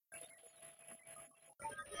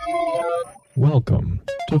Welcome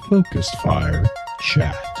to Focused Fire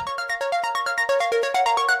Chat.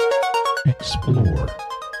 Explore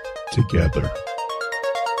together.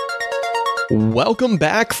 Welcome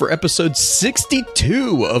back for episode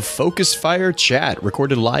 62 of Focus Fire Chat,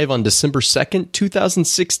 recorded live on December 2nd,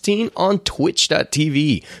 2016 on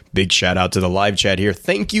twitch.tv. Big shout out to the live chat here.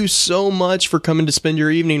 Thank you so much for coming to spend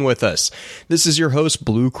your evening with us. This is your host,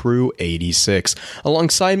 Blue Crew 86.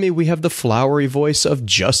 Alongside me, we have the flowery voice of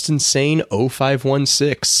Justin Sane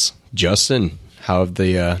 0516. Justin, how have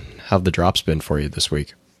the drops been for you this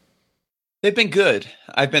week? They've been good.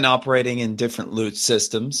 I've been operating in different loot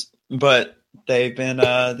systems, but they've been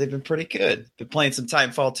pretty good. Been playing some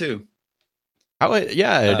Titanfall 2.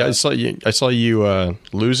 I saw you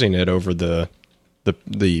losing it over the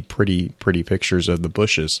pretty pictures of the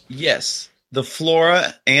bushes. Yes, the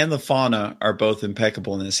flora and the fauna are both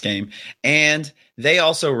impeccable in this game, and they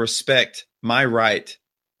also respect my right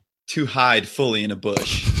to hide fully in a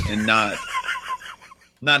bush and not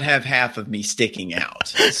have half of me sticking out.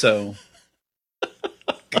 So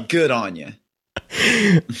good on you.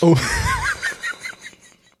 Oh.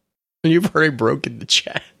 You've already broken the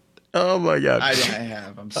chat. Oh my god. I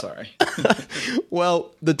have. I'm sorry.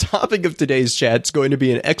 Well, the topic of today's chat is going to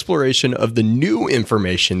be an exploration of the new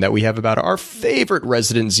information that we have about our favorite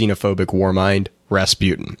resident xenophobic warmind,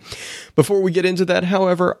 Rasputin. Before we get into that,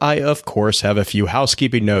 however, I of course have a few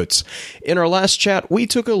housekeeping notes. In our last chat, we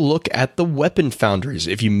took a look at the weapon foundries.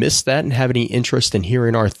 If you missed that and have any interest in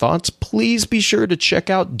hearing our thoughts, please be sure to check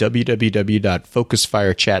out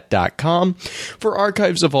www.focusfirechat.com for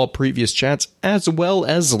archives of all previous chats, as well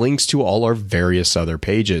as links to all our various other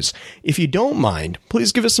pages. If you don't mind,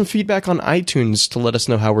 please give us some feedback on iTunes to let us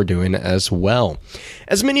know how we're doing as well.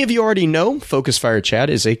 As many of you already know, Focus Fire Chat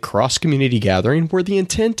is a cross-community gathering where the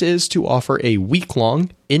intent is to offer a week-long,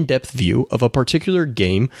 in-depth view of a particular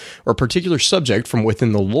game or particular subject from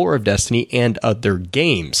within the lore of Destiny and other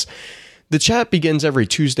games. The chat begins every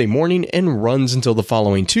Tuesday morning and runs until the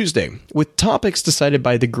following Tuesday, with topics decided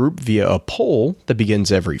by the group via a poll that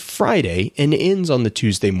begins every Friday and ends on the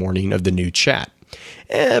Tuesday morning of the new chat.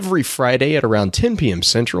 Every Friday at around 10 p.m.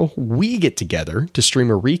 Central, we get together to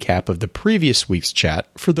stream a recap of the previous week's chat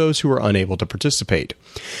for those who are unable to participate.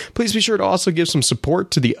 Please be sure to also give some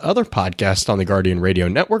support to the other podcasts on the Guardian Radio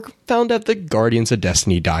Network found at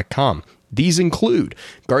theguardiansofdestiny.com. These include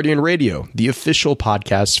Guardian Radio, the official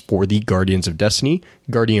podcast for the Guardians of Destiny,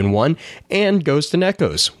 Guardian 1, and Ghost and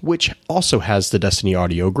Echoes, which also has the Destiny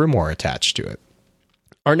audio grimoire attached to it.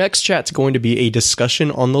 Our next chat's going to be a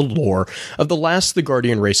discussion on the lore of the last of the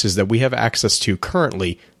Guardian races that we have access to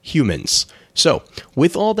currently, humans. So,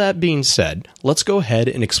 with all that being said, let's go ahead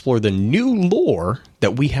and explore the new lore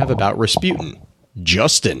that we have about Rasputin.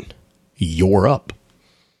 Justin, you're up.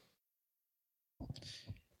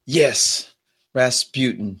 Yes,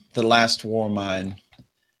 Rasputin, the last Warmind.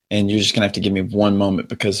 And you're just going to have to give me one moment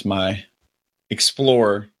because my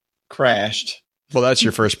Explorer crashed. Well, that's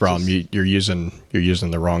your first problem. You're using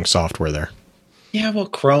the wrong software there. Yeah, well,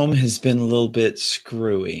 Chrome has been a little bit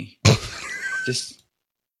screwy. just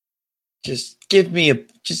give me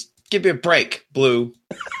a break, Blue.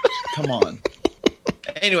 Come on.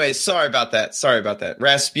 Anyway, sorry about that.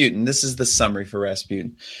 Rasputin. This is the summary for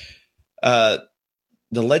Rasputin. The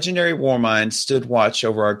legendary Warmind stood watch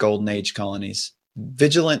over our Golden Age colonies.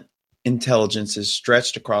 Vigilant intelligences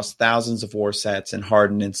stretched across thousands of warsats and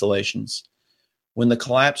hardened installations. When the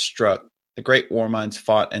collapse struck, the great Warminds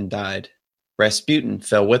fought and died. Rasputin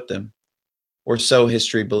fell with them, or so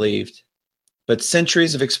history believed. But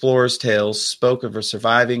centuries of explorers' tales spoke of a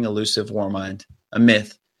surviving elusive Warmind, a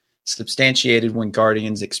myth, substantiated when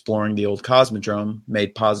Guardians exploring the old Cosmodrome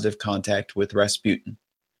made positive contact with Rasputin.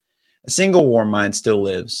 A single Warmind still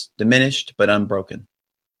lives, diminished but unbroken.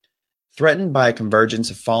 Threatened by a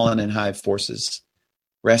convergence of fallen and hive forces,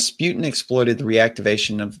 Rasputin exploited the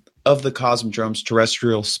reactivation of the Cosmodrome's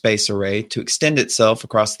terrestrial space array to extend itself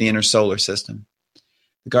across the inner solar system.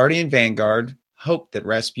 The Guardian Vanguard hoped that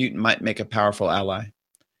Rasputin might make a powerful ally,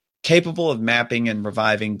 capable of mapping and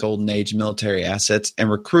reviving Golden Age military assets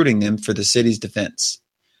and recruiting them for the city's defense.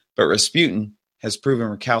 But Rasputin has proven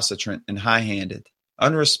recalcitrant and high-handed,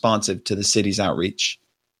 unresponsive to the city's outreach.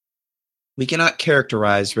 We cannot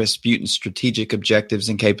characterize Rasputin's strategic objectives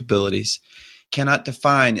and capabilities, cannot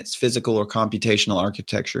define its physical or computational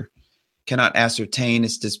architecture, cannot ascertain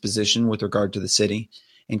its disposition with regard to the city,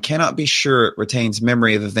 and cannot be sure it retains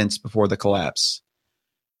memory of events before the collapse.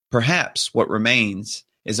 Perhaps what remains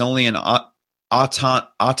is only an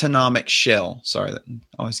autonomic shell, sorry, that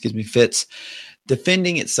always gives me fits,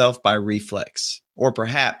 defending itself by reflex. Or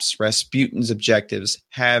perhaps Rasputin's objectives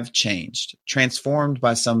have changed, transformed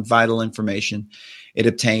by some vital information it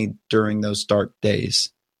obtained during those dark days.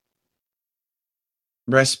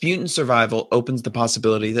 Rasputin's survival opens the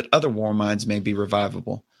possibility that other war minds may be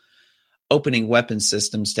revivable, opening weapon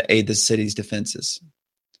systems to aid the city's defenses.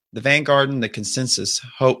 The Vanguard and the Consensus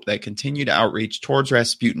hope that continued outreach towards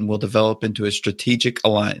Rasputin will develop into a strategic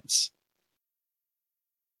alliance.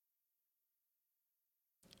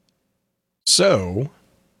 So,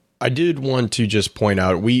 I did want to just point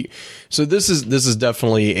out so this is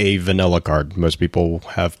definitely a vanilla card. Most people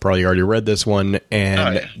have probably already read this one,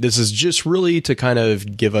 and This is just really to kind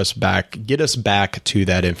of get us back to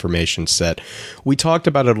that information set. We talked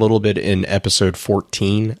about it a little bit in episode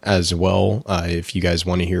 14 as well. If you guys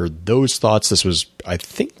want to hear those thoughts, I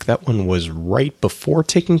think that one was right before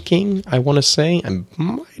Taken King. I want to say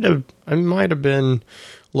I might have been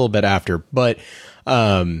a little bit after, but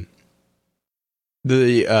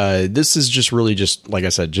this is just really just, like I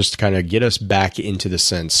said, just to kind of get us back into the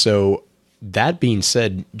sense. So that being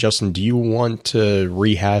said, Justin, do you want to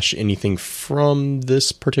rehash anything from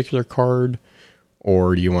this particular card,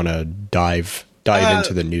 or do you want to dive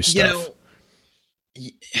into the new stuff?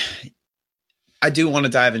 I do want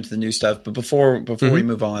to dive into the new stuff, but before we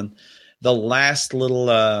move on, the last little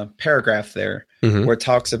paragraph there where it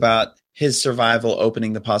talks about his survival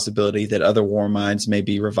opening the possibility that other war minds may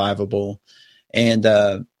be revivable. And,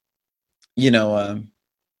 about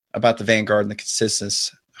the Vanguard and the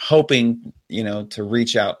Consensus, hoping, to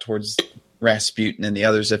reach out towards Rasputin and the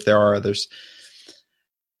others, if there are others.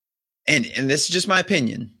 And this is just my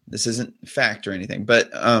opinion. This isn't fact or anything, but,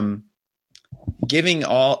 given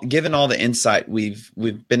all the insight we've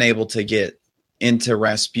been able to get into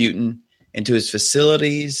Rasputin, into his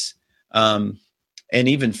facilities, and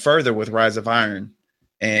even further with Rise of Iron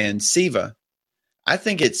and Siva, I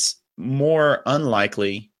think it's more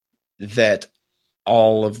unlikely that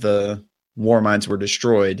all of the war minds were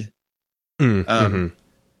destroyed. I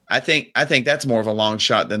think that's more of a long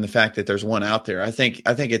shot than the fact that there's one out there. I think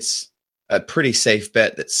it's a pretty safe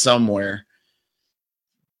bet that somewhere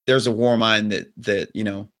there's a war mind that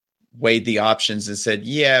weighed the options and said,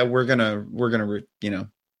 yeah, we're gonna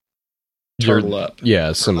turtle up.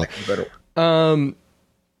 Yeah, similar.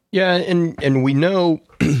 Yeah, and we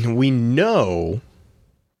know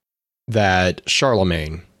that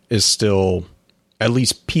Charlemagne is still, at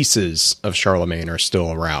least pieces of Charlemagne are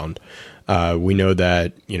still around. We know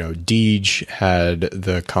that, Deej had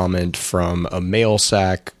the comment from a mail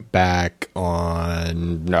sack back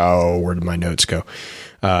on, where did my notes go?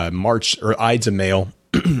 Ides of Mail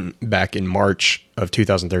back in March of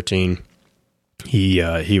 2013.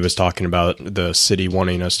 He was talking about the city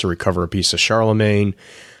wanting us to recover a piece of Charlemagne.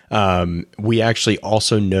 We actually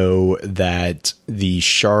also know that the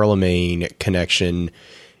Charlemagne connection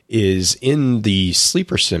is in the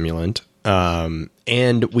Sleeper Simulant.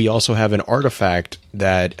 And we also have an artifact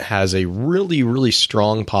that has a really, really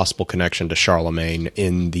strong possible connection to Charlemagne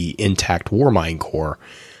in the intact Warmind core.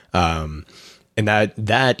 And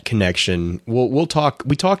that connection, we talked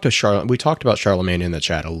about Charlemagne in the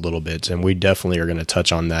chat a little bit, and we definitely are going to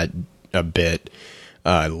touch on that a bit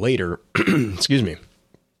later. Excuse me.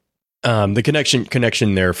 The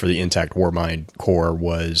connection there for the intact Warmind core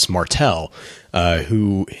was Martel,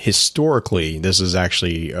 who historically,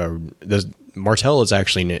 Martel is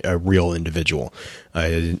actually a real individual.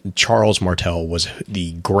 Charles Martel was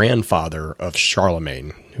the grandfather of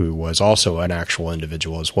Charlemagne, who was also an actual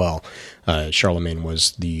individual as well. Charlemagne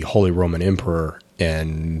was the Holy Roman Emperor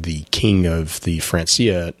and the king of the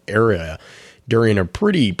Francia area during a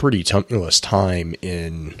pretty tumultuous time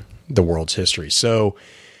in the world's history. So,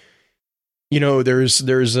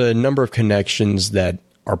 there's a number of connections that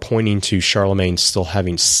are pointing to Charlemagne still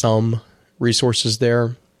having some resources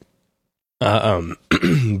there.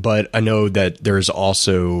 But I know that there's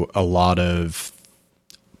also a lot of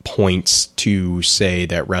points to say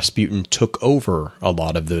that Rasputin took over a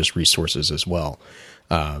lot of those resources as well.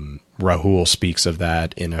 Rahul speaks of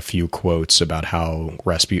that in a few quotes about how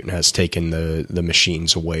Rasputin has taken the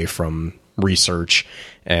machines away from research,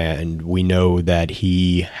 and we know that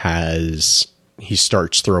he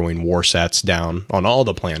starts throwing warsats down on all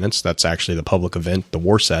the planets. That's actually the public event. The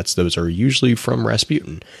warsats, those are usually from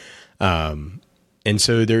Rasputin. And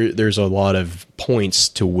so there's a lot of points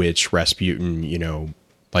to which Rasputin,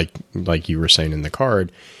 like you were saying in the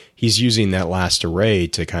card, he's using that last array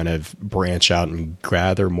to kind of branch out and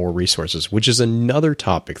gather more resources, which is another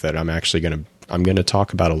topic that I'm going to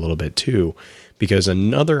talk about a little bit too, because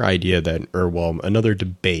another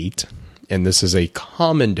debate, and this is a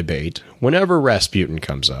common debate whenever Rasputin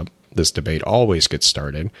comes up, this debate always gets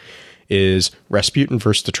started, is Rasputin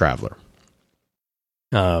versus the Traveler.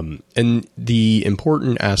 And the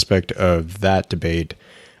important aspect of that debate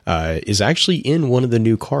is actually in one of the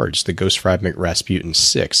new cards, the Ghost Fragment Rasputin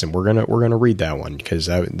 6, and we're gonna read that one because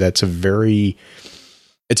it's a very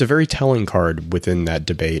telling card within that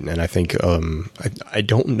debate, and I think I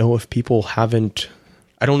don't know if people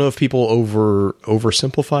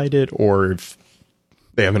oversimplified it, or if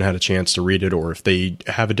they haven't had a chance to read it, or if they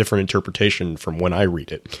have a different interpretation from when I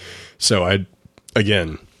read it. So I,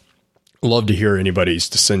 again, love to hear anybody's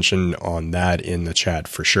dissension on that in the chat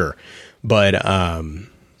for sure. But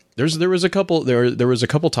there was a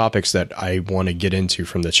couple topics that I want to get into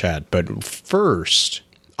from the chat. But first,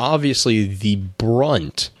 obviously, the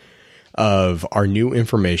brunt of our new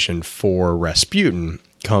information for Rasputin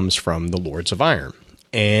comes from the Lords of Iron.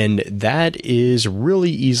 And that is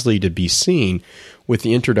really easily to be seen with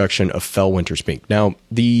the introduction of Felwinter's Peak. Now,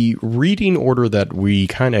 the reading order that we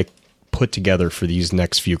kind of put together for these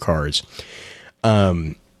next few cards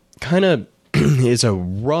kind of is a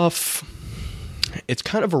rough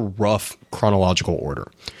chronological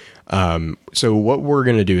order. So what we're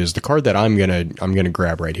going to do is the card that I'm going to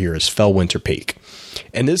grab right here is Felwinter Peak.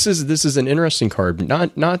 And this is an interesting card.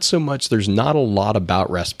 Not so much, there's not a lot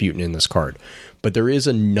about Rasputin in this card, but there is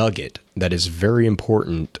a nugget that is very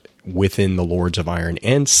important within the Lords of Iron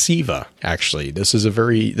and Siva, actually. This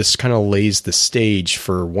kind of lays the stage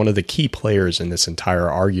for one of the key players in this entire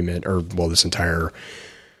argument, this entire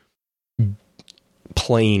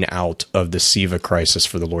playing out of the Siva crisis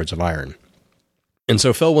for the Lords of Iron. And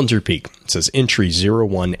so Felwinter Peak, it says entry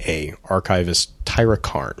 01A, archivist Tyra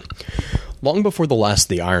Karn. Long before the last of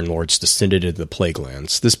the Iron Lords descended into the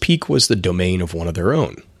Plaguelands, this peak was the domain of one of their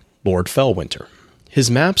own, Lord Felwinter. His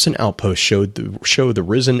maps and outposts show the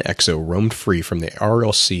risen Exo roamed free from the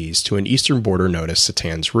Aral Seas to an eastern border known as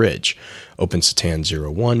Satan's Ridge, open Satan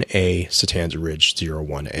 01A, Satan's Ridge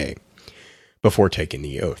 01A, before taking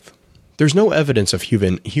the oath. There's no evidence of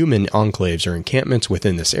human enclaves or encampments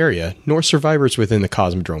within this area, nor survivors within the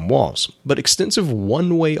Cosmodrome walls, but extensive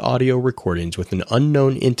one-way audio recordings with an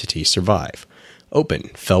unknown entity survive. Open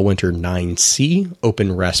Felwinter 9C,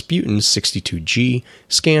 open Rasputin 62G,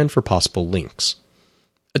 scan for possible links.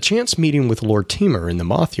 A chance meeting with Lord Temur in the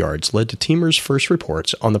Moth Yards led to Temur's first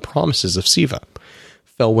reports on the promises of Siva.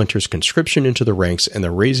 Felwinter's conscription into the ranks and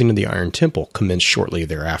the raising of the Iron Temple commenced shortly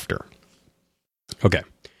thereafter. Okay.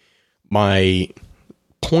 My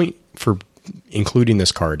point for including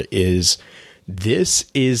this card is this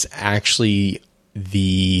is actually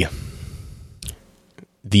the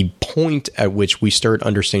point at which we start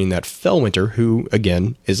understanding that Felwinter, who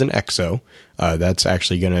again is an Exo, that's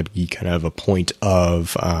actually going to be kind of a point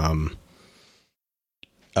of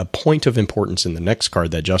importance in the next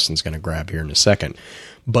card that Justin's going to grab here in a second.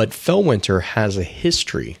 But Felwinter has a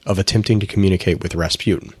history of attempting to communicate with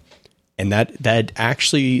Rasputin, and that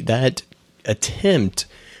attempt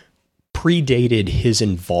predated his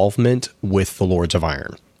involvement with the Lords of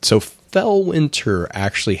Iron. So Felwinter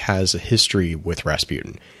actually has a history with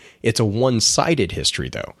Rasputin. It's a one-sided history,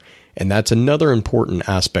 though, and that's another important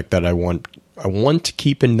aspect that I want to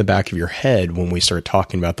keep in the back of your head when we start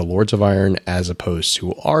talking about the Lords of Iron as opposed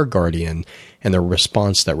to our Guardian and the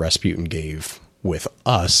response that Rasputin gave with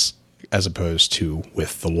us as opposed to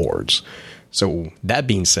with the Lords. So that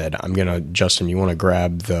being said, Justin, you want to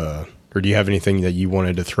grab or do you have anything that you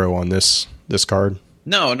wanted to throw on this card?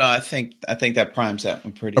 No, I think that primes that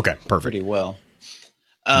one pretty well.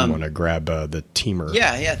 You want to grab the Temur?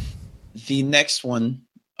 Yeah. The next one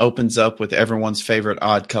opens up with everyone's favorite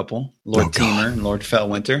odd couple, Lord Temur and Lord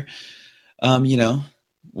Felwinter.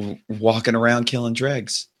 Walking around killing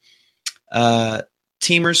dregs.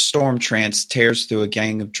 Temur's storm trance tears through a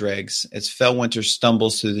gang of dregs as Felwinter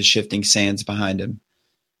stumbles through the shifting sands behind him,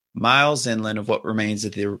 miles inland of what remains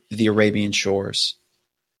of the Arabian shores.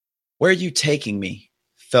 Where are you taking me?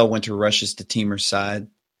 Felwinter rushes to Temur's side,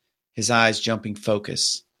 his eyes jumping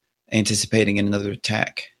focus, anticipating another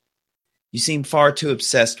attack. You seem far too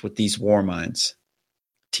obsessed with these war minds.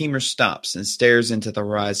 Temur stops and stares into the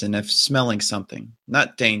horizon as if smelling something,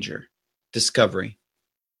 not danger, discovery.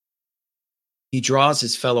 He draws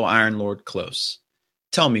his fellow Iron Lord close.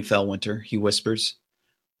 Tell me, Felwinter, he whispers,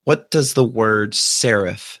 what does the word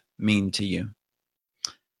seraph mean to you?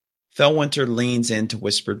 Felwinter leans in to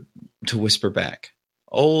whisper back.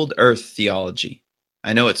 Old Earth theology.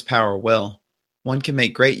 I know its power well. One can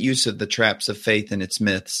make great use of the traps of faith in its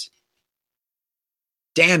myths.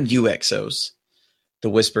 Damn you, Exos! The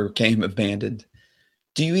whisper came abandoned.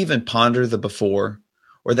 Do you even ponder the before,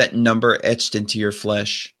 or that number etched into your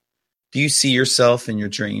flesh? Do you see yourself in your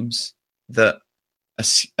dreams? A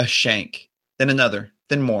a shank, then another,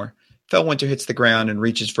 then more. Fellwinter hits the ground and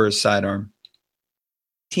reaches for his sidearm.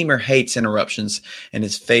 Teamer hates interruptions, and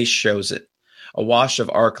his face shows it. A wash of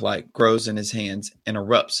arc light grows in his hands and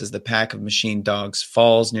erupts as the pack of machine dogs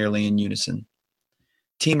falls nearly in unison.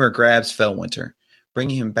 Teamer grabs Fellwinter,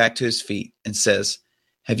 bringing him back to his feet, and says,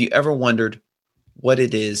 "Have you ever wondered what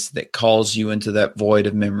it is that calls you into that void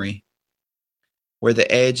of memory, where the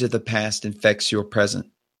edge of the past infects your present?"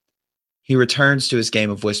 He returns to his game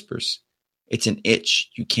of whispers. "It's an itch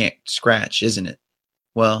you can't scratch, isn't it?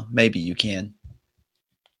 Well, maybe you can.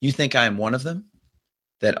 You think I am one of them?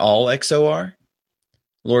 That all XO are?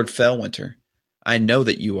 Lord Fellwinter, I know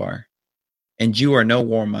that you are. And you are no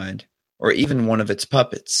Warmind, or even one of its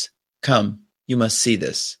puppets. Come, you must see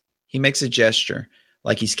this." He makes a gesture,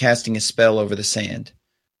 like he's casting a spell over the sand.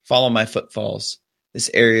 "Follow my footfalls.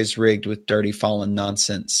 This area is rigged with dirty fallen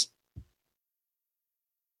nonsense."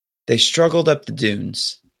 They struggled up the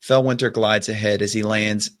dunes. Fellwinter glides ahead as he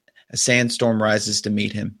lands. A sandstorm rises to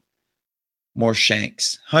meet him. More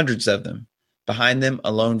shanks, hundreds of them. Behind them,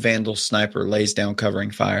 a lone Vandal sniper lays down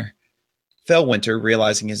covering fire. Fellwinter,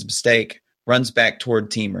 realizing his mistake, runs back toward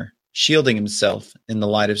Teamer, shielding himself in the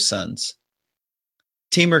light of suns.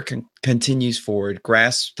 Teamer continues forward,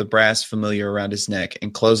 grasps the brass familiar around his neck,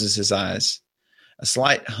 and closes his eyes. A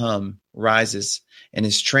slight hum rises, and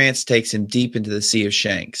his trance takes him deep into the sea of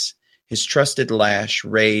shanks, his trusted lash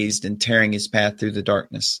raised and tearing his path through the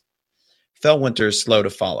darkness. Fellwinter is slow to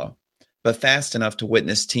follow, but fast enough to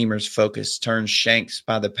witness Teamer's focus turn shanks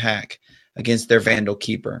by the pack against their Vandal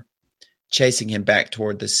keeper, chasing him back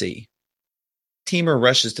toward the sea. Teamer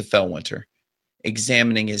rushes to Fellwinter,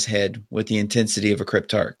 examining his head with the intensity of a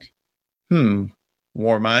cryptarch.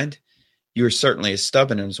 Warmind, you are certainly as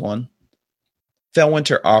stubborn as one."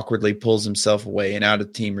 Fellwinter awkwardly pulls himself away and out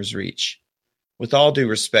of Teamer's reach. "With all due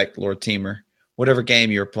respect, Lord Teamer, whatever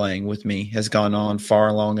game you are playing with me has gone on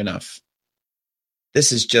far long enough.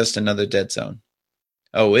 This is just another dead zone."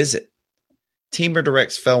 "Oh, is it?" Teamer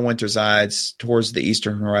directs Fellwinter's eyes towards the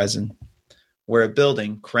eastern horizon, where a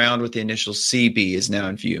building crowned with the initials CB is now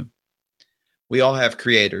in view. "We all have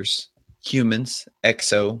creators. Humans,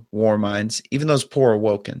 Exo, Warminds, even those poor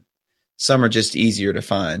Awoken. Some are just easier to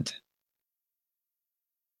find."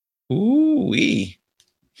 Ooh-wee.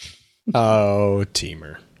 Oh,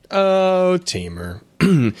 Teamer. Oh, Teamer.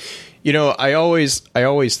 You know, I always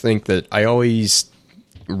think that I always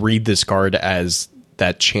read this card as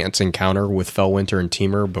that chance encounter with Fellwinter and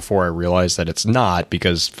Teamer before I realize that it's not,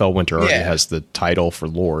 because Fellwinter already has the title for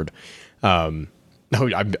Lord. I'm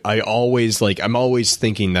always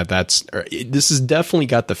thinking this has definitely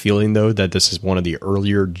got the feeling, though, that this is one of the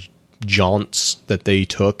earlier jaunts that they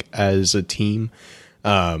took as a team.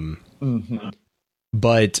 But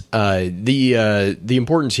the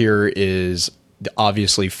importance here is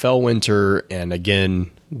obviously Fellwinter, and again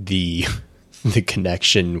the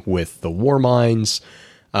connection with the Warminds,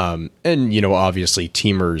 and you know, obviously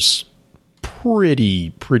Teamer's pretty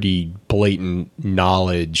blatant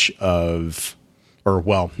knowledge of, or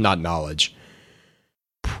well, not knowledge,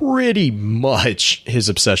 pretty much his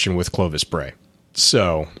obsession with Clovis Bray.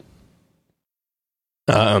 So,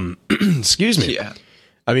 excuse me. Yeah.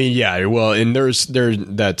 I mean, yeah, well, and that's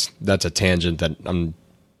a tangent that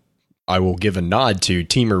I will give a nod to.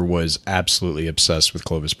 Teamer was absolutely obsessed with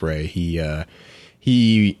Clovis Bray. He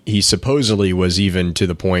supposedly was even to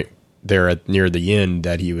the point there near the end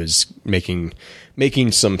that he was making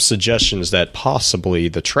some suggestions that possibly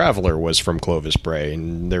the Traveler was from Clovis Bray,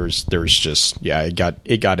 and there's just, yeah,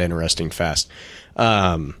 it got interesting fast.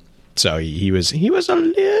 So he was a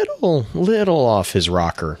little off his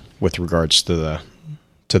rocker with regards to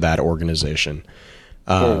that organization.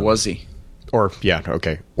 Or was he? Or, yeah,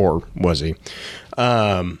 okay. Or was he?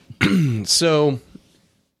 So,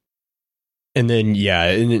 and then,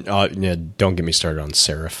 don't get me started on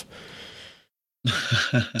Seraph.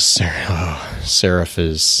 Seraph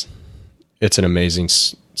it's an amazing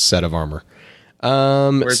set of armor.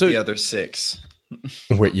 Where's the other 6?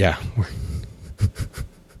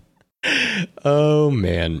 Oh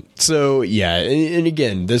man. So yeah, and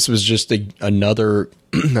again, this was just another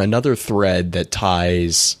thread that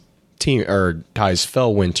ties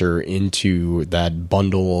Fellwinter into that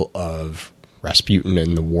bundle of Rasputin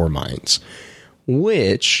and the Warminds,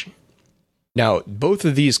 which now both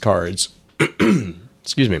of these cards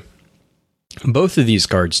excuse me, both of these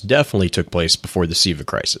cards definitely took place before the Siva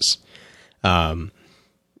Crisis. I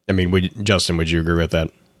mean, Justin, would you agree with that?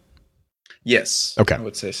 Yes. Okay. I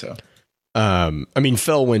would say so. I mean,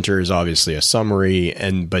 Fellwinter is obviously a summary,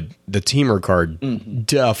 but the Teamer card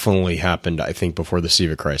definitely happened, I think, before the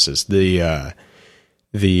Siva Crisis. The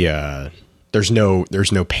there's no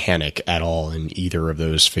panic at all in either of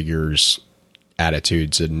those figures'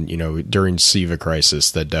 attitudes. And, you know, during Siva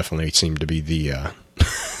Crisis, that definitely seemed to be the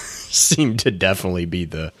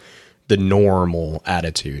the normal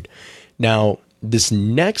attitude. Now, this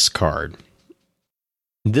next card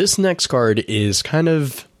is kind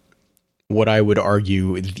of what I would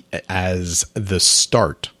argue as the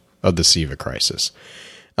start of the Siva Crisis.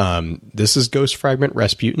 This is Ghost Fragment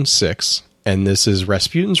Rasputin 6, and this is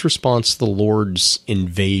Rasputin's response to the Lord's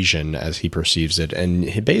invasion as he perceives it,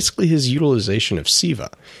 and basically his utilization of Siva.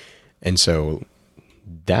 And so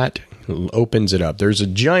that opens it up. There's a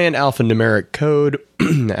giant alphanumeric code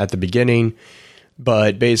at the beginning,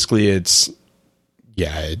 but basically it's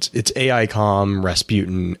AICOM,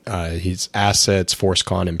 Rasputin, his assets, Force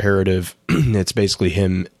Con imperative. It's basically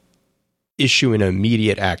him issuing an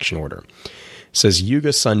immediate action order. It says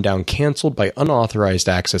Yuga Sundown canceled by unauthorized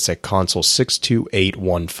access at console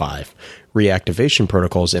 62815. Reactivation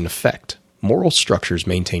protocols in effect. Moral structures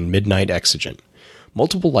maintain midnight exigent.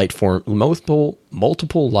 Multiple life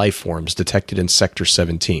forms detected in Sector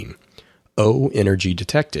 17. O energy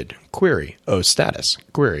detected. Query O status.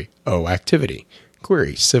 Query O activity.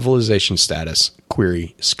 Query civilization status.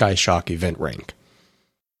 Query Skyshock event rank.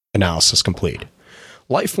 Analysis complete.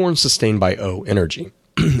 Life form sustained by O energy.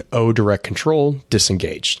 O direct control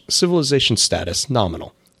disengaged. Civilization status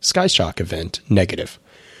nominal. Skyshock event negative.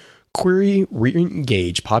 Query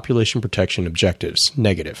re-engage population protection objectives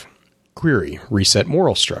negative. Query reset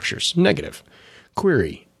moral structures negative.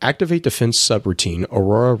 Query activate defense subroutine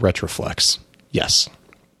Aurora Retroflex yes.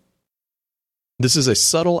 This is a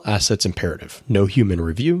subtle assets imperative. No human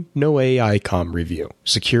review, no AICOM review.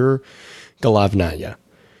 Secure Galavnaya.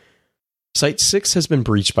 Site 6 has been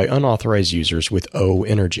breached by unauthorized users with O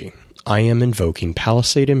energy. I am invoking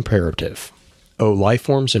Palisade imperative. O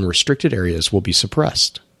lifeforms in restricted areas will be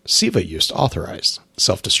suppressed. Siva use authorized.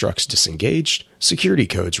 Self-destructs disengaged. Security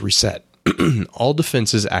codes reset. All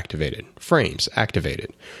defenses activated. Frames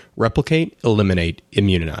activated. Replicate, eliminate,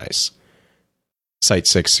 immunize. Site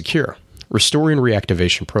 6 secure. Restoring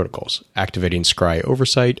reactivation protocols. Activating Scry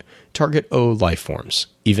oversight. Target O lifeforms.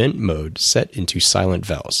 Event mode set into silent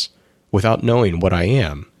Vels. Without knowing what I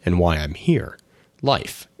am and why I'm here,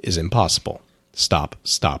 life is impossible. Stop,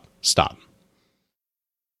 stop, stop.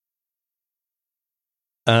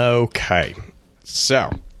 Okay,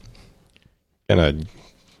 so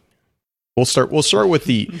we'll start with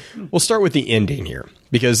the ending here,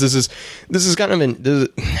 because this is kind of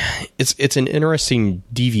it's an interesting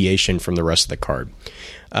deviation from the rest of the card.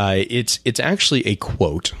 It's actually a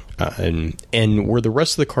quote, and where the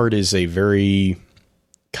rest of the card is a very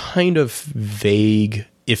kind of vague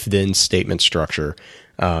if-then statement structure,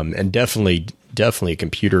 and definitely a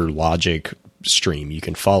computer logic stream. You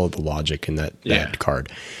can follow the logic in that card.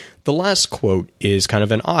 The last quote is kind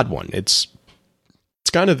of an odd one. It's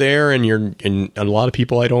kind of there, and a lot of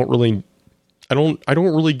people I don't really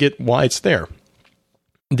get why it's there.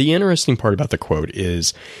 The interesting part about the quote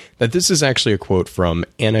is that this is actually a quote from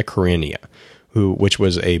Anna Karenina, which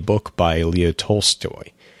was a book by Leo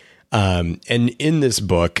Tolstoy. And in this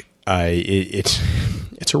book, it's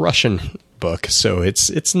a Russian book, so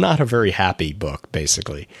it's not a very happy book,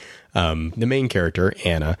 basically. The main character,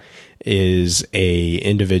 Anna, is a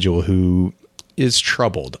individual who is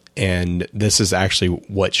troubled, and this is actually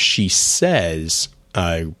what she says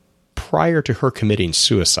prior to her committing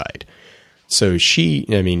suicide. So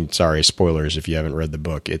sorry, spoilers if you haven't read the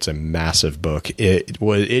book. It's a massive book. It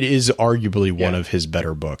is arguably one of his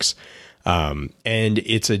better books. And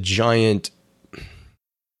it's a giant,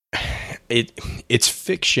 it's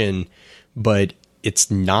fiction, but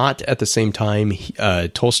it's not at the same time.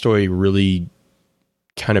 Tolstoy really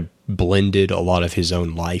kind of blended a lot of his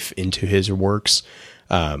own life into his works.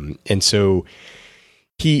 And so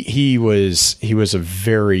he was a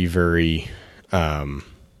very, very,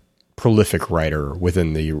 prolific writer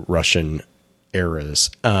within the Russian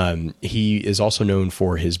eras. He is also known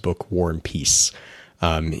for his book War and Peace.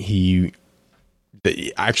 He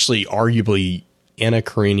actually, arguably, Anna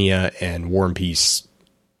Karenina and War and Peace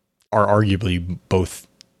are arguably both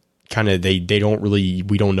kind of, we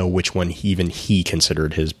don't know which one he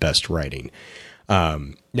considered his best writing.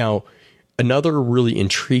 Now, another really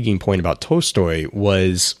intriguing point about Tolstoy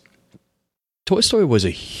was a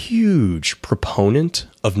huge proponent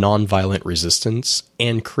of nonviolent resistance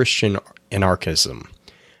and Christian anarchism.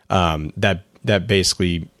 That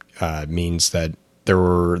basically means that there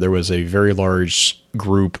was a very large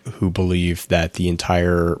group who believed that the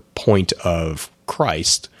entire point of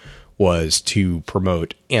Christ was to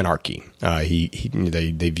promote anarchy.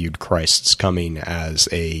 They viewed Christ's coming as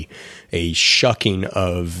a shucking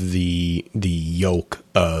of the yoke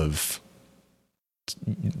of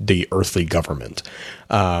the earthly government.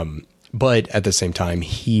 But at the same time,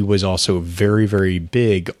 he was also very, very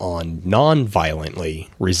big on non-violently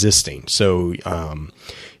resisting. So,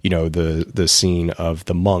 the scene of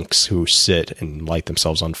the monks who sit and light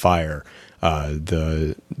themselves on fire,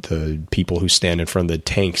 the people who stand in front of the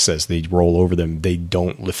tanks as they roll over them, they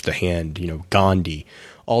don't lift a hand. Gandhi,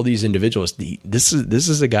 all these individuals. This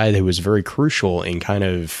is a guy that was very crucial in kind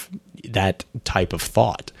of that type of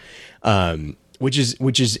thought, which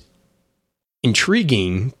is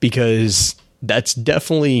intriguing, because that's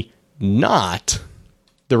definitely not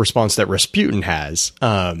the response that Rasputin has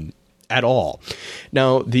at all.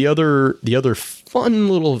 Now, the other fun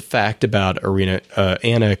little fact about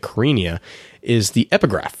Anna Karenina is the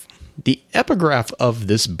epigraph. The epigraph of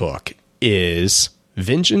this book is,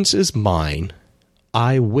 "Vengeance is mine,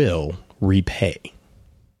 I will repay."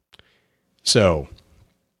 So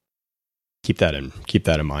keep that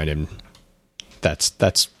in mind, and that's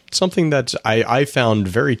something that I found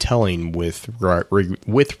very telling with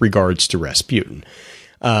regards to Rasputin.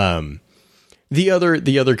 The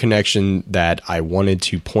other connection that I wanted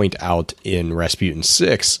to point out in Rasputin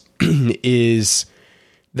 6 is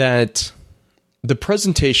that the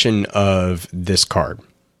presentation of this card,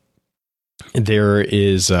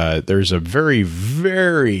 there's a very,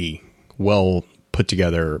 very well put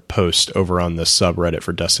together post over on the subreddit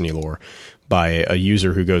for Destiny Lore by a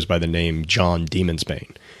user who goes by the name John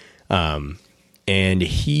Demonsbane. And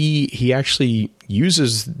he actually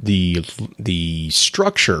uses the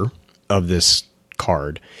structure of this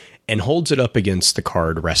card and holds it up against the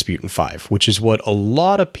card Rasputin 5, which is what a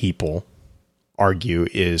lot of people argue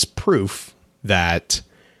is proof that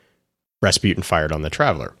Rasputin fired on the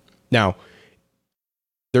Traveler. Now,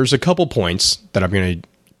 there's a couple points that I'm going to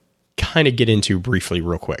kind of get into briefly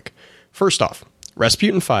real quick. First off,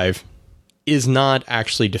 Rasputin 5 is not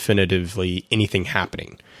actually definitively anything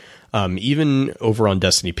happening. Even over on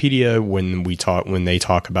Destinypedia, when they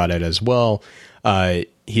talk about it as well,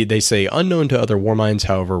 they say, unknown to other war minds,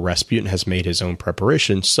 however, Rasputin has made his own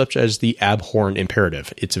preparations, such as the abhorrent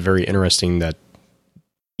imperative. It's very interesting that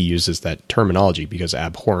he uses that terminology, because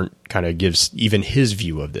abhorrent kind of gives even his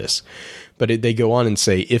view of this. But they go on and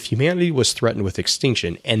say, if humanity was threatened with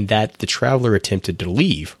extinction and that the Traveler attempted to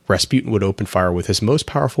leave, Rasputin would open fire with his most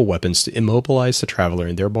powerful weapons to immobilize the Traveler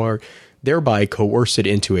and thereby coerce it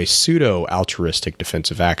into a pseudo-altruistic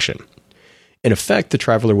defensive action. In effect, the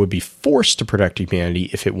Traveler would be forced to protect humanity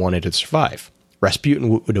if it wanted to survive. Rasputin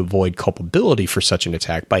would avoid culpability for such an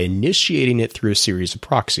attack by initiating it through a series of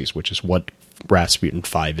proxies, which is what Rasputin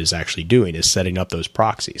 5 is actually doing, is setting up those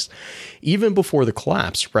proxies. Even before the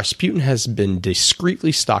collapse, Rasputin has been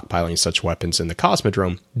discreetly stockpiling such weapons in the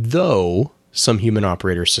Cosmodrome, though some human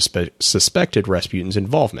operators suspected Rasputin's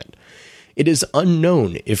involvement. It is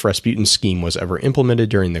unknown if Rasputin's scheme was ever implemented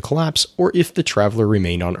during the collapse, or if the Traveler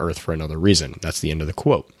remained on Earth for another reason. That's the end of the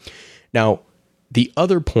quote. Now, the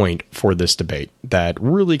other point for this debate that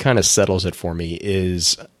really kind of settles it for me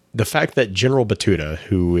is the fact that General Batuta,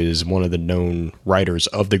 who is one of the known writers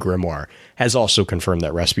of the grimoire, has also confirmed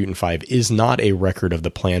that Rasputin 5 is not a record of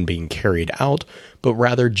the plan being carried out, but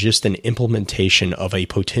rather just an implementation of a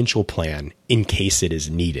potential plan in case it is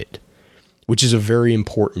needed, which is a very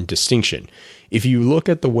important distinction. If you look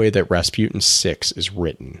at the way that Rasputin 6 is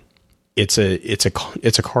written, it's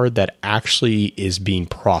a card that actually is being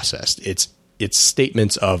processed. It's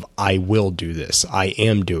statements of, I will do this, I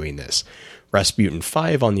am doing this. Rasputin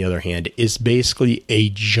 5, on the other hand, is basically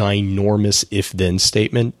a ginormous if-then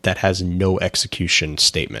statement that has no execution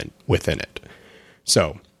statement within it.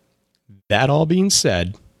 So, that all being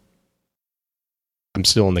said, I'm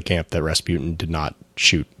still in the camp that Rasputin did not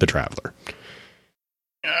shoot the Traveler.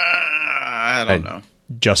 I don't know.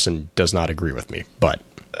 Justin does not agree with me, but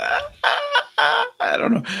I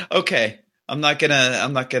don't know. Okay. I'm not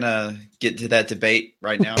gonna get to that debate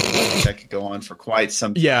right now. I think that could go on for quite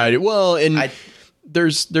some time. Yeah, well, and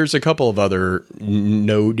there's a couple of other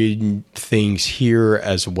noted things here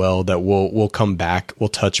as well that we'll come back, we'll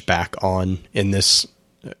touch back on in this,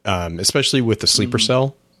 especially with the sleeper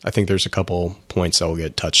cell. I think there's a couple points that will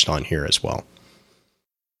get touched on here as well.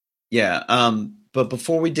 Yeah, but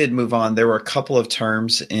before we did move on, there were a couple of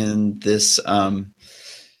terms in this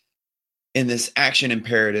action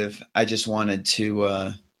imperative I just wanted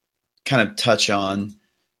to kind of touch on.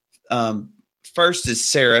 First is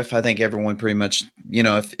Seraph. I think everyone pretty much,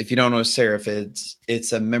 if you don't know Seraph,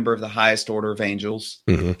 it's a member of the highest order of angels.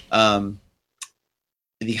 Mm-hmm.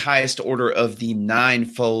 the highest order of the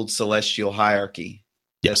ninefold celestial hierarchy.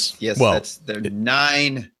 Yes. Yes, Well, there are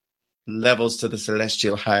 9 levels to the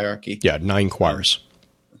celestial hierarchy. Yeah, 9 choirs.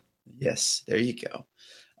 Yes, there you go.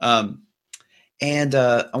 And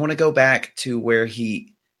I want to go back to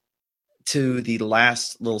to the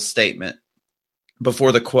last little statement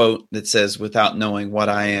before the quote that says, "Without knowing what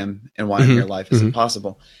I am and why I'm here, life is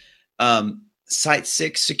impossible." Site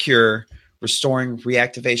 6 secure, restoring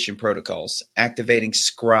reactivation protocols, activating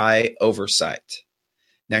scry oversight.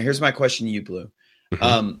 Now, here's my question to you, Blue.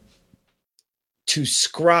 To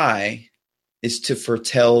scry is to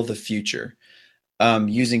foretell the future,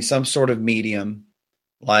 using some sort of medium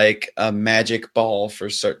like a magic ball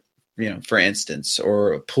for instance,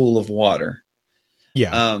 or a pool of water.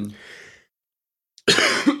 Yeah.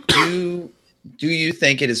 Do you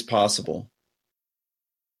think it is possible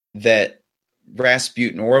that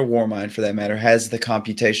Rasputin, or a Warmind for that matter, has the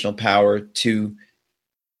computational power to,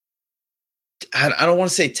 I don't want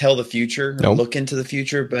to say tell the future, or look into the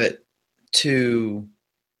future, but to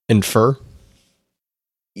infer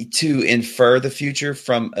the future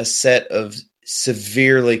from a set of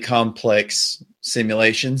severely complex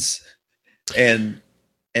simulations and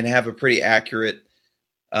have a pretty accurate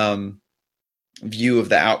view of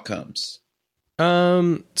the outcomes?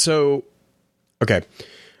 So, okay.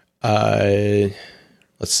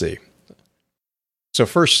 Let's see. So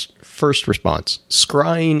first response.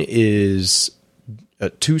 Scrying is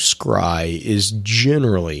to scry is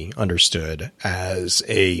generally understood as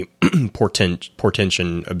a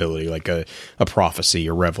portention ability, like a prophecy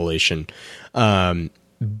or revelation.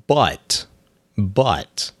 But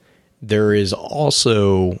there is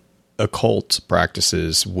also occult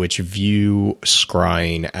practices which view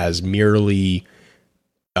scrying as merely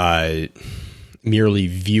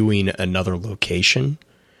viewing another location,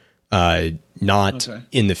 not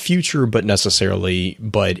in the future, but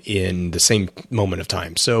in the same moment of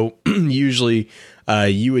time. So usually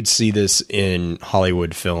you would see this in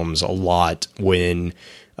Hollywood films a lot when,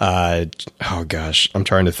 oh gosh, I'm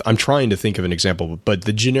trying to think of an example, but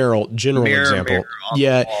the general example.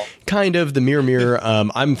 Yeah, kind of the mirror.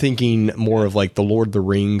 I'm thinking more of like the Lord of the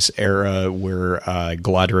Rings era where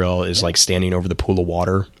Galadriel is like standing over the pool of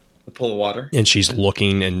water. The pool of water. And she's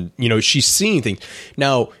looking and, she's seeing things.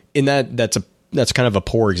 Now, in that's kind of a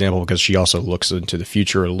poor example because she also looks into the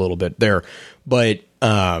future a little bit there. But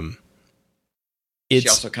she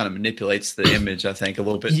also kind of manipulates the image, I think, a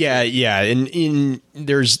little bit. Yeah. And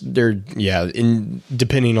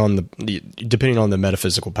depending on the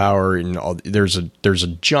metaphysical power and all, there's a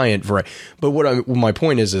giant variety. But my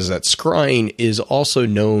point is that scrying is also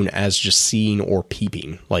known as just seeing or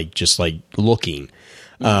peeping, like just like looking.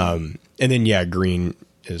 And then, Green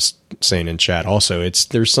is saying in chat also,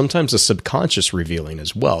 there's sometimes a subconscious revealing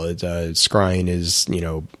as well. Scrying is,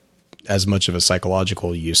 as much of a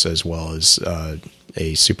psychological use as well as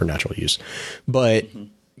a supernatural use. But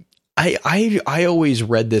I always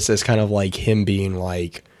read this as kind of like him being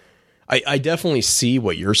like, I definitely see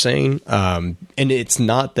what you're saying. And it's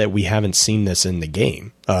not that we haven't seen this in the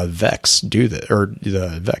game. Vex do this, or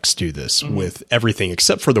the Vex do this with everything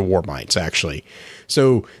except for the Warminds, actually.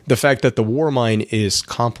 So the fact that the Warmind is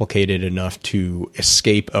complicated enough to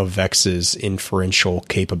escape of Vex's inferential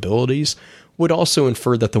capabilities would also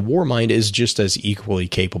infer that the Warmind is just as equally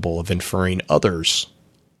capable of inferring others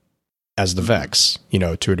as the Vex,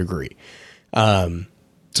 to a degree.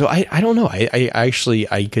 So I don't know.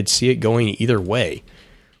 I could see it going either way.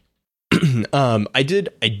 I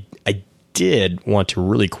did want to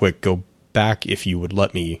really quick go back, if you would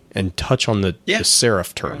let me, and touch on the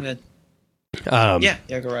Seraph term. Go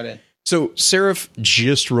right ahead. So Seraph,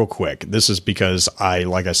 just real quick, this is because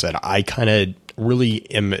like I said, I kind of really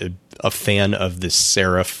am a fan of the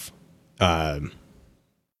Seraph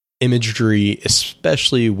imagery,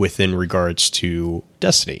 especially within regards to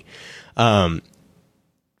Destiny.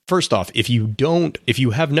 First off, if you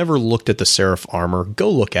have never looked at the Seraph armor, go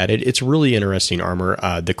look at it. It's really interesting armor.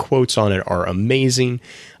 The quotes on it are amazing.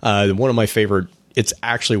 It's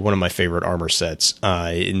actually one of my favorite armor sets.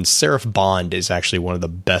 In Seraph Bond is actually one of the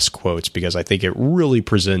best quotes because I think it really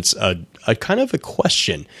presents a kind of a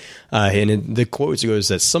question. And in the quotes, it goes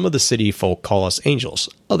that some of the city folk call us angels.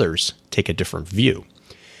 Others take a different view.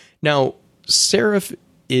 Now, Seraph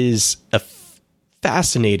is a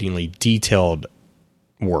fascinatingly detailed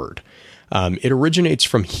word. It originates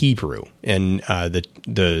from Hebrew, and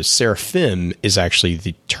the seraphim is actually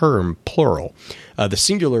the term plural. The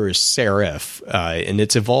singular is seraph, and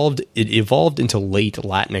it evolved into late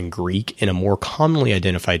Latin and Greek in a more commonly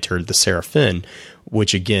identified term, the seraphim,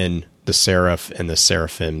 which again, the seraph and the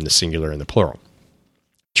seraphim, the singular and the plural.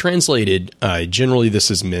 Translated, generally this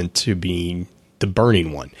is meant to be the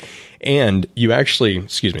burning one. And you actually,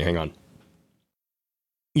 excuse me, hang on.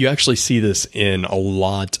 You actually see this in a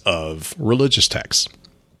lot of religious texts.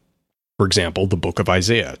 For example, the book of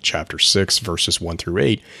Isaiah, chapter 6, verses 1 through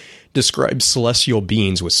 8, describes celestial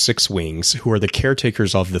beings with 6 wings who are the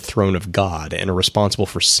caretakers of the throne of God and are responsible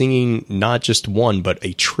for singing not just one, but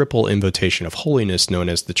a triple invocation of holiness known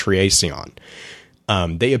as the Triasion.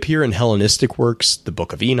 They appear in Hellenistic works, the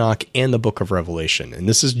Book of Enoch, and the Book of Revelation, and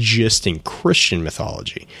this is just in Christian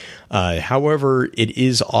mythology. However, it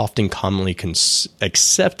is often commonly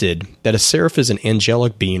accepted that a seraph is an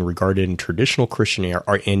angelic being regarded in traditional Christian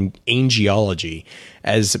angelology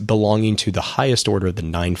as belonging to the highest order of the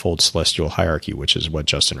ninefold celestial hierarchy, which is what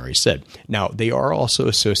Justin already said. Now, they are also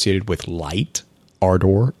associated with light,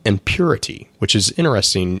 ardor, and purity, which is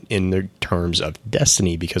interesting in the terms of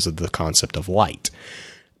destiny because of the concept of light.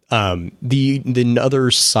 The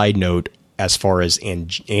other side note as far as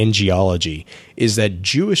angelology is that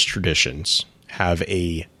Jewish traditions have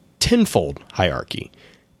a tenfold hierarchy,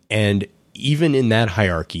 and even in that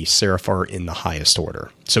hierarchy, seraph are in the highest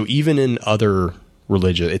order. So even in other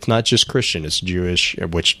religion, it's not just Christian, it's Jewish,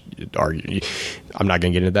 which I'm not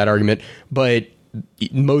going to get into that argument, but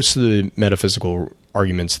most of the metaphysical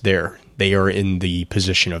arguments they are in the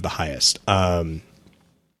position of the highest.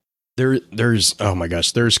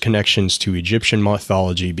 There's connections to Egyptian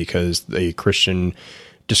mythology because the Christian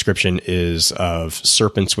description is of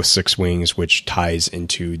serpents with 6 wings, which ties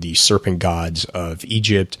into the serpent gods of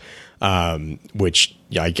Egypt, which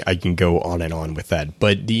I can go on and on with that.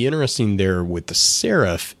 But the interesting there with the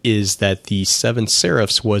seraph is that the 7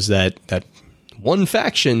 seraphs was that one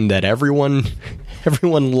faction that everyone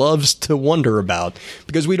loves to wonder about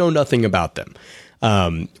because we know nothing about them.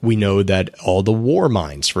 We know that all the war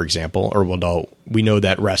minds, for example, we know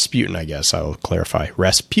that Rasputin, I guess I'll clarify,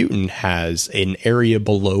 Rasputin has an area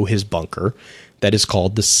below his bunker that is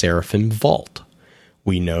called the Seraphim Vault.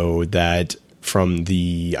 We know that from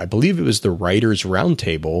I believe it was the Writers'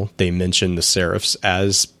 Roundtable, they mentioned the seraphs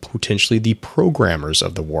as potentially the programmers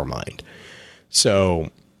of the war mind. So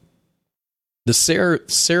the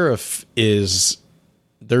seraph is,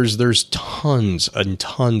 there's tons and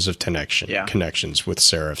tons of connections with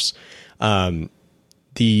seraphs.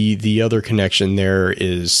 The other connection there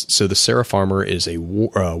is, so the seraph armor is a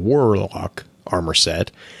warlock armor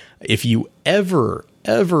set. If you ever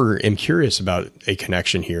am curious about a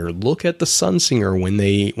connection here, look at the Sunsinger when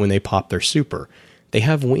they pop their super. They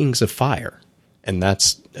have wings of fire, and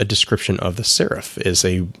that's a description of the seraph as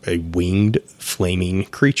a winged flaming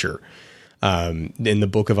creature. In the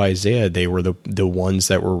book of Isaiah, they were the ones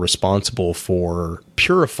that were responsible for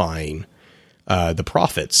purifying the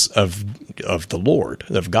prophets of the Lord,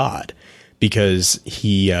 of God, because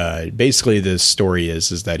he basically the story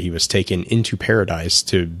is that he was taken into paradise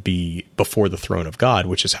to be before the throne of God,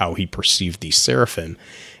 which is how he perceived these seraphim,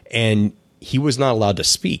 and he was not allowed to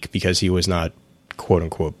speak because he was not quote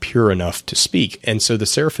unquote pure enough to speak, and so the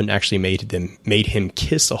seraphim actually made him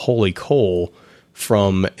kiss a holy coal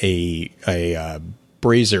from a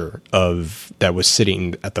brazier that was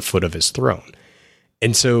sitting at the foot of his throne.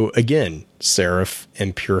 And so again, seraph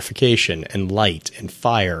and purification and light and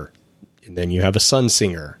fire, and then you have a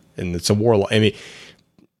Sunsinger, and it's a warlock. I mean,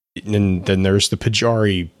 and then there's the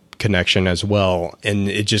Pajari connection as well, and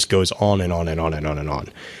it just goes on and on and on and on and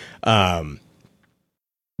on.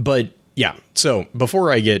 But yeah, so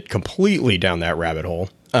before I get completely down that rabbit hole,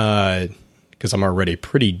 because I'm already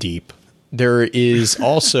pretty deep, there is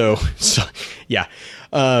also,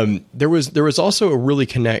 there was also a really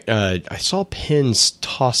I saw Pins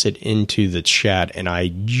toss it into the chat, and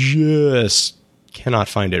I just cannot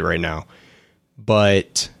find it right now,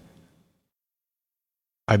 but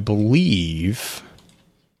I believe,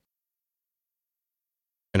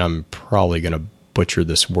 and I'm probably going to butcher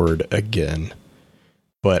this word again,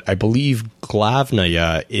 but I believe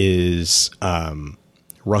Glavnaya is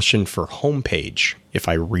Russian for homepage, if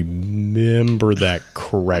I remember that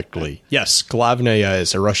correctly. Yes, Glavnaya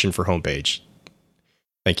is a Russian for homepage.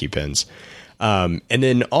 Thank you, Pins. And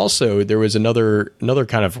then also there was another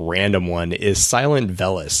kind of random one is Silent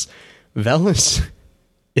Velis. Velis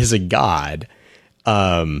is a god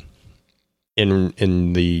in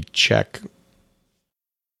the Czech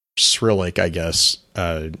Cyrillic, I guess,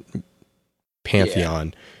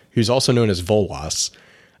 pantheon, who's also known as Volos.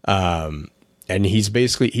 And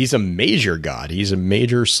he's a major god. He's a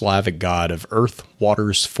major Slavic god of earth,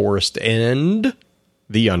 waters, forest, and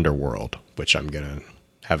the underworld, which I'm going to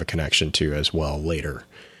have a connection to as well later.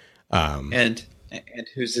 And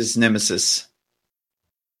who's his nemesis?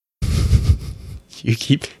 You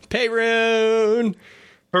keep Perun.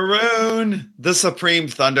 Haroon, the supreme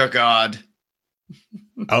thunder god.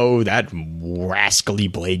 Oh, that rascally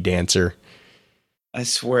blade dancer. I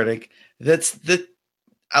swear to that's the.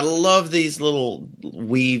 I love these little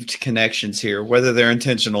weaved connections here, whether they're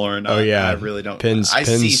intentional or not. Oh yeah, I really don't. Pins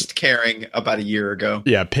ceased caring about a year ago.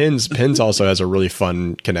 Yeah, Pins also has a really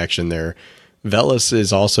fun connection there. Veles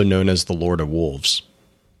is also known as the Lord of Wolves.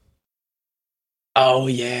 Oh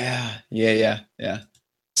yeah.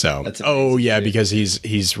 So, because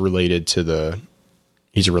he's related to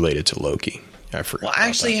Loki. I forgot. Well, I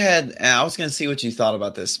actually I was going to see what you thought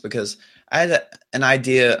about this because I had an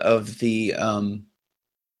idea of the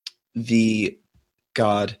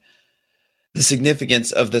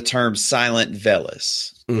significance of the term Silent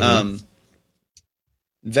Veles. Mm-hmm.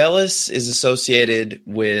 Veles is associated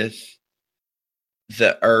with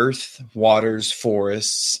the earth, waters,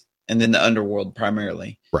 forests, and then the underworld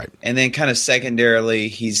primarily. Right. And then kind of secondarily,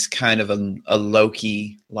 he's kind of a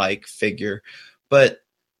Loki-like figure. But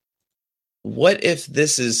what if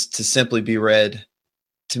this is to simply be read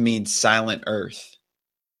to mean silent earth?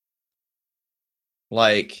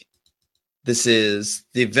 Like, this is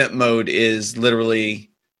the event mode is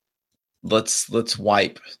literally let's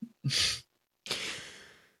wipe.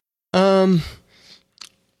 Oh,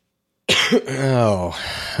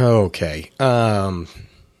 okay.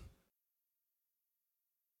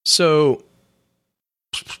 So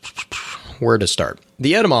where to start?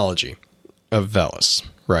 The etymology of Veles,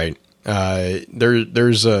 right? I think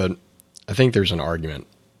there's an argument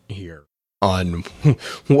here on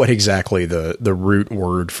what exactly the root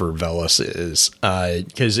word for Veles is,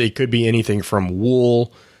 because it could be anything from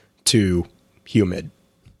wool to humid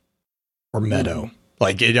or meadow.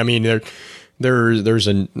 Like it, I mean, it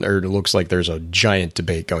looks like there's a giant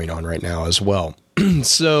debate going on right now as well.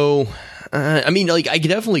 So, I mean, like I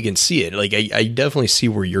definitely can see it. Like I definitely see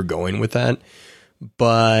where you're going with that,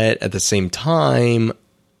 but at the same time,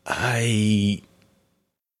 I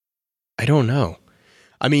don't know.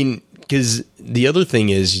 I mean, because the other thing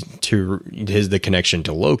is the connection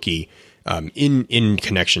to Loki. In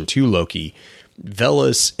connection to Loki,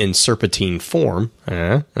 Veles in serpentine form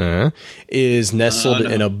is nestled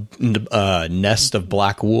in a nest of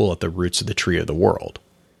black wool at the roots of the tree of the world.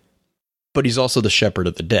 But he's also the shepherd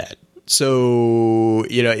of the dead. So,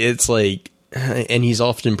 it's like, and he's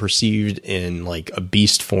often perceived in like a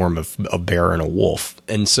beast form of a bear and a wolf.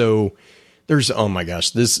 And so there's, oh my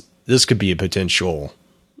gosh, this could be a potential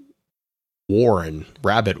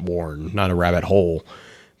rabbit warren, not a rabbit hole.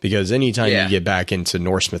 Because anytime you get back into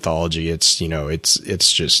Norse mythology, it's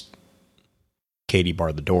just Katie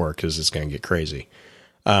bar the door because it's going to get crazy.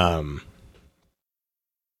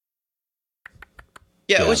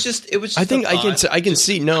 It was just. I think I can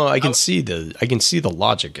see the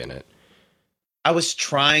logic in it. I was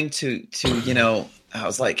trying to I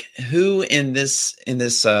was like, who in this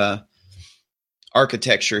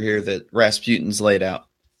architecture here that Rasputin's laid out,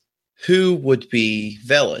 who would be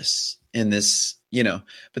Veles in this?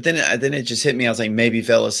 But then it just hit me. I was like, maybe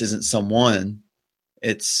Veles isn't someone.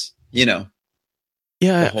 It's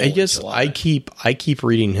Yeah, I guess I keep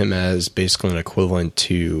reading him as basically an equivalent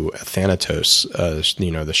to Thanatos,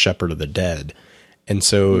 the shepherd of the dead. And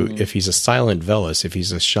so if he's a silent Veles, if he's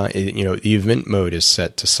the event mode is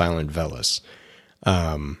set to silent Veles,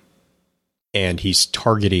 and he's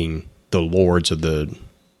targeting the lords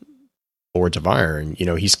of iron,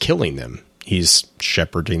 he's killing them. He's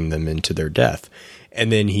shepherding them into their death.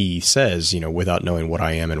 And then he says, without knowing what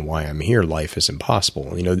I am and why I'm here, life is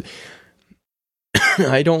impossible.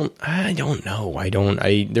 I don't know.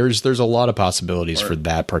 There's a lot of possibilities for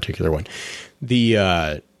that particular one.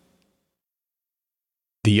 The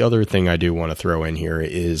other thing I do want to throw in here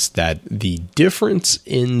is that the difference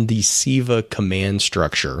in the Siva command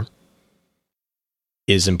structure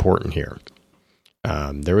is important here.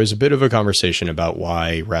 There was a bit of a conversation about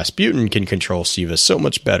why Rasputin can control Siva so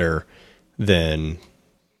much better than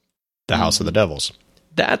the House of the Devils.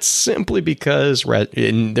 That's simply because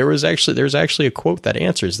there's actually a quote that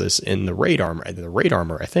answers this in the Raid Armor,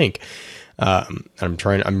 I think. I'm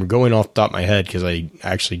going off the top of my head because I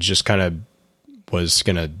actually just kind of was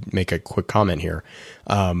going to make a quick comment here.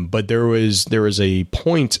 But there was a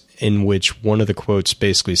point in which one of the quotes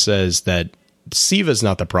basically says that Siva's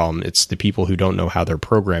not the problem. It's the people who don't know how they're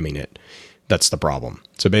programming it. That's the problem.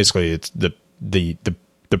 So basically it's the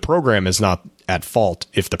program is not at fault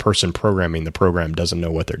if the person programming the program doesn't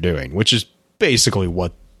know what they're doing, which is basically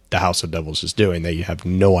what the House of Devils is doing. They have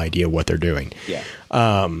no idea what they're doing. Yeah.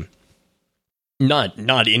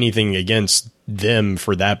 Not anything against them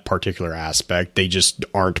for that particular aspect. They just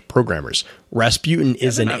aren't programmers. Rasputin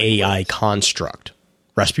is an AI construct.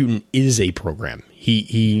 Rasputin is a program.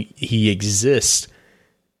 He exists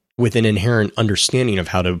with an inherent understanding of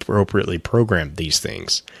how to appropriately program these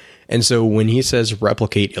things. And so when he says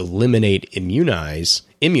replicate, eliminate, immunize,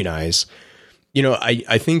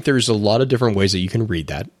 I think there's a lot of different ways that you can read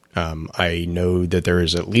that. I know that there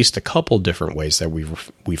is at least a couple different ways that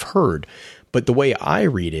we've heard, but the way I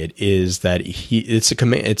read it is that it's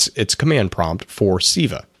a command prompt for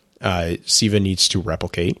Siva. Siva needs to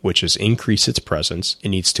replicate, which is increase its presence. It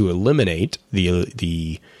needs to eliminate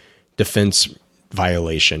the defense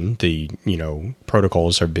violation. The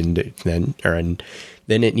protocols have been and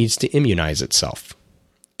then it needs to immunize itself,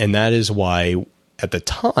 and that is why at the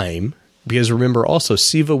time. Because remember also,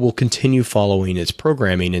 Siva will continue following its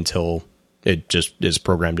programming until it just is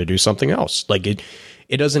programmed to do something else. Like it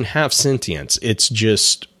doesn't have sentience. It's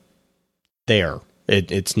just there.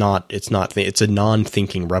 It's a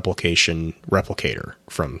non-thinking replicator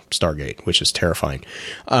from Stargate, which is terrifying.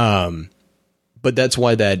 But that's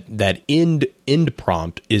why that end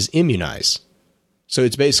prompt is immunize. So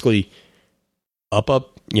it's basically amp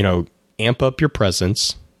up your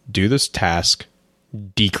presence, do this task,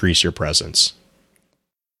 decrease your presence.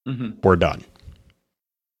 Mm-hmm. We're done.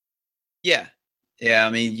 Yeah. I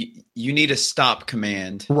mean, you need a stop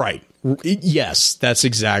command, right? Yes, that's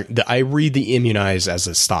exact. I read the immunize as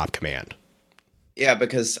a stop command. Yeah,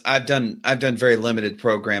 because I've done very limited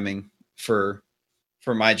programming for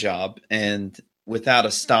my job, and without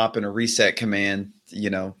a stop and a reset command,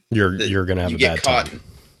 you're going to have a bad time.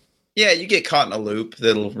 Yeah, you get caught in a loop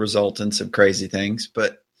that'll result in some crazy things,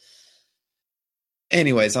 but.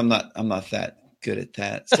 Anyways, I'm not that good at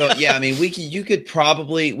that. So yeah, I mean, we could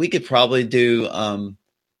probably do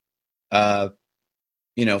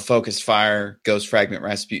focused fire, ghost fragment,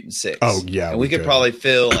 Rasputin 6. Oh yeah, and we could probably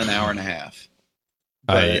fill an hour and a half.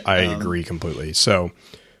 But, I agree completely. So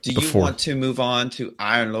do you want to move on to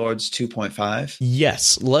Iron Lords 2.5?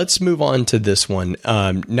 Yes, let's move on to this one.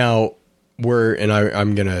 Now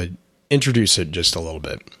I'm gonna introduce it just a little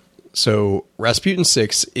bit. So Rasputin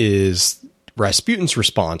 6 is Rasputin's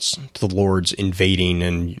response to the Lords invading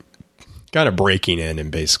and kind of breaking in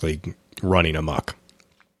and basically running amok.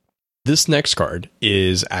 This next card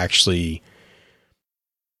is actually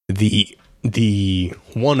the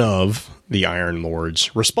one of the Iron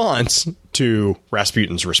Lords' response to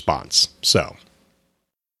Rasputin's response. So,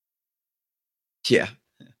 yeah.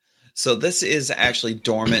 So this is actually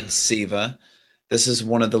Dormant Siva. This is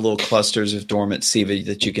one of the little clusters of Dormant Siva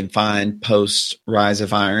that you can find post Rise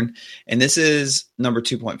of Iron. And this is number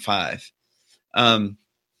 2.5.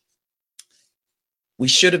 We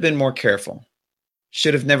should have been more careful.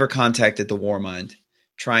 Should have never contacted the Warmind.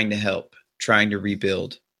 Trying to help. Trying to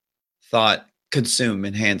rebuild. Thought, consume,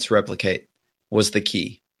 enhance, replicate was the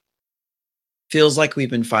key. Feels like we've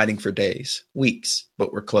been fighting for days, weeks,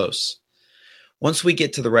 but we're close. Once we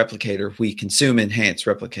get to the replicator, we consume, enhance,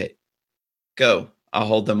 replicate. Go. I'll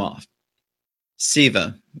hold them off.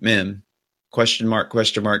 Siva, Mem,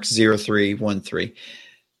 !0313.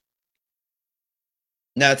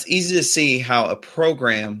 Now, it's easy to see how a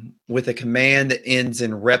program with a command that ends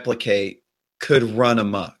in replicate could run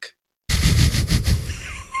amok.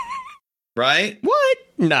 Right? What?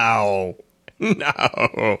 No.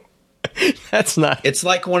 That's not. It's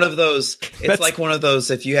like one of those. It's like one of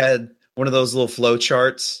those. If you had one of those little flow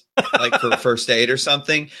charts, like for first aid or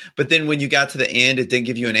something, but then when you got to the end, it didn't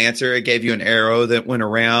give you an answer. It gave you an arrow that went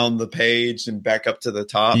around the page and back up to the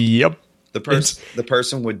top. Yep. The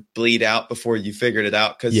person would bleed out before you figured it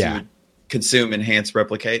out because you would consume, enhance,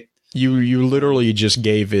 replicate. You literally just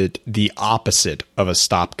gave it the opposite of a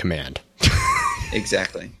stop command.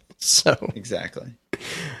 Exactly. Exactly.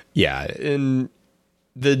 Yeah, and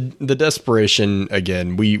the desperation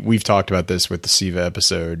again. We've talked about this with the Siva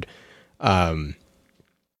episode. I'm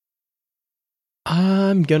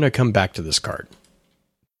gonna come back to this card.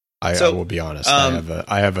 I will be honest.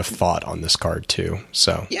 I have a thought on this card too.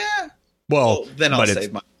 So yeah. Well, then I'll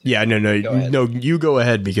save mine. Yeah, no. You go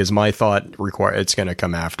ahead because my thought it's going to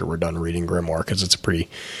come after we're done reading Grimoire because it's a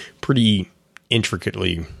pretty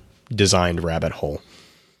intricately designed rabbit hole.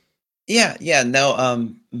 Yeah.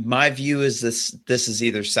 No. My view is this is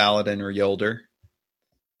either Saladin or Yolder.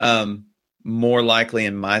 More likely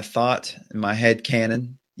in my head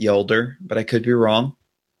canon, Yolder, but I could be wrong.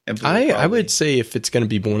 I would say if it's going to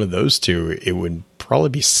be one of those two, it would probably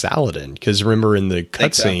be Saladin because remember in the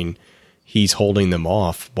cutscene. He's holding them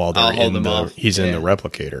off while he's in the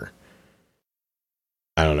replicator.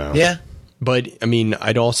 I don't know. Yeah. But, I mean,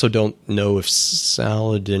 I also don't know if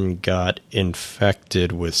Saladin got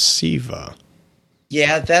infected with Siva.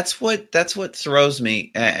 Yeah, that's what throws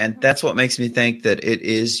me, and that's what makes me think that it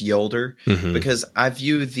is Yolder, because I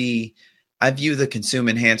view the consume,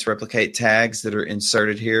 enhance, replicate tags that are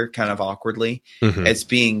inserted here kind of awkwardly as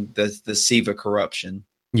being the SIVA corruption.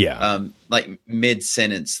 Yeah. Like mid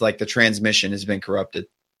sentence, like the transmission has been corrupted.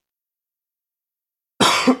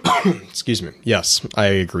 Excuse me. Yes, I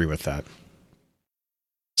agree with that.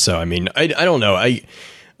 So, I mean, I don't know.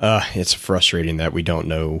 It's frustrating that we don't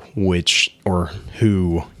know which or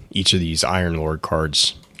who each of these Iron Lord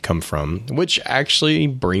cards come from, which actually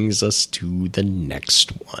brings us to the next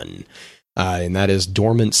one. And that is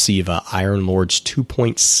Dormant Siva Iron Lords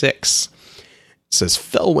 2.6. It says,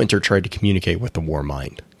 Fellwinter tried to communicate with the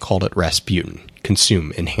Warmind, called it Rasputin,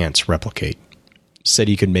 consume, enhance, replicate. Said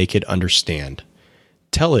he could make it understand.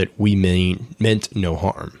 Tell it we meant no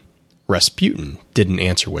harm. Rasputin didn't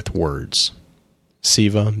answer with words.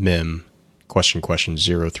 Siva, Mim, question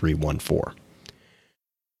 0314.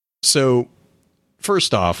 So,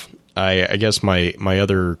 first off, I guess my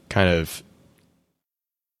other kind of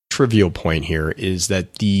trivial point here is that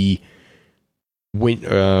we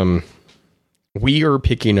are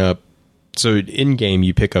picking up, so in game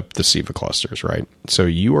you pick up the Siva clusters, right? So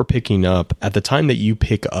you are picking up at the time that you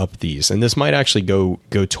pick up these, and this might actually go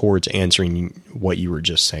towards answering what you were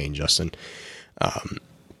just saying, Justin.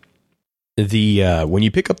 When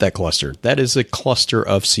you pick up that cluster, that is a cluster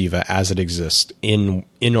of Siva as it exists in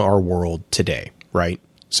our world today, right?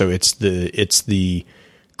 So it's the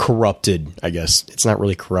corrupted, I guess. It's not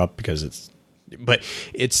really corrupt but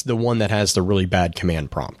it's the one that has the really bad command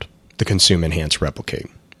prompt, the consume, enhance, replicate,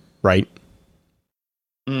 right?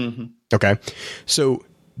 Mm-hmm. Okay. So,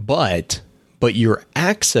 but you're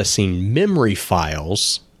accessing memory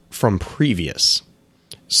files from previous.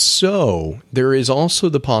 So there is also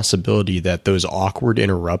the possibility that those awkward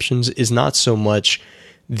interruptions is not so much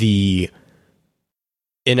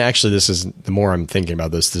and actually this is, the more I'm thinking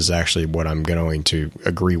about this is actually what I'm going to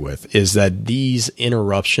agree with, is that these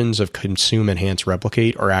interruptions of consume, enhance,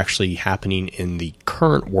 replicate are actually happening in the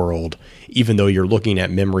current world, even though you're looking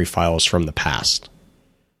at memory files from the past.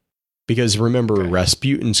 Because remember,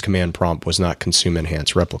 Rasputin's command prompt was not consume,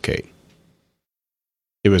 enhance, replicate.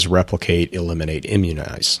 It was replicate, eliminate,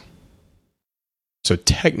 immunize. So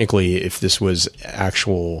technically, if this was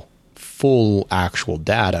full actual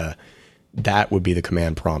data, that would be the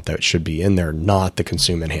command prompt that should be in there, not the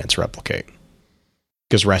consume, enhance, replicate.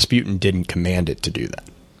 Because Rasputin didn't command it to do that.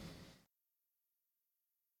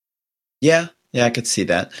 Yeah, I could see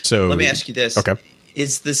that. So let me ask you this. Okay.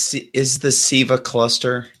 Is the Siva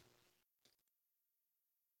cluster...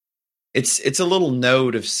 It's a little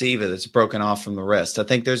node of Siva that's broken off from the rest. I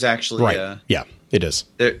think there's actually yeah, it is.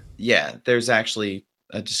 There's actually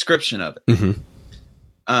a description of it.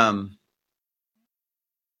 Mm-hmm.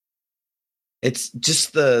 It's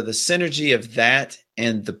just the synergy of that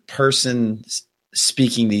and the person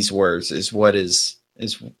speaking these words is what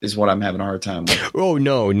I'm having a hard time with. Oh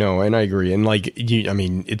no, and I agree. And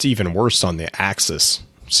it's even worse on the Axis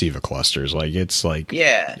Siva clusters.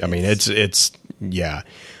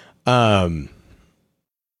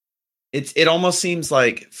 It almost seems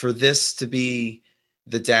like for this to be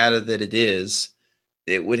the data that it is,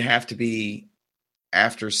 it would have to be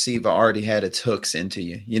after Siva already had its hooks into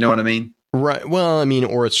you. You know what I mean? Right. Well,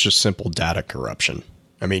 or it's just simple data corruption.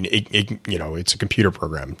 It's a computer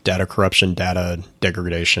program. Data corruption, data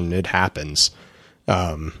degradation, it happens.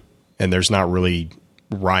 And there's not really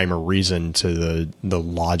rhyme or reason to the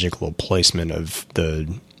logical placement of the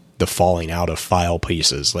falling out of file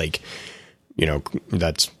pieces. That's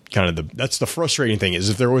kind of that's the frustrating thing, is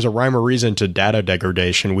if there was a rhyme or reason to data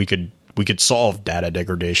degradation, we could solve data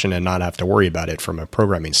degradation and not have to worry about it from a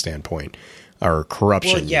programming standpoint or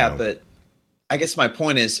corruption. Well, yeah, but I guess my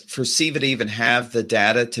point is for Siva to even have the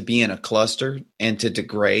data to be in a cluster and to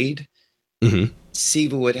degrade,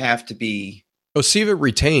 Siva would have to be... Oh, Siva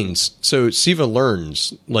retains. So Siva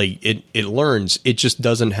learns, it learns, it just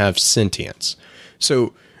doesn't have sentience.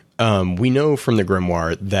 So we know from the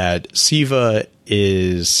Grimoire that Siva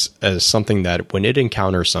is something that when it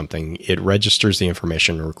encounters something, it registers the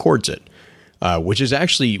information and records it. Which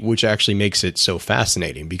actually makes it so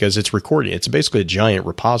fascinating, because it's recording. It's basically a giant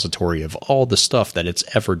repository of all the stuff that it's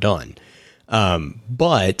ever done.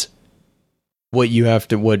 But what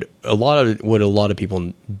a lot of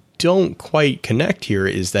people don't quite connect here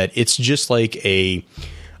is that it's just like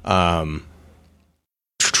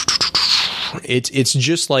it's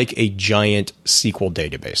just like a giant SQL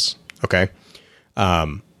database. Okay.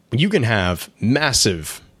 You can have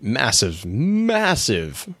massive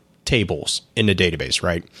tables in a database,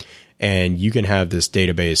 right? And you can have this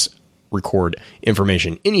database record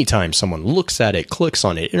information. Anytime someone looks at it, clicks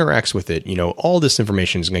on it, interacts with it, all this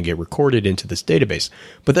information is going to get recorded into this database.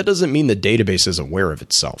 But that doesn't mean the database is aware of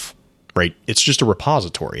itself, right? It's just a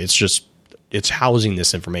repository. It's housing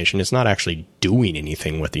this information. It's not actually doing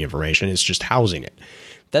anything with the information. It's just housing it.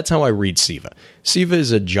 That's how I read Siva. Siva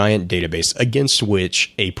is a giant database against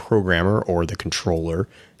which a programmer or the controller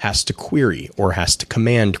has to query or has to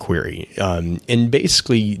command query. And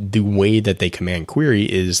basically the way that they command query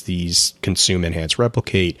is these consume, enhance,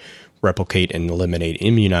 replicate and eliminate,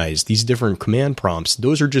 immunize, these different command prompts.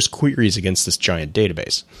 Those are just queries against this giant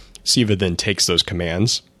database. Siva then takes those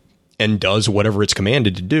commands and does whatever it's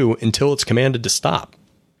commanded to do until it's commanded to stop.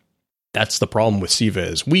 That's the problem with Siva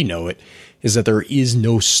as we know it, is that there is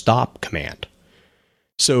no stop command.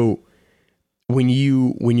 So when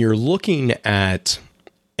you're looking at,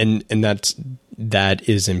 and that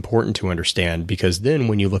is important to understand, because then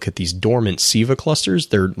when you look at these dormant Siva clusters,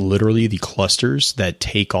 they're literally the clusters that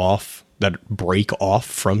break off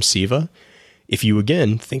from Siva. If you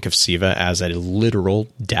again think of Siva as a literal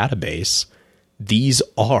database, these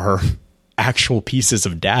are actual pieces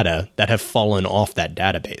of data that have fallen off that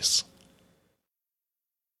database.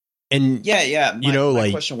 And yeah.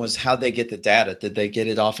 My question was how they get the data. Did they get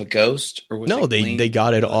it off a Ghost, or was no? They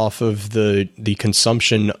got it off of the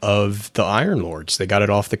consumption of the Iron Lords. They got it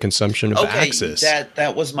off the consumption of Axis.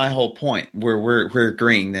 That was my whole point. We're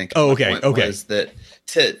agreeing then. Oh, okay. Was that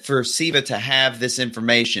for Siva to have this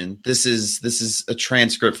information? This is a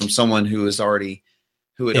transcript from someone who had already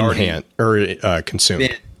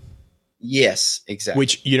consumed. Yes, exactly.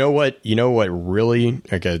 Which you know what really,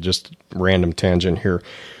 okay, just random tangent here.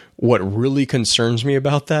 What really concerns me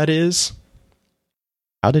about that is,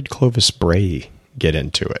 how did Clovis Bray get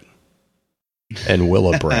into it? And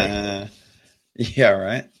Willa Bray. Yeah,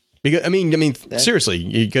 right. Because I mean,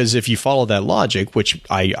 seriously, because if you follow that logic, which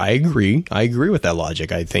I agree with that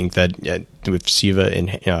logic. I think that if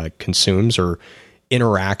Siva consumes or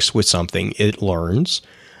interacts with something, it learns.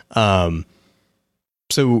 So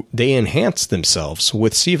they enhance themselves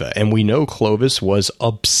with Siva, and we know Clovis was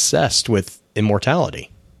obsessed with immortality.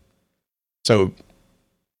 So,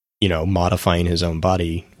 modifying his own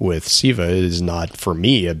body with Siva is not, for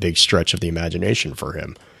me, a big stretch of the imagination for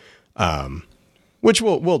him. Which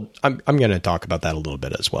I'm going to talk about that a little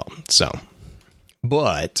bit as well. So,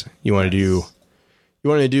 but you want to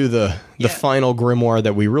do the final grimoire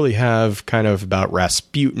that we really have, kind of about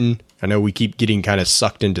Rasputin. I know we keep getting kind of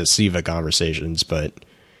sucked into Siva conversations, but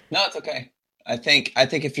no, it's okay. I think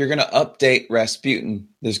if you're going to update Rasputin,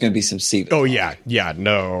 there's going to be some Siva. Oh yeah,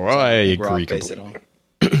 no, I agree completely.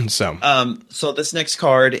 So this next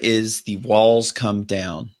card is The Walls Come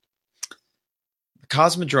Down. The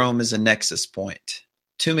Cosmodrome is a nexus point.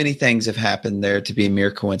 Too many things have happened there to be a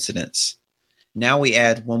mere coincidence. Now we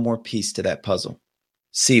add one more piece to that puzzle.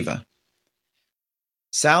 Siva.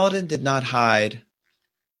 Saladin did not hide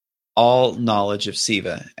all knowledge of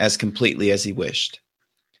Siva as completely as he wished.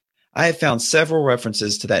 I have found several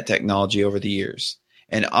references to that technology over the years,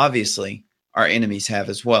 and obviously our enemies have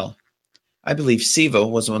as well. I believe Siva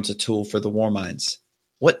was once a tool for the Warminds.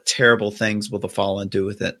 What terrible things will the Fallen do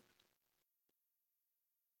with it?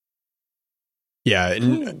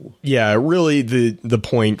 Yeah, really the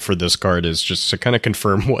point for this card is just to kind of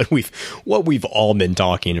confirm what we've all been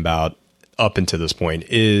talking about up until this point,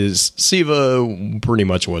 is Siva pretty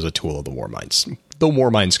much was a tool of the Warminds. The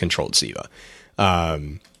Warminds controlled Siva.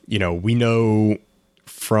 We know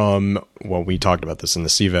from, well, we talked about this in the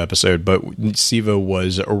Siva episode, but Siva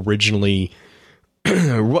was originally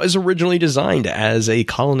designed as a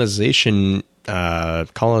colonization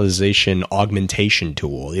augmentation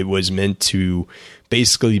tool. It was meant to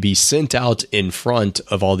basically be sent out in front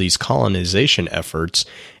of all these colonization efforts,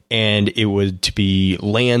 and it would to be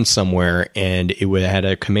land somewhere, and it would had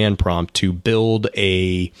a command prompt to build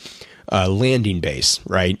a landing base,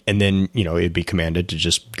 right? And then, it'd be commanded to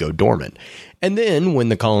just go dormant. And then when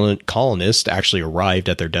the colonists actually arrived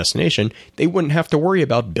at their destination, they wouldn't have to worry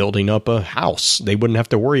about building up a house. They wouldn't have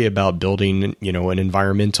to worry about building, an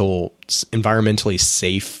environmentally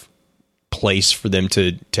safe place for them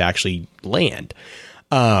to actually land.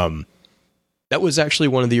 That was actually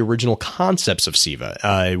one of the original concepts of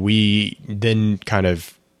Siva. We then kind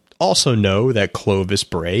of also know that Clovis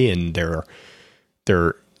Bray and their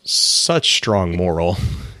such strong moral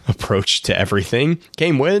approach to everything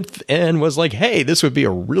came with and was like, hey, this would be a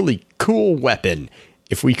really cool weapon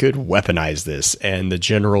if we could weaponize this. And the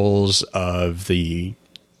generals of the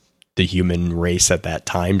human race at that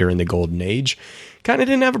time during the Golden Age kind of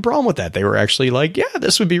didn't have a problem with that. They were actually like, yeah,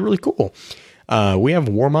 this would be really cool. We have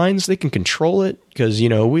war minds. They can control it because,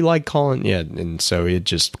 we like calling. Yeah. And so it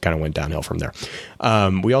just kind of went downhill from there.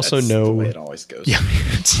 We also know the way it always goes. Yeah,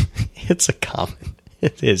 it's a common.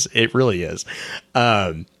 It is. It really is.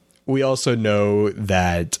 We also know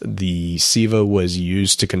that the Siva was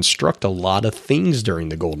used to construct a lot of things during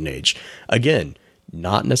the Golden Age. Again,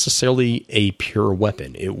 not necessarily a pure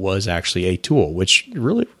weapon. It was actually a tool, which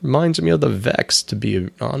really reminds me of the Vex, to be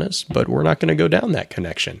honest, but we're not going to go down that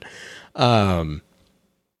connection. Yeah.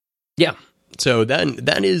 So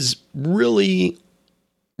that is really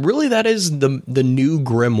that is the new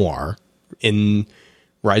grimoire in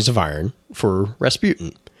Rise of Iron for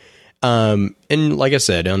Rasputin. And like I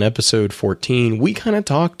said, on episode 14, we kind of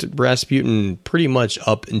talked Rasputin pretty much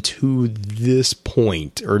up into this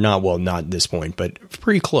point, or not this point, but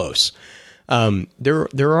pretty close. There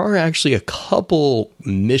are actually a couple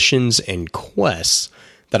missions and quests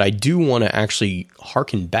that I do want to actually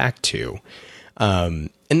harken back to. And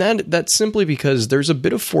that's simply because there's a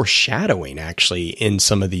bit of foreshadowing actually in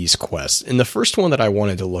some of these quests. And the first one that I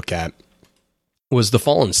wanted to look at was the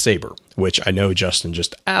Fallen Saber, which I know Justin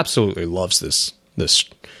just absolutely loves this.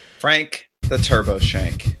 Frank the Turbo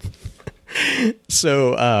Shank.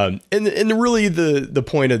 So, and really the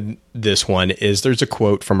point of this one is there's a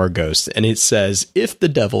quote from our ghost, and it says, if the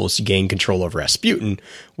devils gain control of Rasputin,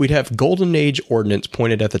 we'd have Golden Age ordnance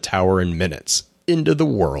pointed at the tower in minutes. Into the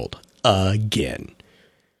world again.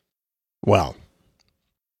 Well,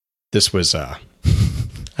 this was, I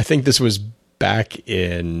think this was back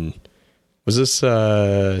in... Was this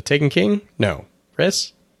Taken King? No.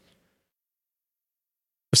 Riss?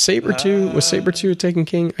 Was Saber 2 a Taken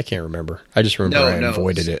King? I can't remember. I just remember I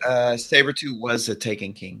avoided it. Saber 2 was a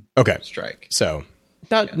Taken King strike. So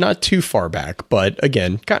not too far back, but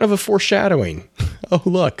again, kind of a foreshadowing. Oh,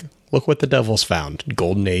 look what the devils found.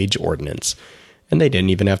 Golden Age ordnance. And they didn't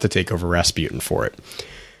even have to take over Rasputin for it.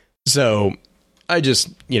 So I just,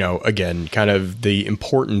 again, kind of the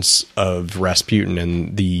importance of Rasputin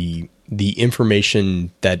and the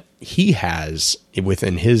information that he has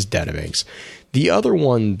within his database. The other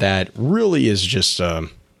one that really is just an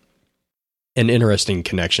interesting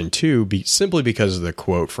connection too, simply because of the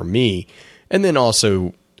quote from me, and then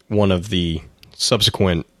also one of the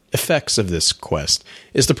subsequent effects of this quest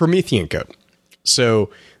is the Promethean Code. So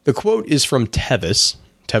the quote is from Tevis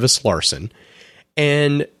Larson,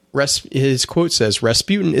 and his quote says,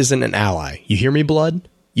 "Rasputin isn't an ally. You hear me, blood?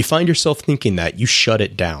 You find yourself thinking that, you shut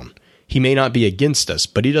it down. He may not be against us,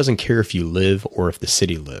 but he doesn't care if you live or if the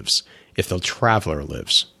city lives. If the traveler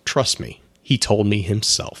lives. Trust me, he told me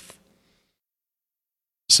himself."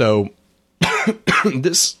 So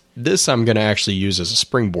this I'm going to actually use as a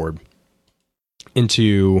springboard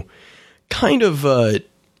into kind of an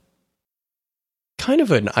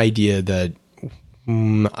idea that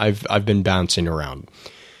I've been bouncing around.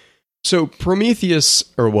 So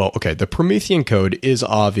the Promethean Code is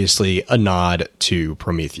obviously a nod to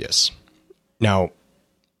Prometheus. Now,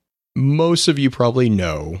 most of you probably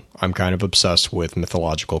know I'm kind of obsessed with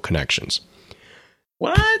mythological connections.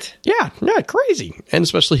 What? Yeah, crazy. And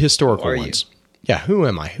especially historical ones. Yeah, who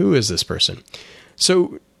am I? Who is this person?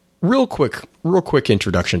 So, real quick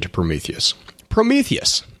introduction to Prometheus.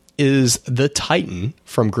 Prometheus is the Titan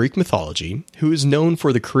from Greek mythology who is known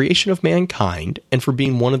for the creation of mankind and for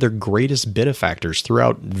being one of their greatest benefactors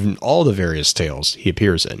throughout all the various tales he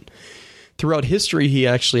appears in. Throughout history, he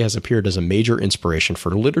actually has appeared as a major inspiration for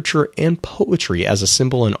literature and poetry as a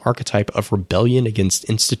symbol and archetype of rebellion against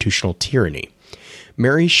institutional tyranny.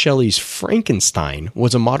 Mary Shelley's Frankenstein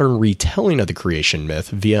was a modern retelling of the creation myth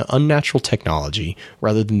via unnatural technology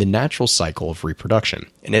rather than the natural cycle of reproduction,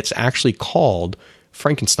 and it's actually called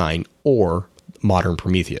Frankenstein or Modern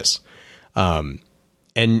Prometheus. And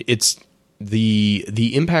it's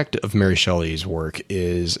the impact of Mary Shelley's work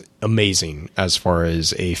is amazing as far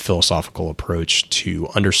as a philosophical approach to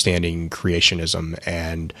understanding creationism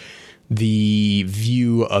and the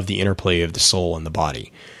view of the interplay of the soul and the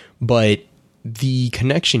body. But the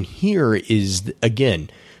connection here is, again,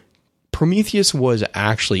 Prometheus was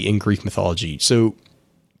actually in Greek mythology. So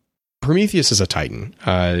Prometheus is a Titan.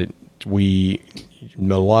 A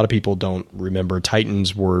lot of people don't remember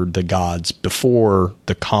Titans were the gods before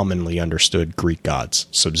the commonly understood Greek gods.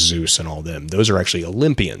 So Zeus and all them. Those are actually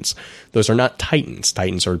Olympians. Those are not Titans.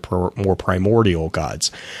 Titans are more primordial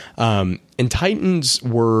gods. And Titans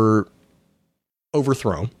were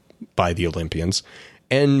overthrown by the Olympians,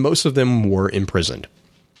 and most of them were imprisoned.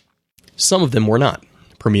 Some of them were not.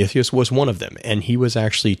 Prometheus was one of them, and he was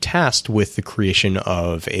actually tasked with the creation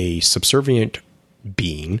of a subservient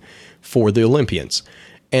being for the Olympians.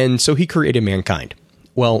 And so he created mankind.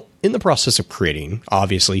 Well, in the process of creating,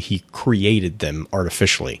 obviously he created them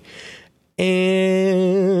artificially.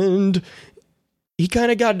 And he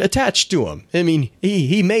kind of got attached to them. I mean,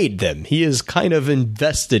 he made them. He is kind of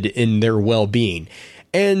invested in their well-being.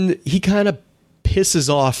 And he kind of pisses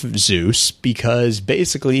off Zeus because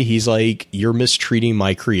basically he's like, you're mistreating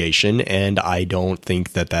my creation and I don't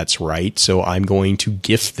think that that's right. So I'm going to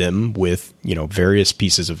gift them with, various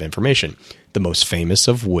pieces of information. The most famous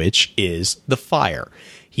of which is the fire.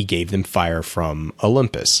 He gave them fire from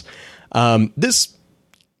Olympus. This,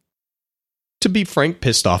 to be frank,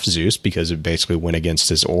 pissed off Zeus because it basically went against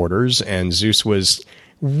his orders. And Zeus was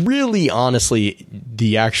really, honestly,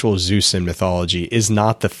 the actual Zeus in mythology is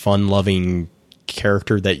not the fun-loving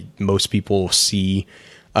character that most people see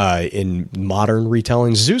in modern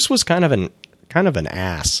retellings. Zeus was kind of an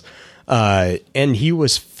ass, and he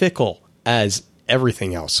was fickle as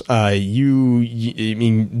everything else. I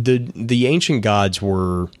mean, the ancient gods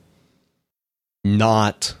were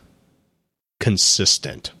not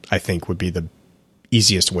consistent, I think would be the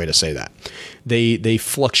easiest way to say that. They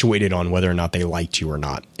fluctuated on whether or not they liked you or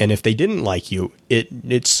not. And if they didn't like you,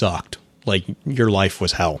 it sucked. Like, your life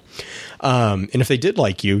was hell. And if they did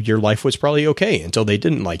like you, your life was probably okay until they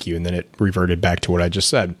didn't like you. And then it reverted back to what I just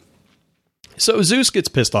said. So Zeus gets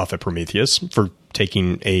pissed off at Prometheus for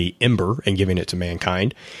taking a ember and giving it to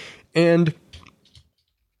mankind. And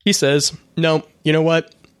he says, no, you know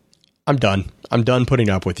what? I'm done. I'm done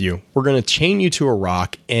putting up with you. We're going to chain you to a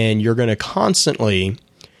rock and you're going to constantly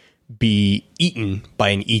be eaten by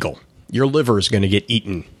an eagle. Your liver is going to get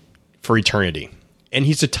eaten for eternity. And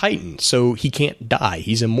he's a Titan, so he can't die.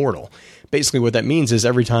 He's immortal. Basically, what that means is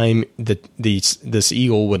every time that this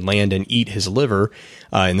eagle would land and eat his liver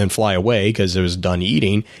and then fly away because it was done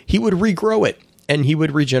eating, he would regrow it and he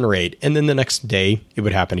would regenerate. And then the next day, it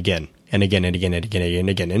would happen again and again and again and again and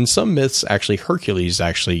again. In some myths, actually, Hercules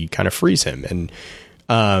actually kind of frees him. And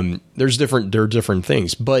there are different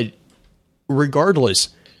things. But regardless,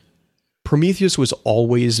 Prometheus was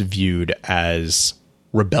always viewed as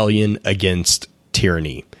rebellion against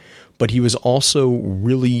tyranny, but he was also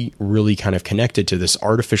really, really kind of connected to this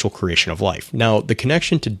artificial creation of life. Now, the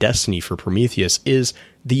connection to destiny for Prometheus is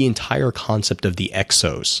the entire concept of the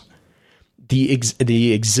exos.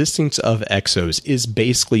 The existence of exos is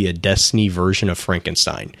basically a destiny version of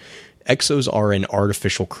Frankenstein. Exos are an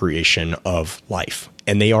artificial creation of life,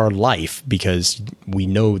 and they are life because we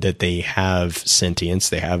know that they have sentience.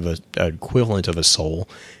 They have an equivalent of a soul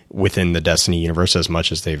within the Destiny universe, as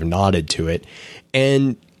much as they've nodded to it.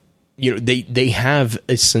 And, they have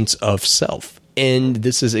a sense of self. And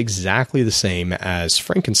this is exactly the same as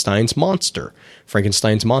Frankenstein's monster.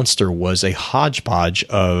 Frankenstein's monster was a hodgepodge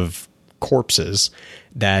of corpses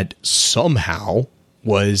that somehow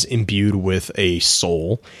was imbued with a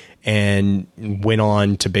soul and went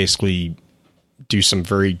on to basically do some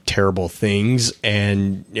very terrible things.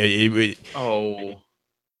 And it's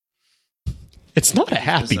not a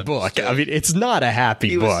happy book. I mean, it's not a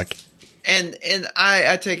happy book. And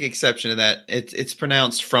I take exception to that. It's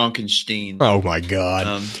pronounced Frankenstein. Oh my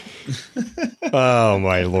God. Oh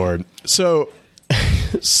my Lord. So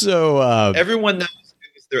everyone knows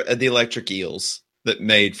it was the electric eels that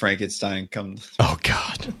made Frankenstein come. Oh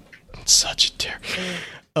God. It's such a terror.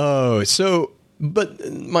 Oh, so, but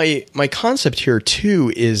my concept here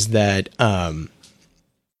too is that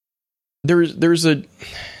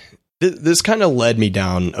this kind of led me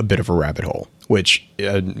down a bit of a rabbit hole, which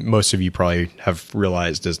most of you probably have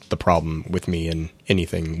realized is the problem with me and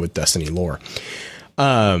anything with Destiny lore.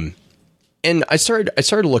 And I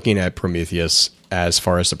started looking at Prometheus as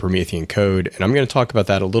far as the Promethean Code, and I'm going to talk about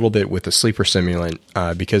that a little bit with the Sleeper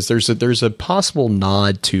Simulant because there's a possible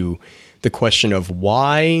nod to the question of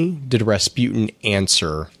why did Rasputin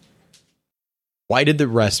answer? Why did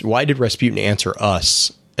Rasputin answer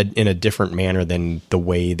us in a different manner than the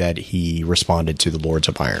way that he responded to the Lords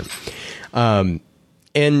of Iron?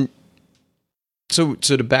 And so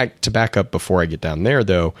to back up before I get down there,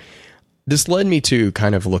 though, this led me to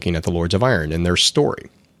kind of looking at the Lords of Iron and their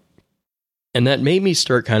story. And that made me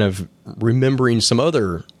start kind of remembering some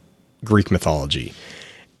other Greek mythology.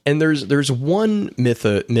 And there's one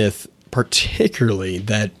myth particularly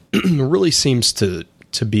that really seems to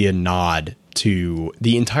be a nod to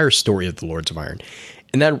the entire story of the Lords of Iron.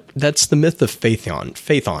 And that's the myth of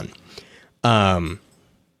Phaethon. And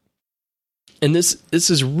this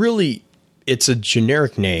is really, it's a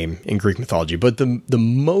generic name in Greek mythology, but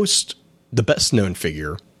the best known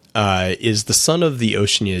figure is the son of the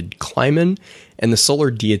Oceanid Climon and the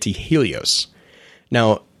solar deity Helios.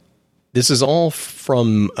 Now, this is all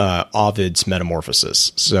from Ovid's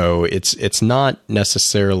Metamorphoses, so it's not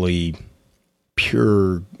necessarily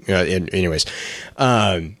pure. Anyways,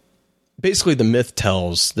 basically, the myth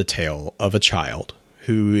tells the tale of a child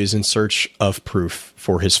who is in search of proof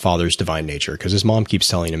for his father's divine nature, because his mom keeps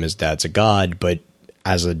telling him his dad's a god, but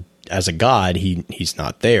as a god, he's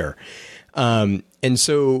not there. And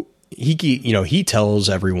so he tells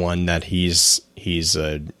everyone that he's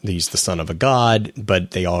the son of a god,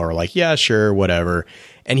 but they all are like, yeah, sure, whatever.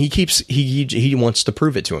 And he wants to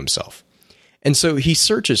prove it to himself. And so he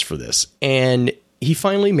searches for this, and he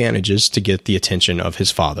finally manages to get the attention of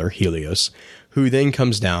his father, Helios, who then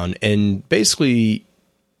comes down and basically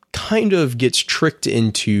kind of gets tricked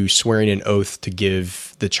into swearing an oath to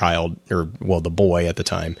give the child, or well, the boy at the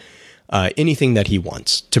time, anything that he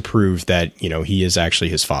wants to prove that, he is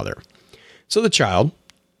actually his father. So the child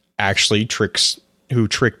actually tricked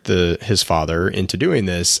his father into doing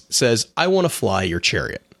this, says, I want to fly your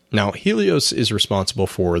chariot. Now, Helios is responsible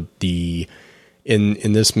for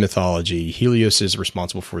in this mythology, Helios is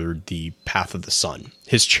responsible for the path of the sun.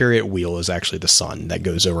 His chariot wheel is actually the sun that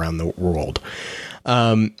goes around the world.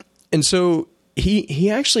 And so he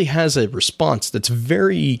actually has a response that's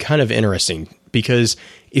very kind of interesting, because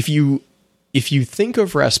if you think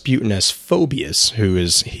of Rasputin as Phoebus, who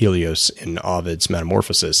is Helios in Ovid's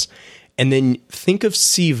Metamorphosis, and then think of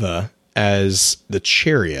Siva as the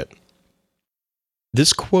chariot,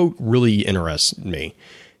 this quote really interests me.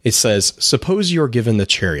 It says, suppose you are given the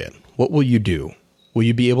chariot. What will you do? Will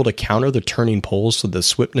you be able to counter the turning poles so the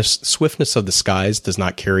swiftness of the skies does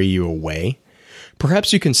not carry you away?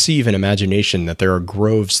 Perhaps you conceive in imagination that there are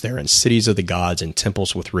groves there and cities of the gods and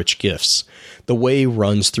temples with rich gifts. The way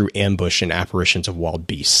runs through ambush and apparitions of wild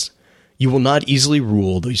beasts. You will not easily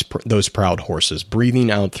rule those proud horses, breathing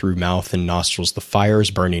out through mouth and nostrils the fires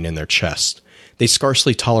burning in their chest. They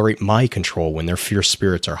scarcely tolerate my control when their fierce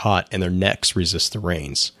spirits are hot and their necks resist the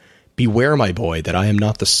reins. Beware, my boy, that I am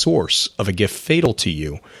not the source of a gift fatal to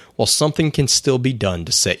you, while something can still be done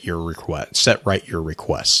to set right your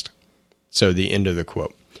request. So the end of the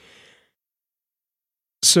quote.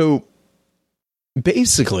 So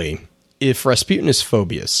basically, if Rasputin is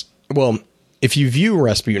Phoebus, well, if you view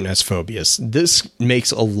Rasputin as Phoebus, this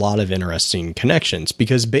makes a lot of interesting connections,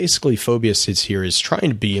 because basically Phoebus is trying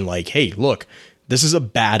to be like, hey, look, this is a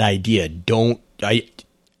bad idea.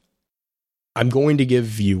 I'm going to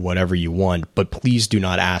give you whatever you want, but please do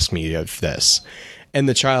not ask me of this. And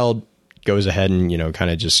the child goes ahead and,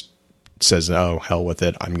 kind of just says, oh, hell with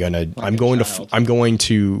it. I'm going to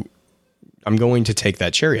take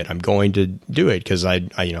that chariot. I'm going to do it because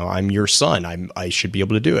I'm your son. I should be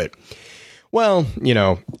able to do it. Well,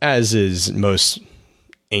 as is most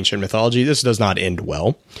ancient mythology, this does not end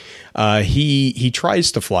well. He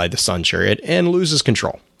tries to fly the sun chariot and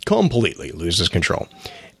completely loses control.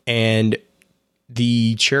 And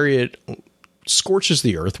the chariot scorches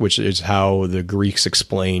the earth, which is how the Greeks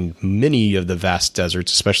explained many of the vast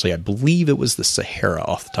deserts, especially I believe it was the Sahara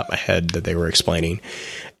off the top of my head that they were explaining.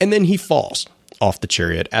 And then he falls off the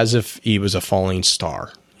chariot as if he was a falling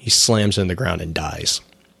star. He slams in the ground and dies.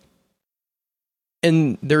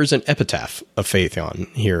 And there's an epitaph of Phaethon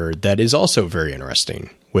here that is also very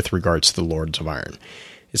interesting with regards to the Lords of Iron.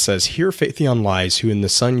 It says, here Phaethon lies, who in the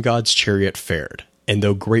sun god's chariot fared, and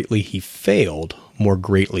though greatly he failed, more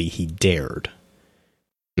greatly he dared.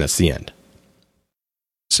 And that's the end.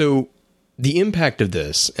 So the impact of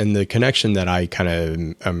this, and the connection that I kind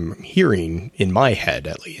of am hearing in my head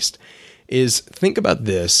at least, is think about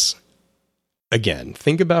this. Again,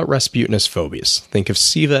 think about Rasputin as Phoebus. Think of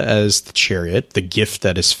Siva as the chariot, the gift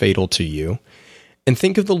that is fatal to you. And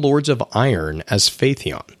think of the Lords of Iron as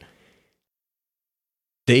Phaethon.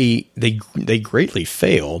 They greatly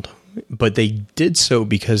failed, but they did so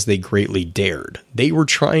because they greatly dared. They were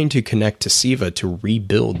trying to connect to Siva to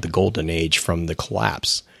rebuild the Golden Age from the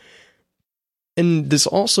collapse. And this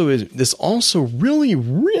also really,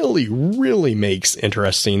 really, really makes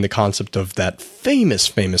interesting the concept of that famous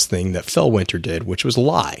thing that Fellwinter did, which was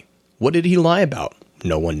lie. What did he lie about?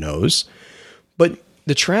 No one knows. But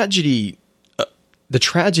the tragedy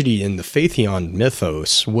in the Phaethon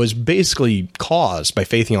mythos was basically caused by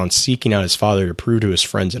Phaethon seeking out his father to prove to his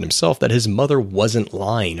friends and himself that his mother wasn't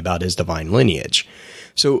lying about his divine lineage.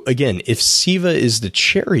 So again, if Siva is the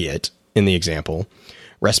chariot in the example,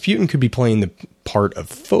 Rasputin could be playing the part of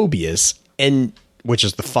Phoebus, which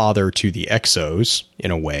is the father to the Exos,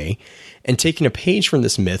 in a way, and taking a page from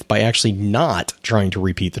this myth by actually not trying to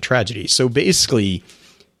repeat the tragedy. So basically,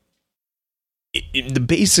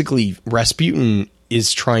 Rasputin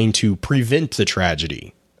is trying to prevent the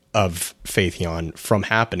tragedy of Phaethon from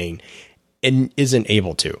happening and isn't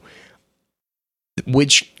able to.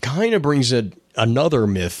 Which kind of brings it another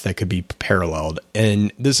myth that could be paralleled,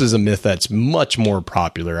 and this is a myth that's much more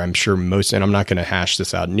popular. I'm sure and I'm not going to hash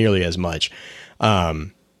this out nearly as much,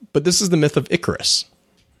 but this is the myth of Icarus.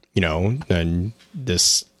 And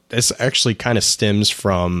this actually kind of stems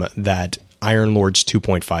from that Iron Lords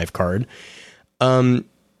 2.5 card,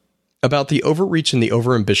 about the overreach and the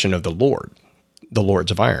overambition of the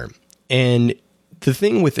Lords of Iron. And the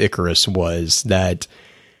thing with Icarus was that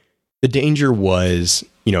the danger was,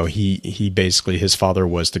 he basically, his father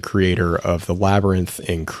was the creator of the labyrinth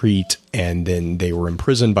in Crete, and then they were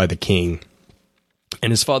imprisoned by the king.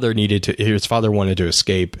 And his father wanted to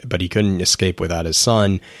escape, but he couldn't escape without his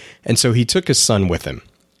son. And so he took his son with him,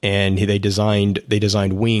 and they designed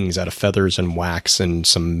wings out of feathers and wax and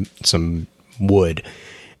some wood.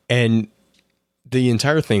 And the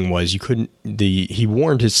entire thing was he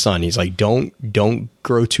warned his son. He's like, don't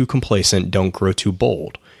grow too complacent. Don't grow too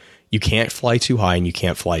bold. You can't fly too high and you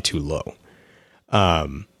can't fly too low.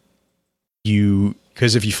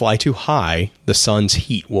 Because if you fly too high, the sun's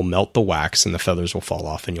heat will melt the wax and the feathers will fall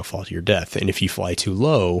off and you'll fall to your death. And if you fly too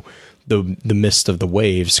low, the mist of the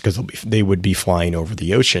waves, because they would be flying over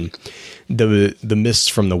the ocean, the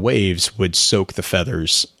mist from the waves would soak the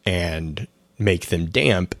feathers and make them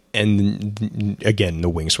damp, and again the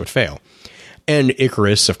wings would fail. And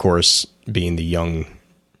Icarus, of course, being the young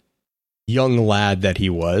lad that he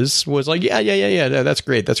was like, yeah, that's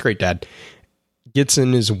great, Dad. Gets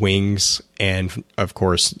in his wings, and of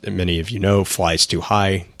course, many of flies too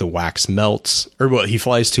high, the wax melts, he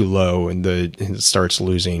flies too low and it starts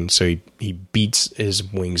losing, so he beats his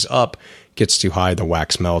wings up, gets too high, the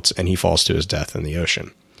wax melts, and he falls to his death in the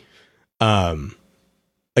ocean.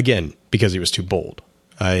 Again, because he was too bold.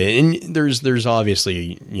 And there's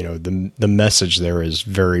obviously, the message there is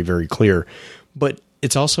very, very clear, but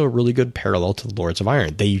it's also a really good parallel to the Lords of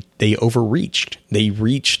Iron. They overreached. They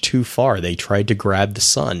reached too far. They tried to grab the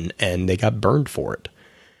sun and they got burned for it.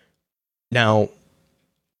 Now,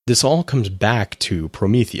 this all comes back to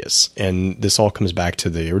Prometheus, and this all comes back to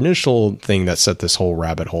the initial thing that set this whole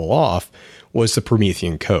rabbit hole off was the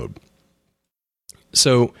Promethean Code.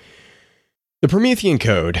 So the Promethean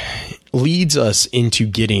Code leads us into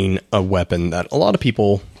getting a weapon that a lot of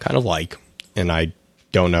people kind of like, and I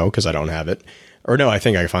don't know because I don't have it. Or no, I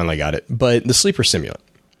think I finally got it. But the Sleeper Simulant.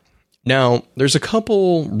 Now, there's a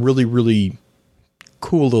couple really, really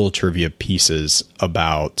cool little trivia pieces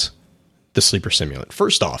about the Sleeper Simulant.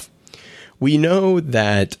 First off, we know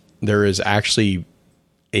that there is actually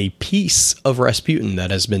a piece of Rasputin that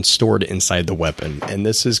has been stored inside the weapon, and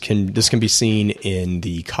this can be seen in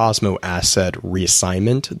the Cosmo asset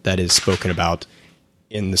reassignment that is spoken about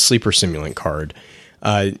in the Sleeper Simulant card.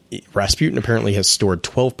 Rasputin apparently has stored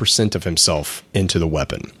 12% of himself into the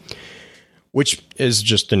weapon, which is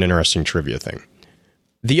just an interesting trivia thing.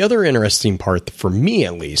 The other interesting part, for me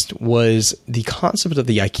at least, was the concept of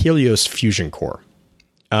the Achilleos fusion core.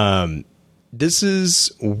 This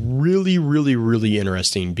is really, really, really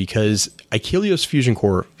interesting because Achilleos fusion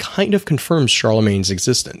core kind of confirms Charlemagne's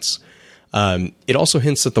existence. It also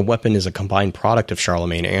hints that the weapon is a combined product of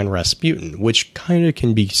Charlemagne and Rasputin, which kind of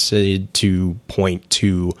can be said to point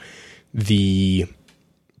to the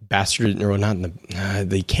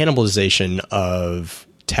the cannibalization of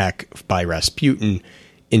tech by Rasputin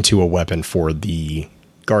into a weapon for the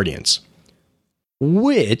Guardians.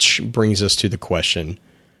 Which brings us to the question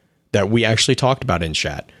that we actually talked about in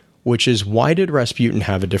chat, which is, why did Rasputin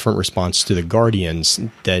have a different response to the Guardians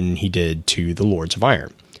than he did to the Lords of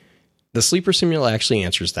Iron? The Sleeper Simulant actually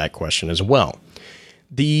answers that question as well.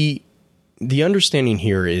 The understanding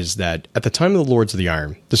here is that at the time of the Lords of the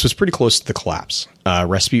Iron, this was pretty close to the collapse.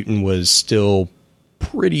 Rasputin was still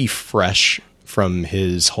pretty fresh from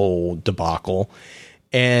his whole debacle,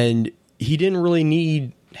 and he didn't really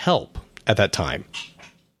need help at that time.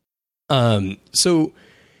 So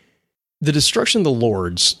the destruction of the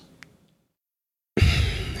Lords,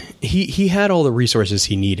 he had all the resources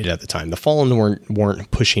he needed at the time. The Fallen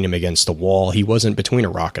weren't pushing him against the wall. He wasn't between a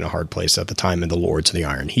rock and a hard place at the time of the Lords of the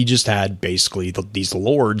Iron. He just had basically these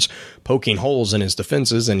Lords poking holes in his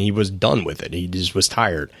defenses, and he was done with it. He just was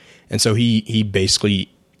tired. And so he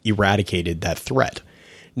basically eradicated that threat.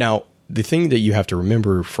 Now, the thing that you have to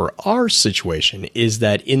remember for our situation is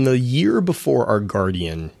that in the year before our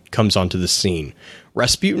Guardian comes onto the scene,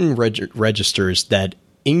 Rasputin registers that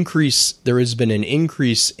there has been an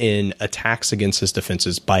increase in attacks against his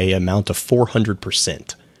defenses by an amount of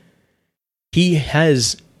 400%. He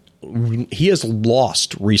has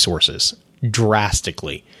lost resources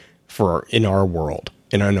drastically in our world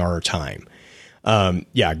and in our time.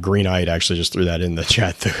 Yeah, Green Eyed actually just threw that in the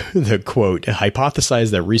chat. The quote,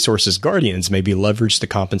 hypothesize that resources guardians may be leveraged to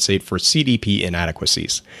compensate for CDP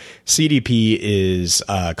inadequacies. CDP is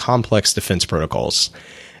complex defense protocols.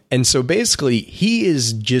 And so basically, he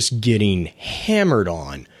is just getting hammered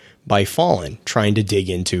on by Fallen trying to dig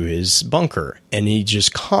into his bunker. And he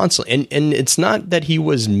just constantly, and it's not that he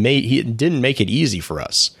didn't make it easy for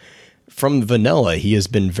us. From vanilla, he has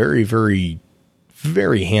been very, very,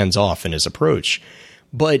 very hands-off in his approach,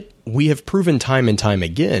 but we have proven time and time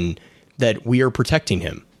again that we are protecting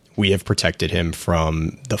him. We have protected him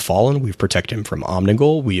from the Fallen. We've protected him from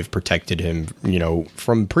Omnigul. We have protected him,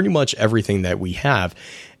 from pretty much everything that we have.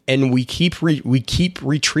 And we keep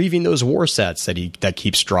retrieving those war sats that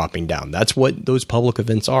keeps dropping down. That's what those public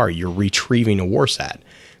events are. You're retrieving a war sat,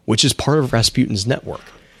 which is part of Rasputin's network.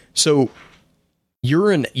 So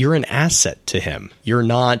you're an asset to him. You're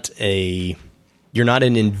not an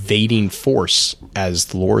invading force as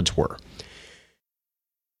the Lords were.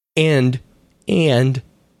 And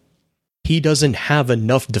he doesn't have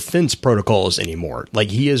enough defense protocols anymore. Like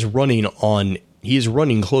he is running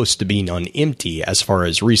close to being on empty as far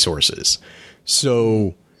as resources.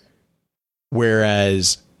 So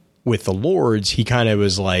whereas with the Lords, he kind of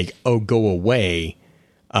was like, oh, go away.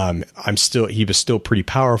 He was still pretty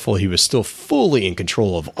powerful. He was still fully in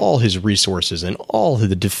control of all his resources and all of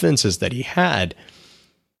the defenses that he had.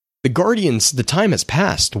 The Guardians, the time has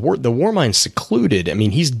passed. The Warmind's secluded. I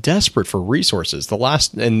mean, he's desperate for resources. The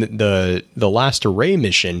last array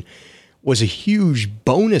mission was a huge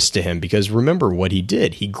bonus to him because remember what he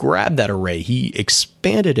did. He grabbed that array. He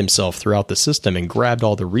expanded himself throughout the system and grabbed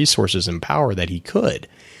all the resources and power that he could.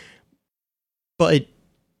 But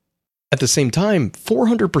at the same time,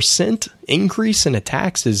 400% increase in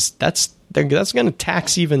attacks that's going to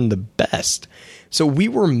tax even the best. So we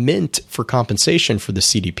were meant for compensation for the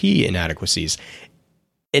CDP inadequacies,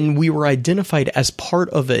 and we were identified as part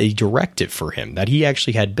of a directive for him that he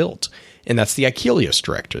actually had built, and that's the Achilleos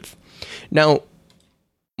directive. Now,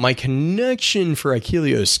 my connection for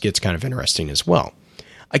Achilleos gets kind of interesting as well.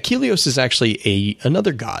 Achilleos is actually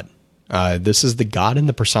another god. This is the god in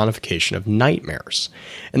the personification of nightmares.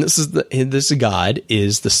 And this god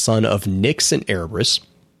is the son of Nyx and Erebus.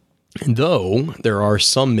 And though there are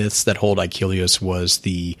some myths that hold Achilleos was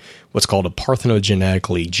what's called a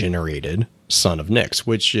parthenogenetically generated son of Nyx,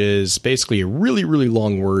 which is basically a really, really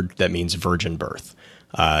long word that means virgin birth.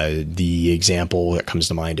 The example that comes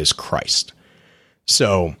to mind is Christ.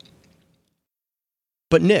 So,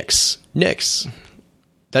 but Nyx,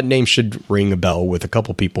 that name should ring a bell with a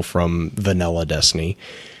couple people from Vanilla Destiny.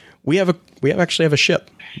 We actually have a ship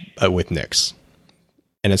with Nyx,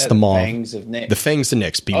 and it's the maw. Fangs of Nyx. The fangs of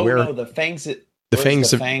Nyx. Beware. Oh no, the fangs.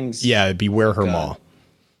 Fangs. Yeah, beware her maw.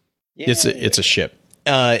 Yeah. It's a ship.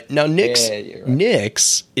 Now Nyx. Yeah, right.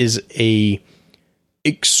 Nyx is a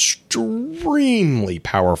extremely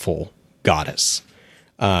powerful goddess.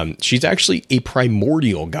 She's actually a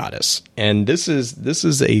primordial goddess, and this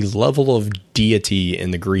is a level of deity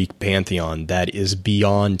in the Greek pantheon that is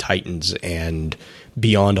beyond Titans and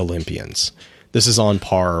beyond Olympians. This is on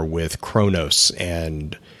par with Kronos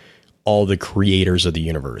and all the creators of the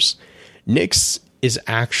universe. Nyx is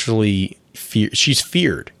actually she's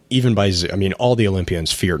feared even by all the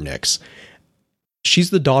Olympians fear Nyx.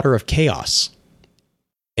 She's the daughter of Chaos,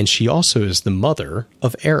 and she also is the mother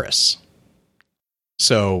of Eris.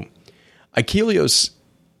 So, Achilleos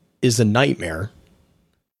is a nightmare,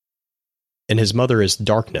 and his mother is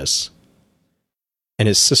darkness, and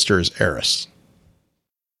his sister is Eris.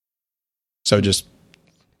 So just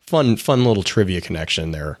fun little trivia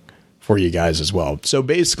connection there for you guys as well. So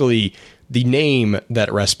basically, the name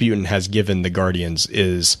that Rasputin has given the Guardians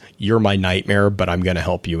is, you're my nightmare, but I'm going to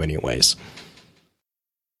help you anyways.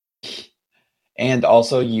 And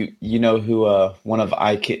also, you know who one of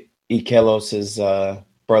Ikelos'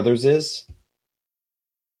 brothers is?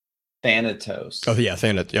 Thanatos. Oh yeah,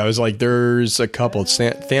 Thanatos. I was like, there's a couple.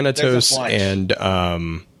 Thanatos and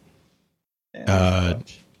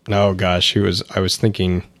oh gosh, I was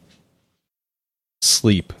thinking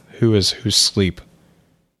Sleep. Who's Sleep?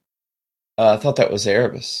 I thought that was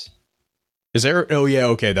Erebus. Is there? Oh yeah,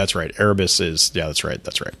 okay, that's right. Erebus is. Yeah, that's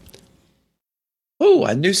right. Oh,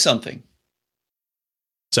 I knew something.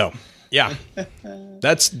 So yeah,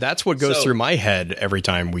 that's what goes through my head every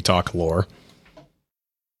time we talk lore.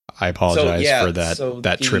 I apologize for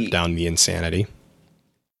that trip down the insanity.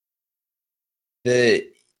 The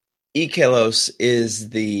Ikelos is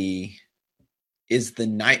the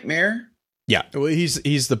nightmare. Yeah, well,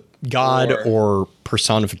 he's the god or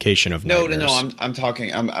personification of nightmares. No. I'm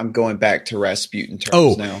talking. I'm going back to Rasputin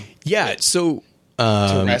terms now. Yeah. So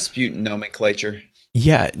To Rasputin nomenclature.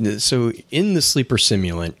 Yeah, so in the Sleeper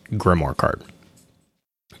Simulant Grimoire card,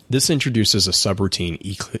 this introduces a subroutine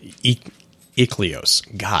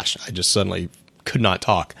Iklios. Gosh, I just suddenly could not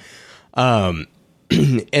talk. And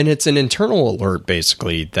it's an internal alert,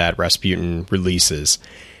 basically, that Rasputin releases.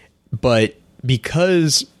 But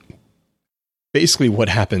because basically what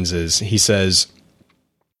happens is he says,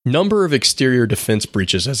 number of exterior defense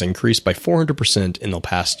breaches has increased by 400% in the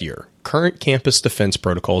past year. Current campus defense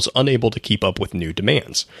protocols unable to keep up with new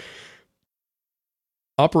demands.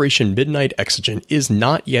 Operation Midnight Exigent is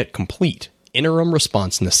not yet complete. Interim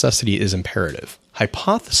response necessity is imperative.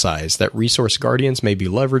 Hypothesize that resource guardians may be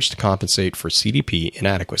leveraged to compensate for CDP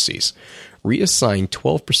inadequacies. Reassign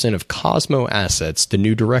 12% of Cosmo assets to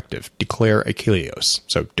new directive. Declare Achilleos.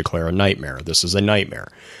 So declare a nightmare. This is a nightmare.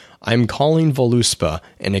 I'm calling Voluspa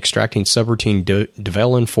and extracting subroutine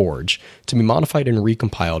Develin Forge to be modified and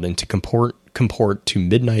recompiled and to comport to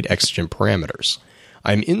Midnight Exigent parameters.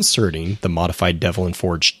 I'm inserting the modified Develin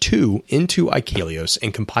Forge 2 into Achilleos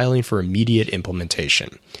and compiling for immediate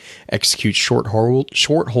implementation. Execute short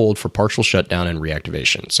hold for partial shutdown and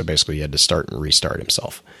reactivation. So basically he had to start and restart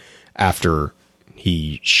himself after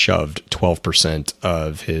he shoved 12%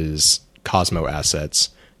 of his Cosmo assets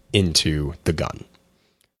into the gun.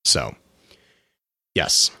 So,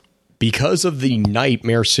 yes, because of the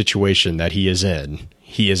nightmare situation that he is in,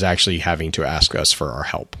 he is actually having to ask us for our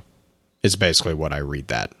help. Is basically what I read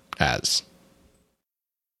that as.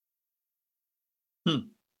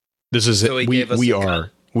 This is so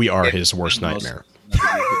we are his worst nightmare.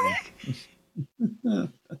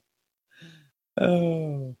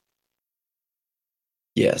 Oh,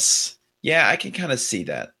 yes, yeah, I can kind of see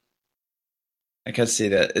that.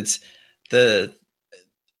 It's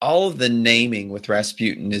all of the naming with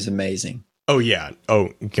Rasputin is amazing. Oh yeah. Oh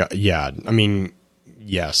God, yeah. I mean,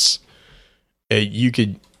 yes. You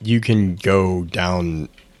can go down.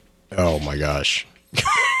 Oh my gosh.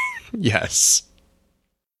 Yes.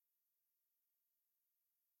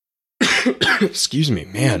 Excuse me,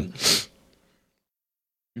 man.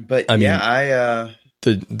 But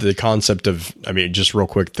the concept of, I mean, just real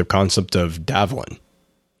quick, the concept of Davlin,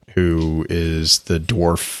 who is the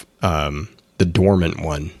dwarf, the dormant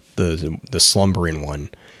one, the slumbering one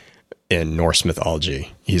in Norse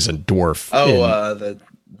mythology. He's a dwarf. The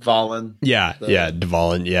Dvalin.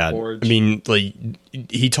 Dvalin. Yeah. Forge. I mean, like,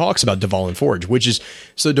 he talks about Dvalin Forge, which is,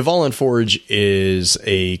 so Dvalin Forge is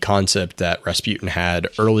a concept that Rasputin had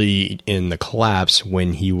early in the collapse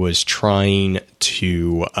when he was trying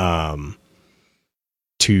to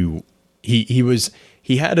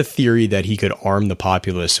he had a theory that he could arm the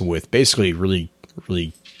populace with basically really,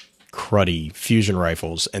 really cruddy fusion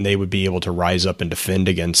rifles, and they would be able to rise up and defend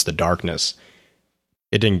against the darkness.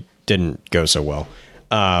 It didn't go so well.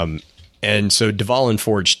 And so Dvalin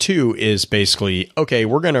Forge 2 is basically, okay,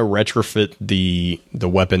 we're going to retrofit the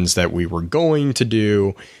weapons that we were going to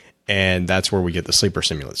do, and that's where we get the Sleeper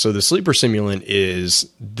Simulant. So the Sleeper Simulant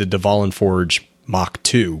is the Dvalin Forge Mach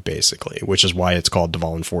 2, basically, which is why it's called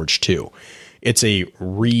Dvalin Forge 2. It's a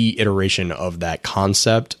reiteration of that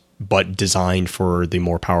concept, but designed for the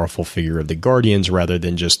more powerful figure of the Guardians rather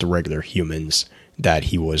than just the regular humans that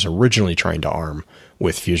he was originally trying to arm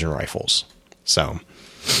with fusion rifles. So,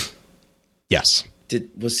 yes.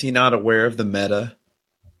 Was he not aware of the meta?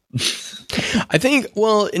 I think,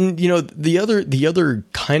 well, and you know, the other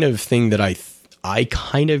kind of thing that I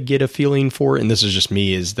kind of get a feeling for, and this is just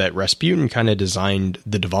me, is that Rasputin kind of designed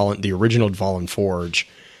the original Dvalin Forge.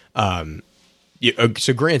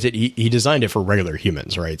 So granted, he designed it for regular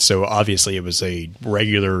humans, right? So obviously it was a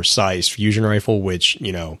regular sized fusion rifle, which,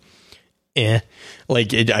 you know, and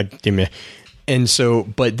so,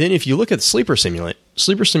 but then if you look at the Sleeper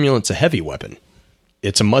Simulant's a heavy weapon.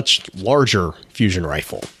 It's a much larger fusion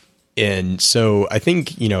rifle. And so I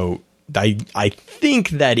think, you know, I think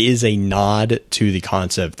that is a nod to the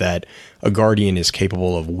concept that a Guardian is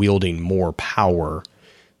capable of wielding more power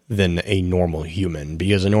than a normal human,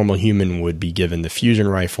 because a normal human would be given the fusion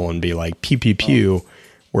rifle and be like pew pew pew,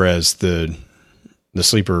 whereas the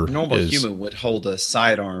Sleeper human would hold a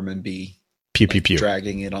sidearm and be pew pew pew,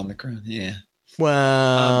 dragging it on the ground. Yeah.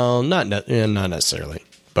 Well, not necessarily,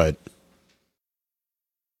 but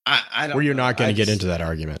I don't. Where you're not going to get into that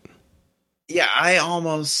argument. Yeah,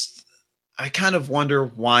 I kind of wonder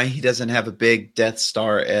why he doesn't have a big Death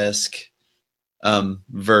Star-esque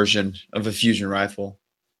version of a fusion rifle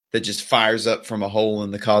that just fires up from a hole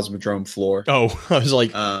in the Cosmodrome floor. Oh, I was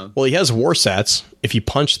like, well, he has Warsats. If you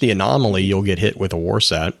punch the anomaly, you'll get hit with a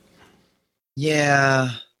Warsat. Yeah,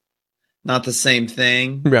 not the same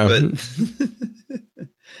thing, yeah.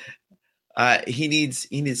 but he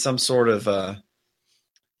needs some sort of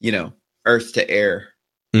earth to air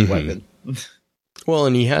weapon. Well,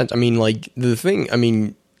 and he had, I mean, like the thing, I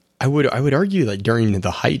mean, I would argue that during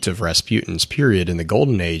the height of Rasputin's period in the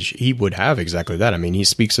Golden Age, he would have exactly that. I mean, he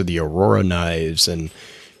speaks of the Aurora knives and,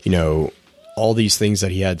 all these things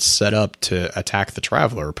that he had set up to attack the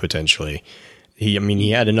Traveler potentially.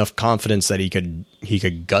 He had enough confidence that he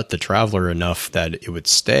could gut the Traveler enough that it would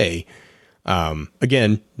stay.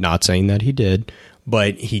 Again, not saying that he did,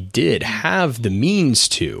 but he did have the means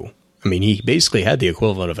to. I mean, he basically had the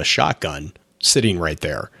equivalent of a shotgun sitting right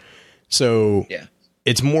there. So yeah.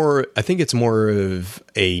 I think it's more of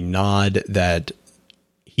a nod that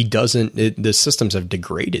the systems have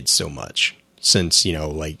degraded so much since,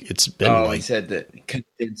 it's been he said that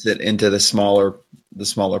condense it into the smaller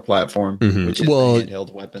platform, which is a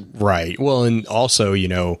handheld weapon. Right. Well, and also,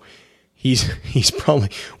 he's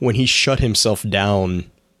probably, when he shut himself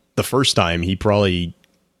down the first time, he probably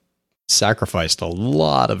sacrificed a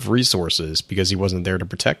lot of resources because he wasn't there to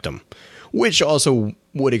protect him, which also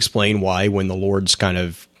would explain why when the Lords kind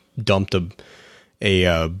of dumped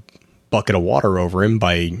a bucket of water over him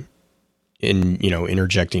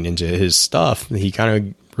interjecting into his stuff, he kind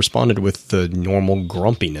of responded with the normal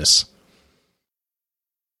grumpiness.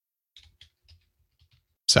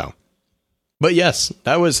 So, but yes,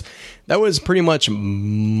 that was pretty much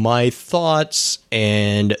my thoughts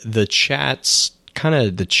and the chat's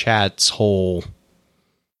whole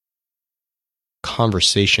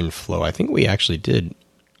conversation flow. I think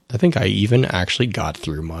I even actually got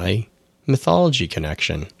through my mythology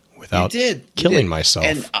connection without killing myself.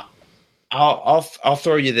 And I'll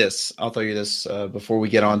throw you this. Before we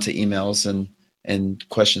get on to emails and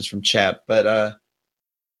questions from chat. But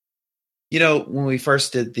when we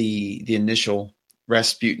first did the initial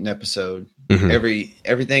Rasputin episode,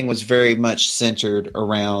 everything was very much centered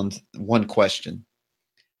around one question: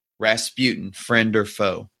 Rasputin, friend or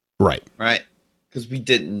foe? Right. Because we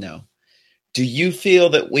didn't know. Do you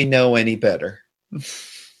feel that we know any better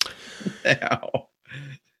now?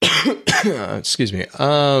 Excuse me.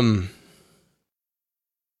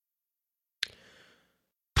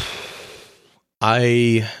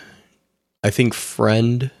 I think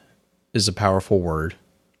friend is a powerful word,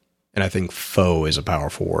 and I think foe is a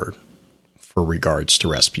powerful word for regards to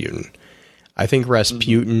Rasputin. I think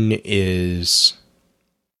Rasputin is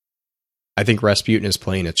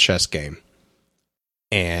playing a chess game,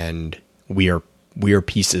 and we are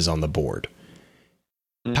pieces on the board.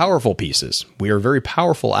 Powerful pieces. We are very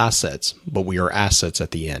powerful assets, but we are assets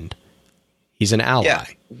at the end. He's an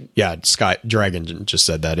ally. Yeah, Sky Dragon just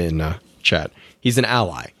said that in chat. He's an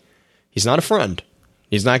ally. He's not a friend.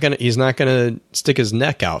 He's not gonna stick his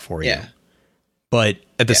neck out for you. Yeah. But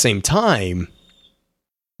at the same time,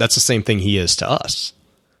 that's the same thing he is to us.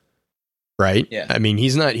 Right? Yeah. I mean,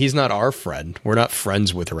 he's not our friend. We're not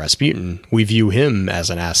friends with Rasputin. We view him as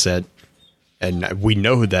an asset, and we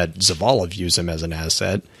know that Zavala views him as an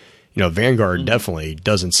asset. Vanguard definitely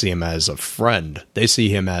doesn't see him as a friend. They see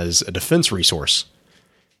him as a defense resource.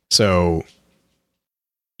 So,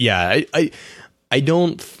 yeah, I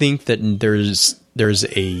don't think that there's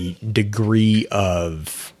a degree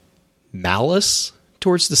of malice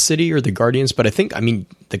towards the city or the Guardians, but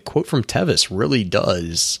the quote from Tevis really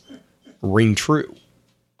does ring true.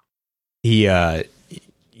 He's not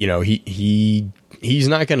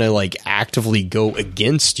going to actively go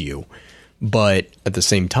against you, but at the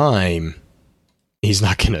same time, he's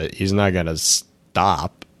not going to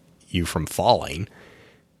stop you from falling.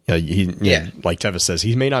 Like Tevis says,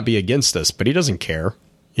 he may not be against us, but he doesn't care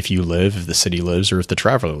if you live, if the city lives, or if the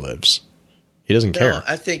Traveler lives. He doesn't care.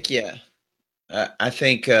 I think, I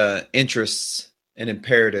think interests and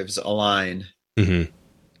imperatives align. Mm-hmm.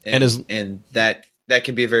 And that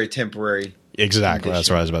can be a very temporary. Exactly. condition. That's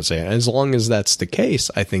what I was about to say. And as long as that's the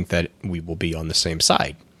case, I think that we will be on the same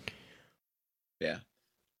side. Yeah.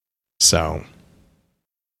 So.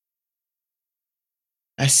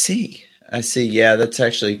 I see. Yeah, that's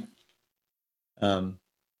actually.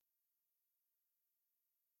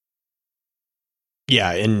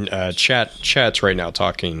 Yeah, in chat's right now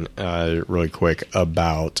talking really quick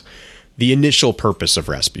about the initial purpose of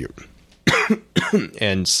Rasputin.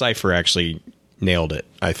 And Cypher actually nailed it,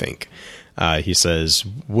 I think. He says,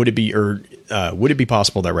 would it be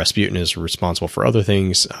possible that Rasputin is responsible for other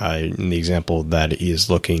things? In the example that he is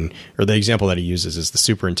the example that he uses is the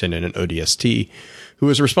superintendent at ODST, who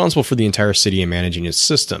is responsible for the entire city and managing its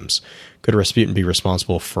systems. Could Rasputin be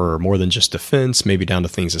responsible for more than just defense, maybe down to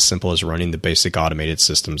things as simple as running the basic automated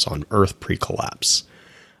systems on Earth pre-collapse?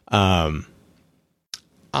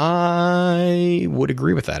 I would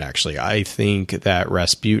agree with that, actually. I think that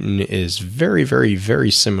Rasputin is very, very, very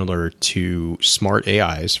similar to smart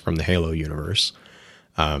AIs from the Halo universe.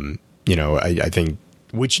 I think,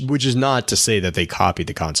 which is not to say that they copied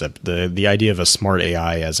the concept. The idea of a smart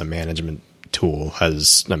AI as a management tool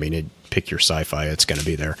has, pick your sci-fi, it's going to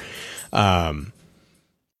be there.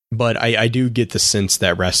 But I do get the sense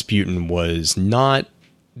that Rasputin was not,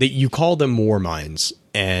 that you call them war minds,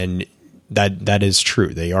 and that is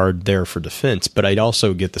true. They are there for defense, but I'd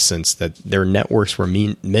also get the sense that their networks were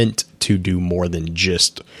meant to do more than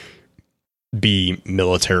just be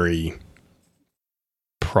military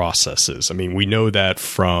processes. We know that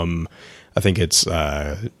from, I think it's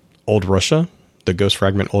Old Russia, the Ghost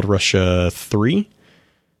Fragment Old Russia 3.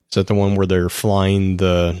 Is that the one where they're flying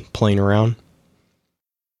the plane around?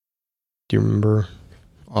 Do you remember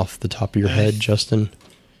off the top of your head, Justin?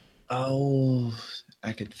 Oh,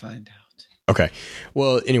 I could find out. Okay.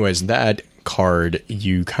 Well, anyways, that card,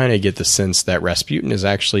 you kind of get the sense that Rasputin is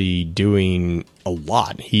actually doing a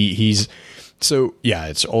lot. It's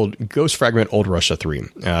old Ghost Fragment Old Russia 3.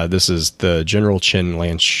 This is the General Chen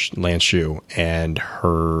Lanshu and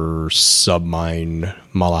her submine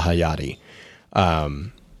Malahayati.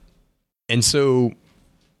 And so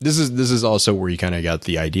this is also where you kind of got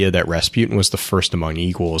the idea that Rasputin was the first among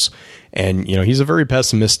equals. And, he's a very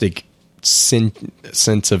pessimistic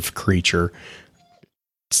sense of creature,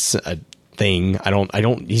 a thing.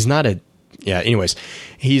 He's not a, anyways,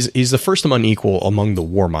 he's the first among equal among the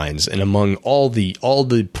war minds and among all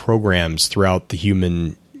the programs throughout the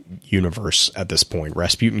human universe at this point.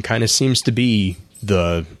 Rasputin kind of seems to be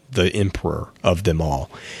the emperor of them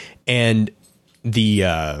all. And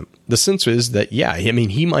the sense is that,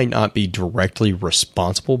 he might not be directly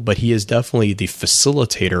responsible, but he is definitely the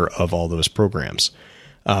facilitator of all those programs.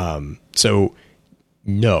 So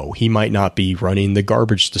no, he might not be running the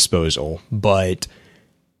garbage disposal, but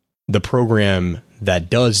the program that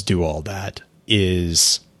does do all that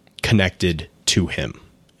is connected to him,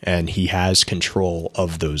 and he has control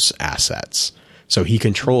of those assets. So he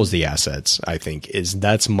controls the assets, I think,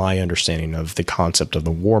 that's my understanding of the concept of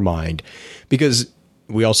the war mind, because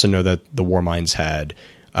we also know that the war minds had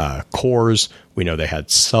cores. We know they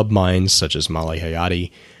had subminds such as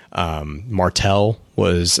Malahayati. Martel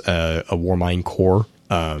was a Warmind core.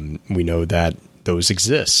 We know that those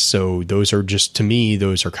exist. So those are just, to me,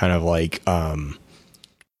 those are kind of like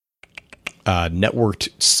networked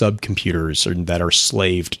subcomputers that are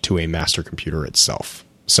slaved to a master computer itself.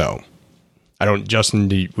 So Justin,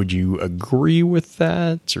 would you agree with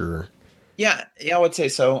that? Or Yeah, I would say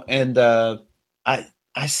so. And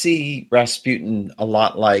I see Rasputin a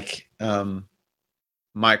lot like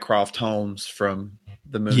Mycroft Holmes from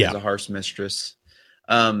The Moon is a Harsh Mistress.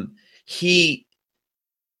 He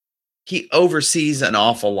oversees an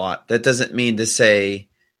awful lot. That doesn't mean to say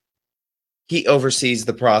he oversees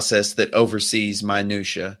the process that oversees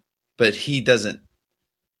minutia, but he doesn't.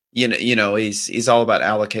 He's all about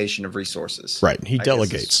allocation of resources. Right. He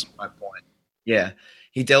delegates. My point. Yeah,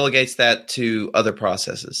 he delegates that to other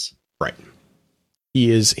processes. Right.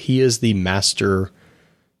 He is the master.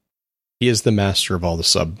 He is the master of all the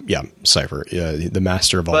Cypher. The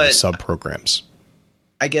master of all the sub programs.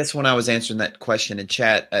 I guess when I was answering that question in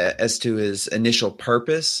chat as to his initial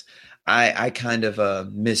purpose, I kind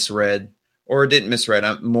of misread, or didn't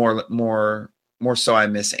misread. More so I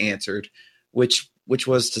misanswered, which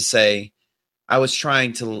was to say, I was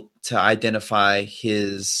trying to identify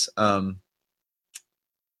his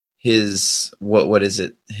what is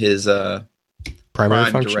it? His primary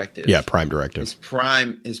prime function? directive. Yeah, prime directive.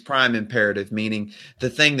 His prime imperative, meaning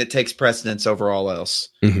the thing that takes precedence over all else.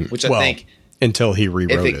 Mm-hmm. Which I think until he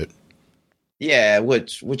rewrote it. Yeah,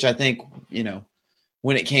 which I think,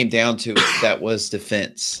 when it came down to it, that was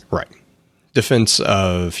defense. Right. Defense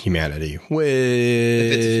of humanity,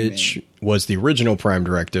 which was the original prime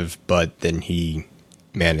directive, but then he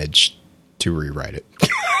managed to rewrite it.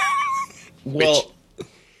 Well,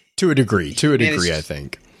 to a degree, I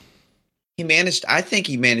think. I think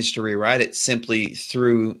he managed to rewrite it simply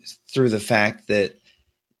through the fact that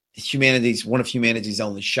one of humanity's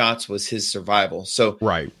only shots was his survival. So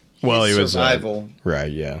right. Well, his he was survival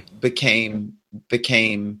right. Yeah. Became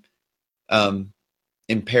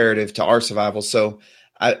imperative to our survival. So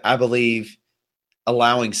I believe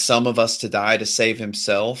allowing some of us to die to save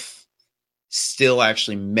himself still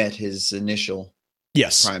actually met his initial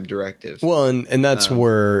prime directive. Well, and that's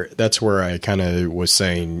where I kind of was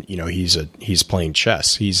saying, he's playing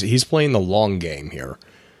chess. He's playing the long game here.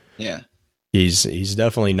 Yeah. He's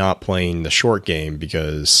definitely not playing the short game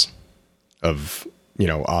because of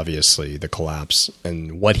obviously the collapse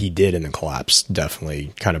and what he did in the collapse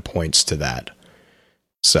definitely kind of points to that.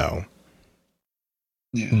 So,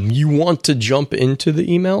 You want to jump into the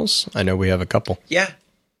emails? I know we have a couple. Yeah,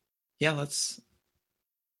 let's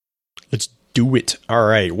do it. All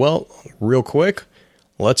right. Well, real quick,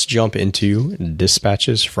 let's jump into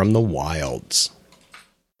Dispatches from the Wilds.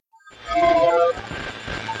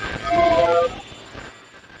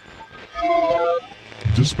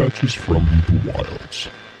 Dispatches from the Wilds.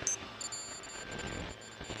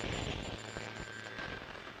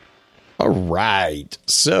 All right.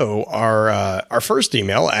 So our first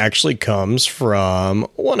email actually comes from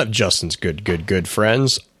one of Justin's good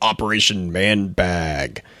friends, Operation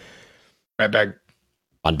Manbag. Manbag.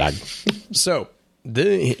 So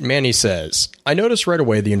the Manny says, I noticed right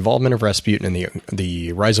away the involvement of Rasputin in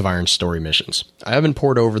the Rise of Iron story missions. I haven't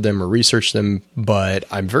pored over them or researched them, but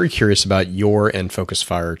I'm very curious about your and Focus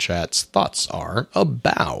Fire Chat's thoughts are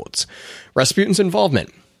about Rasputin's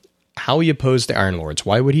involvement. How he opposed the Iron Lords.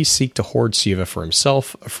 Why would he seek to hoard Siva for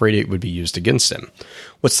himself, afraid it would be used against him?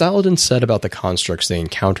 What Saladin said about the constructs they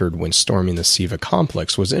encountered when storming the Siva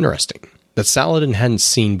complex was interesting, that Saladin hadn't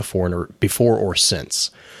seen before or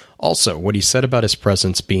since. Also, what he said about his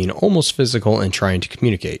presence being almost physical and trying to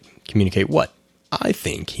communicate. Communicate what? I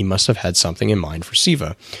think he must have had something in mind for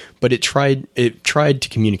Siva, but it tried to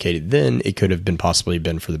communicate it then. It could have possibly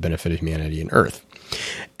been for the benefit of humanity and Earth.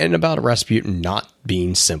 And about Rasputin not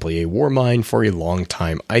being simply a war mine for a long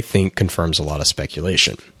time, I think confirms a lot of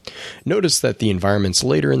speculation. Notice that the environments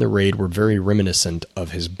later in the raid were very reminiscent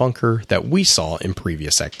of his bunker that we saw in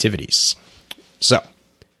previous activities. So,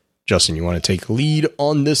 Justin, you want to take lead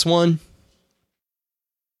on this one?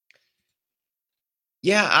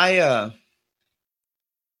 Yeah, I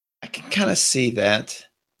can kind of see that.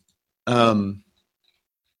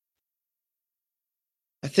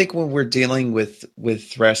 I think when we're dealing with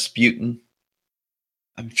Rasputin,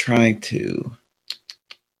 I'm trying to.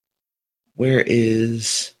 Where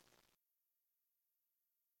is?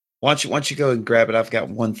 Why don't you go and grab it? I've got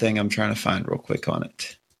one thing I'm trying to find real quick on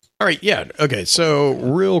it. All right, yeah, okay. So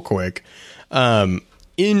real quick, in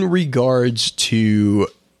regards to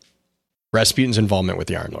Rasputin's involvement with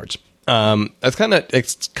the Iron Lords, it's kind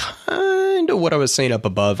of what I was saying up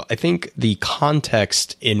above. I think the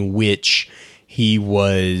context in which he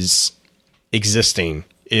was existing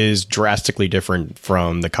is drastically different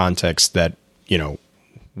from the context that,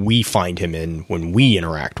 we find him in when we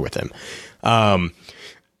interact with him.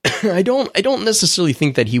 I don't necessarily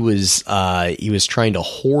think that he was trying to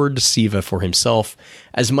hoard Siva for himself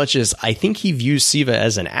as much as I think he views Siva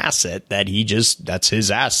as an asset that's his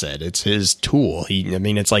asset. It's his tool.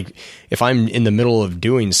 It's like if I'm in the middle of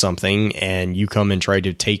doing something and you come and try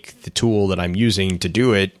to take the tool that I'm using to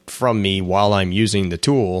do it from me while I'm using the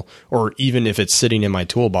tool, or even if it's sitting in my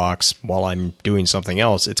toolbox while I'm doing something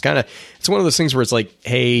else, it's one of those things where it's like,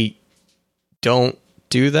 hey, don't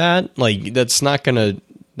do that. Like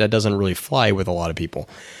that doesn't really fly with a lot of people.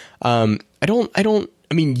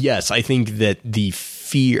 Yes, I think that the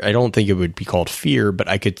fear, I don't think it would be called fear, but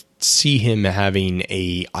I could see him having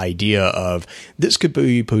a idea of this could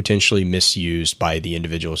be potentially misused by the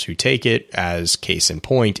individuals who take it. As case in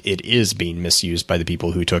point, it is being misused by the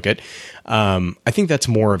people who took it. I think that's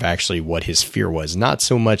more of actually what his fear was, not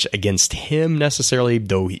so much against him necessarily,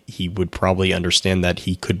 though he would probably understand that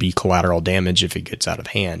he could be collateral damage if it gets out of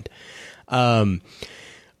hand.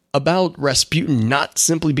 About Rasputin not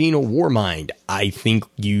simply being a war mind, I think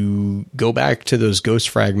you go back to those ghost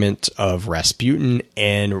fragments of Rasputin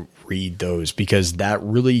and read those, because that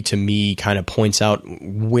really, to me, kind of points out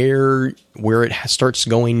where it starts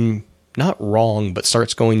going, not wrong, but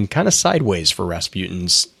starts going kind of sideways for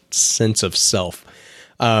Rasputin's sense of self.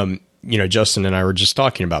 Justin and I were just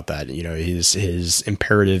talking about that. His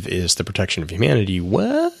imperative is the protection of humanity.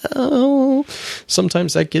 Well,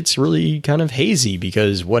 sometimes that gets really kind of hazy,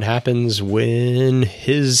 because what happens when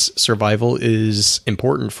his survival is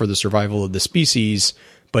important for the survival of the species,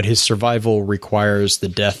 but his survival requires the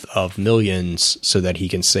death of millions so that he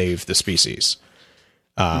can save the species?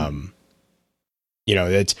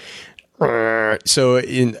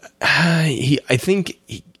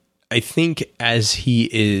 I think as he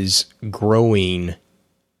is growing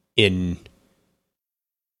in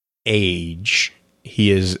age,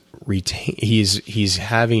 he's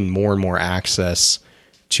having more and more access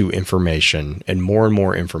to information and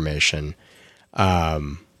more information. I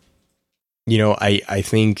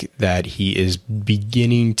think that he is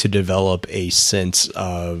beginning to develop a sense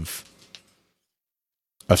of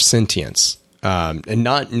sentience. And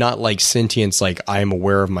not like sentience, like I am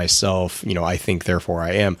aware of myself, I think, therefore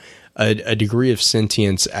I am. a degree of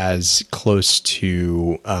sentience as close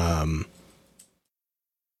to I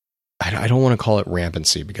don't want to call it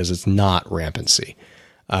rampancy because it's not rampancy,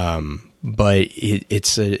 but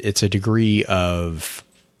it's a degree of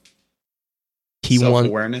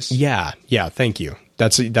self-awareness. Yeah, thank you.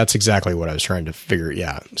 That's exactly what I was trying to figure.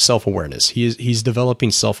 Yeah, self-awareness. He's developing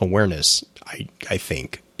self-awareness. I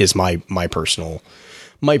think is my personal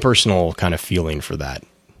kind of feeling for that.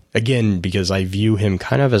 Again, because I view him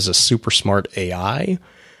kind of as a super smart AI,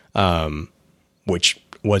 which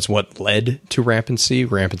was what led to rampancy.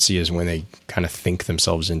 Rampancy is when they kind of think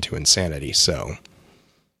themselves into insanity. So,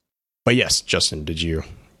 but yes, Justin, did you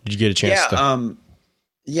get a chance to?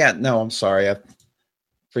 Yeah, no, I'm sorry.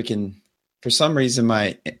 For some reason,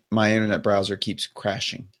 my internet browser keeps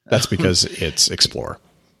crashing. That's because it's Explorer.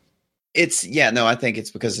 I think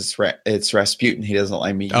it's because it's Rasputin. He doesn't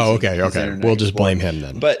like me. Oh, okay. We'll just blame him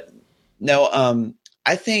then. But no,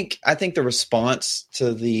 I think the response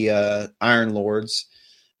to the Iron Lords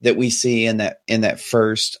that we see in that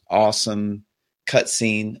first awesome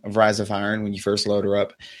cutscene of Rise of Iron when you first load her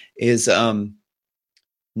up is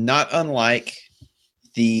not unlike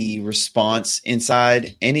the response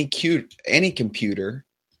inside any computer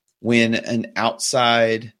when an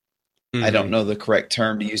outside I don't know the correct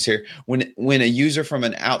term to use here. When a user from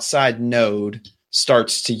an outside node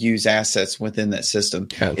starts to use assets within that system,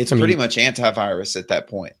 it's pretty much antivirus at that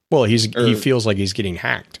point. Well, he feels like he's getting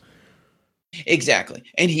hacked. Exactly,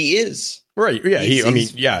 and he is right.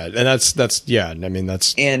 Yeah, and that's yeah. I mean,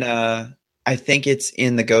 that's and I think it's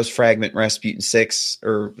in the Ghost Fragment Rasputin 6,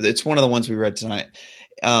 or it's one of the ones we read tonight.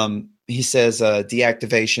 He says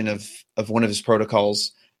deactivation of one of his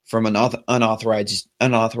protocols from an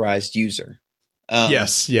unauthorized user.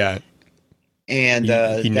 Yes, yeah. And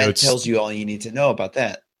that tells you all you need to know about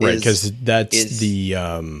that. Right, because that's the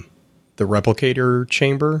replicator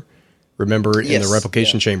chamber. Remember, in the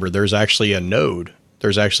replication chamber, there's actually a node.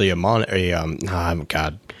 There's actually a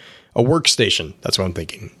workstation. That's what I'm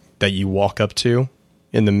thinking. That you walk up to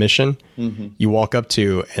in the mission. Mm-hmm. You walk up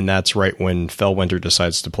to, and that's right when Fellwinter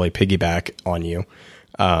decides to play piggyback on you.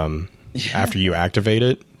 After you activate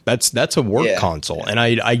it. That's a work console, and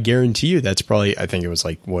I guarantee you that's probably, I think it was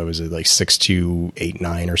like, what was it, like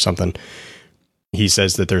 6289 or something. He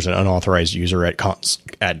says that there's an unauthorized user at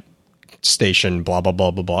station blah blah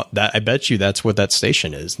blah blah blah. That I bet you that's what that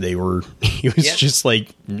station is. He was just like,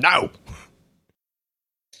 no.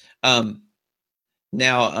 Now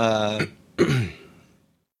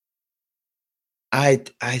I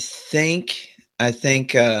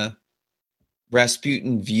think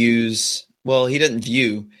Rasputin views. Well, he doesn't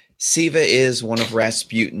view. Siva is one of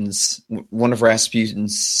Rasputin's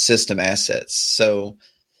system assets. So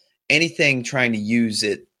anything trying to use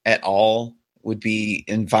it at all would be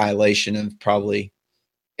in violation of probably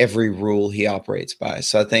every rule he operates by.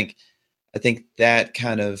 So I think that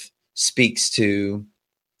kind of speaks to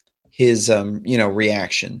his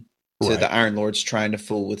reaction to the Iron Lords trying to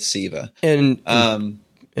fool with Siva. And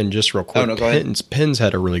just real quick, Pins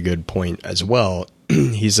had a really good point as well.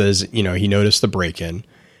 He says, he noticed the break-in,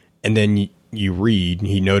 and then you read,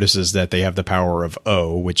 he notices that they have the power of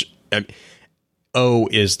O, which O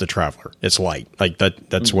is the Traveler. It's light. Like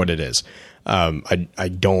that's what it is.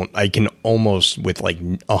 I can almost with like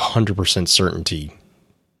 100% certainty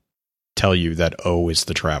tell you that O is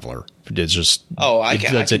the Traveler. It's just,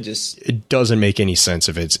 it doesn't make any sense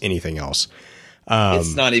if it's anything else.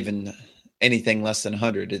 It's not even anything less than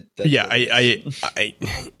 100.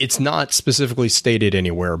 It's not specifically stated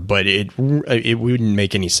anywhere, but it wouldn't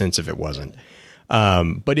make any sense if it wasn't.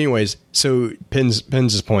 But anyways, so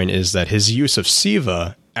Penn's point is that his use of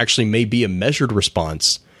Siva actually may be a measured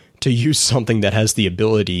response to use something that has the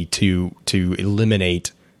ability to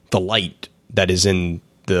eliminate the light that is in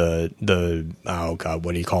the oh god,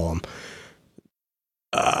 what do you call them?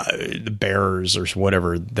 The bearers or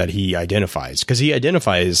whatever that he identifies, because he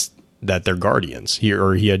identifies that they're guardians here,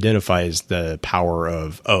 or he identifies the power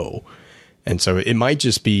of O. And so it might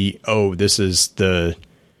just be, this is it's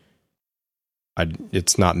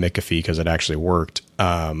not McAfee because it actually worked.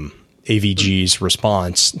 AVG's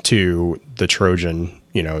response to the Trojan,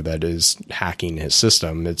 that is hacking his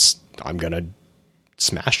system. It's, I'm going to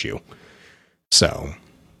smash you. So.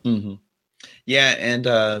 Mm-hmm. Yeah. And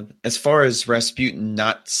as far as Rasputin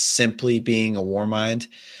not simply being a war mind,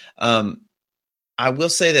 I will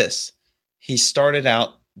say this. He started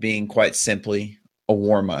out being quite simply a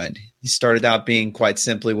war mind. He started out being quite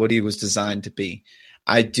simply what he was designed to be.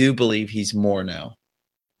 I do believe he's more now.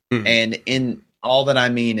 Mm-hmm. And in all that I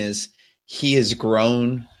mean is he has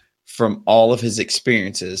grown from all of his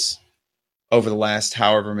experiences over the last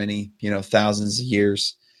however many, thousands of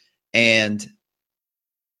years. and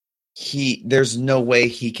there's no way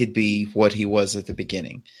he could be what he was at the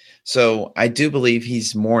beginning. So I do believe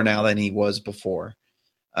he's more now than he was before.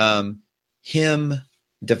 Him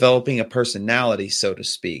developing a personality, so to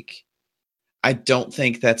speak, I don't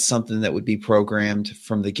think that's something that would be programmed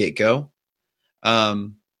from the get-go.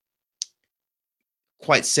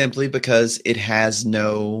 Quite simply because it has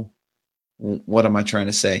no, what am I trying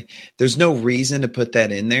to say? There's no reason to put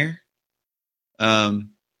that in there.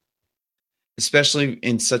 Especially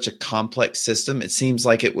in such a complex system, it seems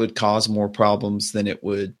like it would cause more problems than it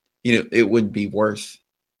would, it wouldn't be worth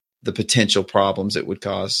the potential problems it would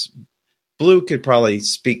cause. Blue could probably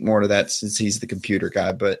speak more to that since he's the computer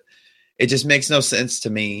guy, but it just makes no sense to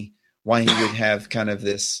me why he would have kind of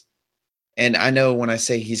this. And I know when I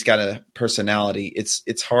say he's got a personality,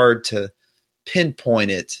 it's hard to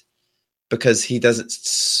pinpoint it because he doesn't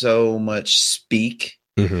so much speak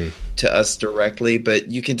to us directly,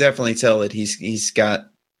 but you can definitely tell that he's got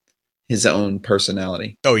his own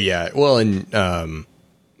personality. Oh yeah. Well, in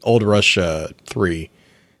Old Russia 3,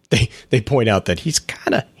 they point out that he's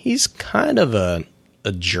kind of a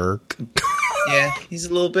jerk. Yeah, he's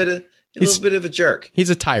a little bit of a jerk.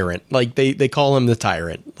 He's a tyrant. Like they call him the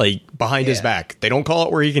tyrant, like behind his back. They don't call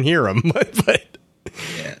it where he can hear him, but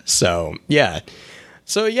yeah. So yeah.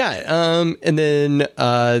 And then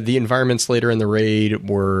the environments later in the raid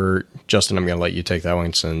were, Justin, I'm going to let you take that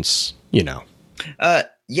one since,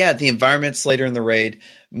 the environments later in the raid,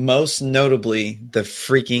 most notably the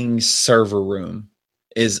freaking server room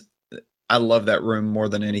I love that room more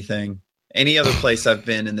than anything. Any other place I've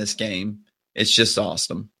been in this game, it's just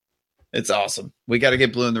awesome. It's awesome. We got to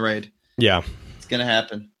get Blue in the raid. Yeah. It's going to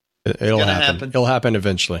happen. It'll happen. It'll happen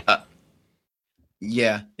eventually.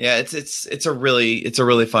 Yeah. It's a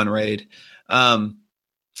really fun raid. I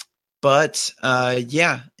would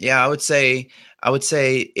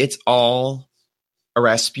say it's all a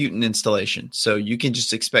Rasputin installation. So you can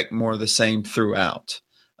just expect more of the same throughout.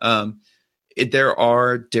 There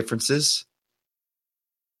are differences.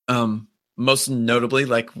 Most notably,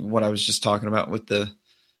 like what I was just talking about with the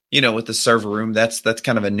server room, that's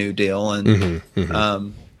kind of a new deal. And,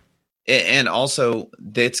 and also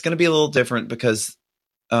it's going to be a little different because,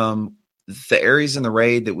 the areas in the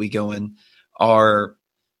raid that we go in are,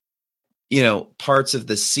 parts of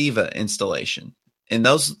the SIVA installation. And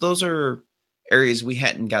those are areas we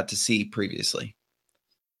hadn't got to see previously.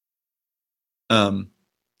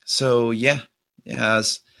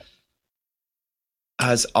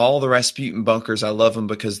 As all the Rasputin bunkers, I love them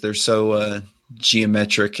because they're so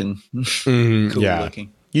geometric and cool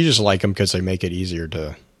looking. You just like them because they make it easier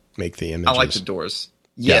to make the images. I like the doors.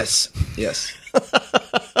 Yes. Yeah.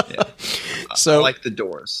 So I like the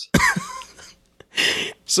doors.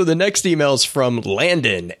 So the next email is from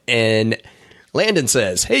Landon, and Landon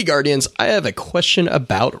says, "Hey Guardians, I have a question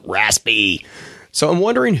about Raspy. So I'm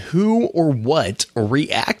wondering who or what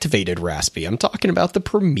reactivated Raspy. I'm talking about the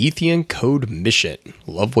Promethean Code mission.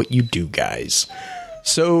 Love what you do, guys."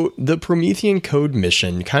 So the Promethean Code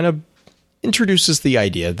mission kind of introduces the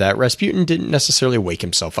idea that Rasputin didn't necessarily wake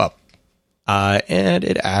himself up. And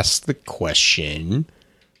it asks the question,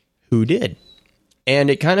 who did? And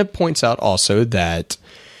it kind of points out also that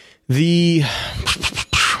the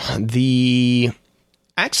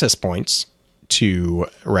access points to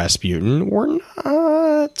Rasputin were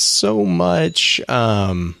not so much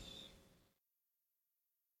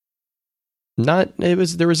there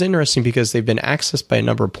was interesting because they've been accessed by a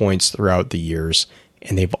number of points throughout the years,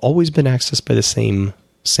 and they've always been accessed by the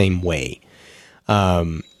same way.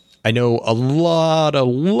 I know a lot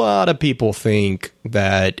of people think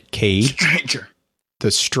that Cade,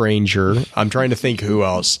 the Stranger. I'm trying to think who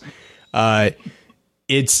else.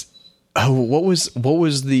 It's what was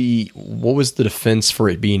the defense for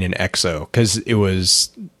it being an exo? Because it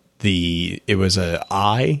was a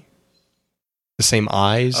eye, the same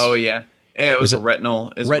eyes. Oh yeah. Yeah, it was a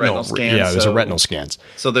retinal. It was retinal scan. Yeah, it was a retinal scans.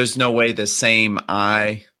 So there's no way the same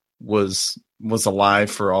eye was alive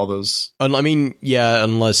for all those. I mean, yeah,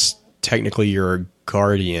 unless technically you're a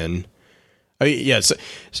guardian. I mean, yeah.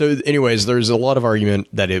 So anyways, there's a lot of argument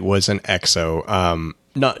that it was an exo.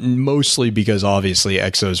 Not mostly because obviously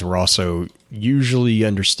exos were also usually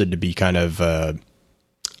understood to be kind of a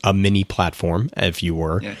mini platform, if you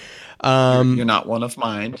were. Yeah. You're not one of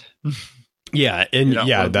mine. Yeah, and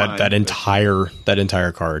yeah, that entire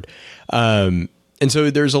card. And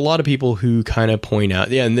so there's a lot of people who kind of point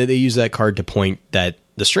out, and they use that card to point that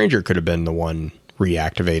the Stranger could have been the one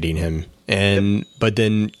reactivating him. And but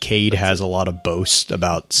then Cade has a lot of boast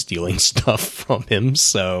about stealing stuff from him,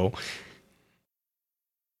 so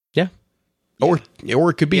yeah. Or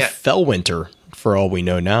it could be Fellwinter for all we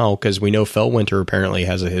know now, because we know Fellwinter apparently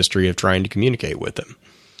has a history of trying to communicate with him.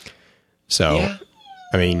 So, yeah.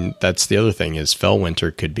 I mean, that's the other thing is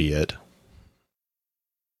Fellwinter could be it.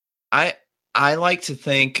 I like to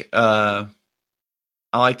think it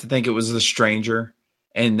was the Stranger,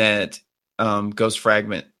 and that Ghost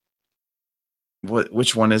Fragment.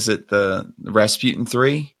 Which one is it? The Rasputin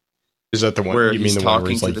 3? Is that the one where you mean? The one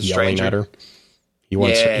where he's like yelling at her? He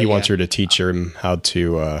wants her to teach him how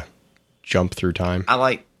to jump through time. I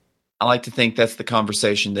like to think that's the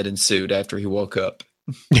conversation that ensued after he woke up.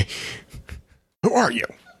 Who are you?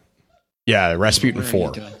 Yeah, Rasputin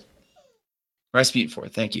 4. Rasputin 4,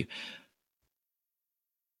 thank you.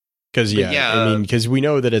 Because because we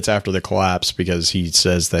know that it's after the collapse, because he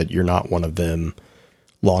says that you're not one of them,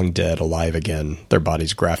 long dead, alive again. Their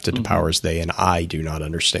bodies grafted to powers they and I do not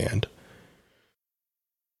understand.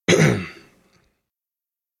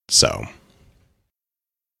 So,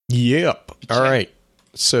 yep. All right.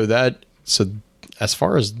 So as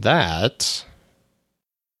far as that,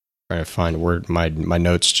 trying to find where my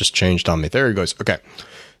notes just changed on me. There it goes. Okay.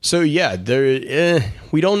 So yeah,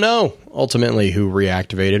 we don't know ultimately who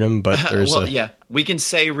reactivated him, but there's we can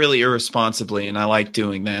say really irresponsibly, and I like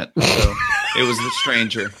doing that. So it was the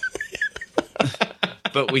Stranger,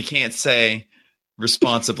 but we can't say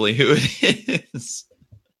responsibly who it is.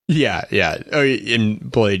 Yeah. Oh,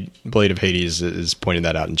 and Blade of Hades is pointing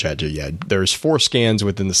that out in chat too. Yeah, there's 4 scans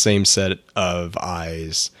within the same set of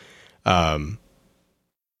eyes. At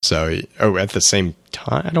the same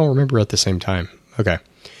time, I don't remember at the same time. Okay.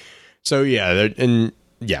 So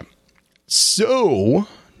So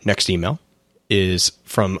next email is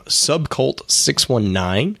from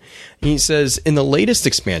Subcult619. He says, in the latest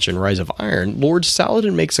expansion, Rise of Iron, Lord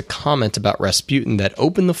Saladin makes a comment about Rasputin that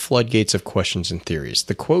opened the floodgates of questions and theories.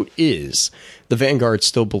 The quote is, the Vanguard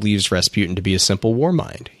still believes Rasputin to be a simple war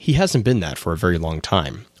mind. He hasn't been that for a very long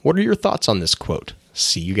time. What are your thoughts on this quote?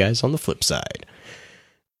 See you guys on the flip side.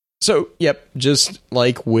 So, yep, just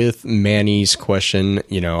like with Manny's question,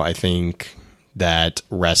 I think that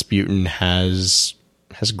Rasputin has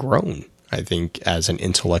grown. I think as an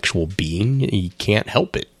intellectual being, he can't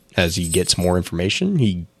help it. As he gets more information,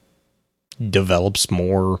 he develops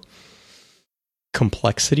more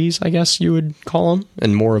complexities, I guess you would call them,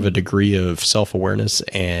 and more of a degree of self-awareness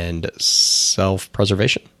and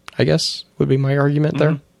self-preservation, I guess, would be my argument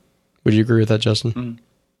there. Would you agree with that, Justin? Mm-hmm.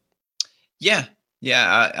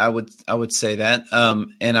 Yeah, I would say that.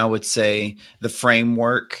 And I would say the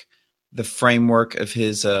framework of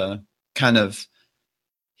his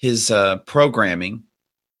his programming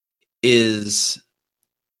is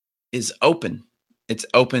open. It's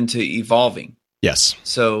open to evolving. Yes.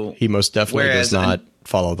 So he most definitely does not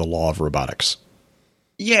follow the law of robotics.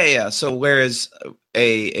 Yeah. So whereas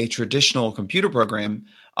a traditional computer program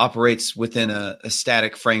operates within a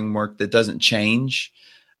static framework that doesn't change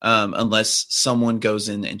unless someone goes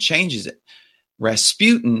in and changes it.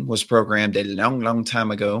 Rasputin was programmed a long, long time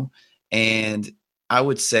ago, and I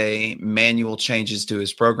would say manual changes to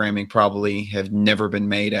his programming probably have never been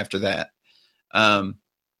made after that.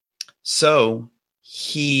 So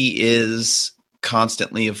he is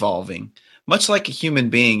constantly evolving, much like a human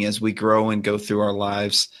being. As we grow and go through our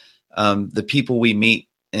lives, the people we meet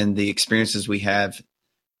and the experiences we have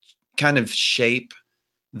kind of shape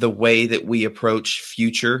the way that we approach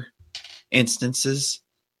future instances.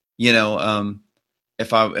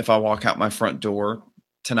 If I walk out my front door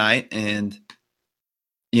tonight and,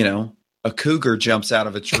 a cougar jumps out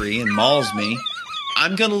of a tree and mauls me,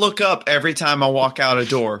 I'm going to look up every time I walk out a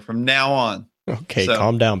door from now on. Okay, so,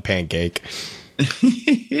 calm down, Pancake.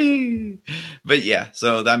 But yeah,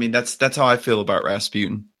 so I mean that's how I feel about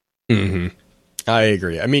Rasputin. Mm-hmm. I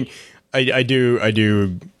agree. I mean, I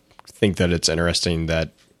do think that it's interesting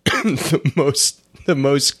that the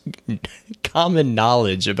most common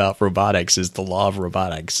knowledge about robotics is the law of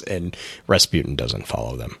robotics, and Rasputin doesn't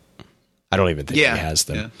follow them. I don't even think he has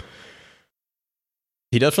them. Yeah.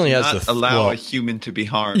 He definitely has a human to be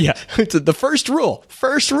harmed. Yeah, it's the first rule.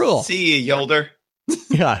 See you, Yolder.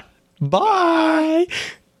 Yeah. Bye.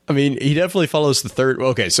 I mean, he definitely follows the third.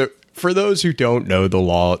 Okay, so for those who don't know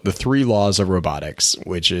the 3 laws of robotics,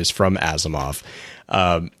 which is from Asimov,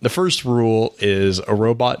 the first rule is a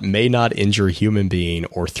robot may not injure a human being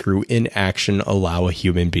or through inaction allow a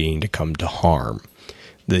human being to come to harm.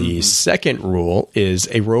 The second rule is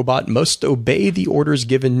a robot must obey the orders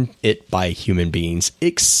given it by human beings,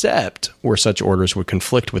 except where such orders would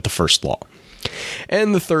conflict with the first law.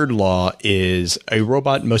 And the third law is a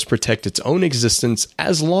robot must protect its own existence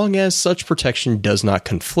as long as such protection does not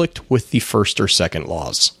conflict with the first or second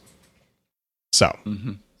laws. So,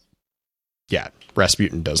 yeah,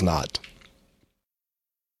 Rasputin does not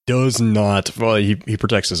does not. Well, he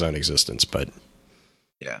protects his own existence, but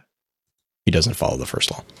Yeah. he doesn't follow the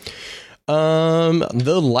first law.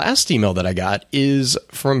 The last email that I got is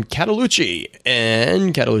from Catalucci,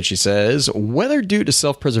 and Catalucci says, whether due to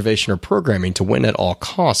self-preservation or programming to win at all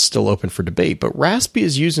costs, still open for debate, but Raspy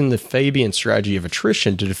is using the Fabian strategy of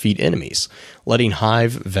attrition to defeat enemies, letting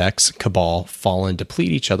Hive, Vex, Cabal, Fallen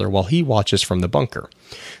deplete each other while he watches from the bunker.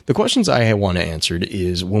 The questions I want answered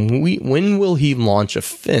is when will he launch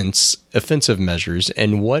offensive measures,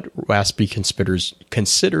 and what Raspy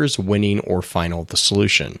considers winning or final the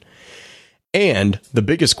solution? And the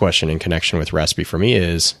biggest question in connection with Raspy for me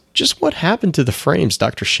is just what happened to the frames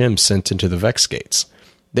Dr. Shim sent into the Vex gates?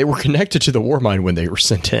 They were connected to the Warmind when they were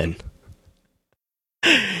sent in.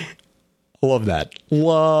 Love that.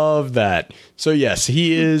 Love that. So yes,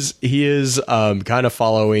 he is kind of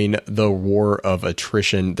following the war of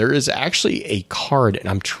attrition. There is actually a card, and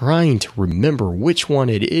I'm trying to remember which one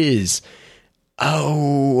it is.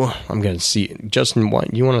 Oh, I'm going to see. Justin,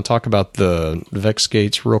 you want to talk about the Vex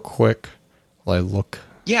gates real quick? I look.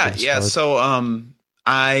 Yeah. So,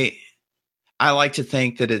 I like to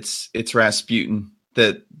think that it's Rasputin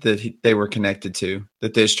that they were connected to,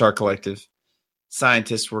 that the Ishtar Collective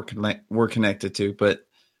scientists were connected to, but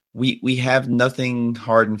we have nothing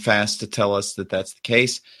hard and fast to tell us that that's the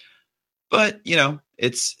case. But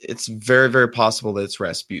it's very, very possible that it's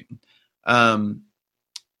Rasputin.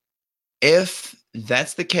 If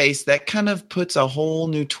that's the case, that kind of puts a whole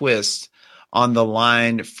new twist on the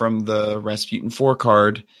line from the Rasputin 4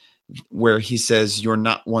 card where he says, "You're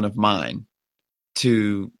not one of mine,"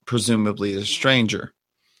 to presumably a stranger.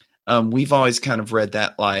 We've always kind of read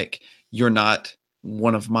that like, "You're not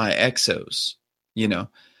one of my exos,"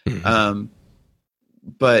 Mm-hmm.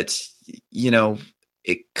 But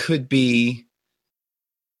it could be,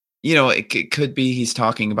 it could be he's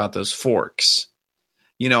talking about those forks.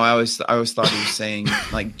 I always thought he was saying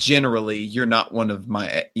like, generally, you're not one of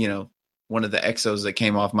my, one of the exos that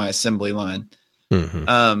came off my assembly line.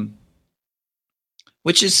 Mm-hmm.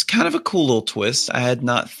 Which is kind of a cool little twist. I had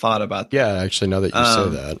not thought about that. Yeah, actually, now that you say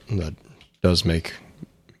that does make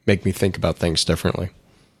me think about things differently.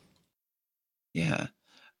 Yeah.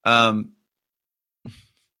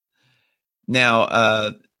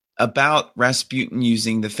 Now, about Rasputin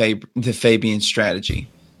using the Fabian strategy,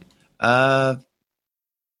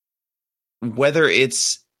 whether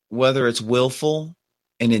it's willful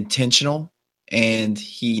and intentional, and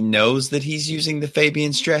he knows that he's using the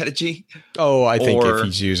Fabian strategy. Oh, I think if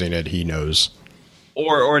he's using it, he knows.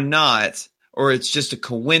 Or not, or it's just a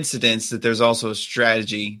coincidence that there's also a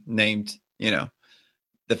strategy named, the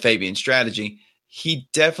Fabian strategy. He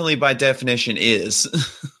definitely, by definition, is.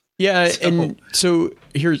 Yeah, and so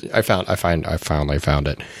here's I finally found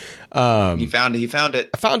it. He found it.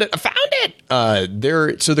 I found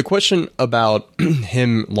it. So the question about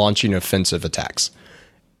him launching offensive attacks.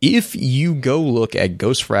 If you go look at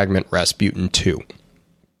Ghost Fragment Rasputin 2,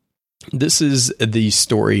 this is the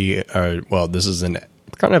story. This is an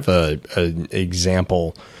kind of an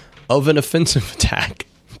example of an offensive attack,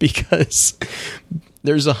 because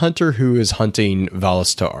there's a hunter who is hunting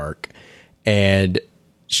Valis Ta'Ark, and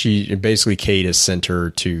she basically Kate has sent her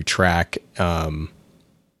to track the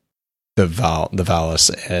Valis,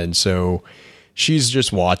 and so she's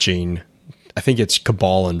just watching. I think it's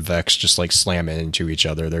Cabal and Vex just like slamming into each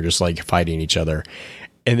other. They're just like fighting each other,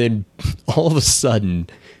 and then all of a sudden,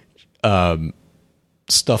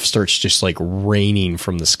 stuff starts just like raining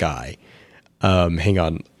from the sky. Hang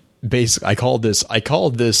on. Basically, I call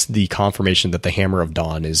this the confirmation that the Hammer of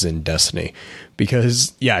Dawn is in Destiny,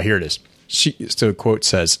 because here it is. So quote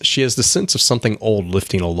says, "She has the sense of something old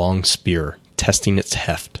lifting a long spear, testing its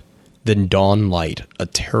heft. Then dawn light, a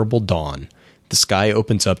terrible dawn. The sky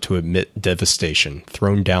opens up to emit devastation,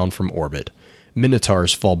 thrown down from orbit.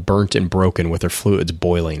 Minotaurs fall burnt and broken with their fluids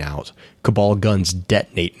boiling out. Cabal guns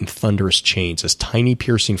detonate in thunderous chains as tiny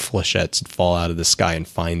piercing flechettes fall out of the sky and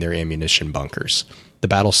find their ammunition bunkers. The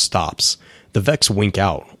battle stops. The Vex wink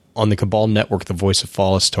out. On the Cabal network, the voice of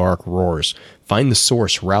Valis Ta'Ark roars. Find the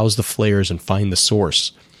source, rouse the flares, and find the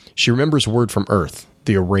source. She remembers word from Earth.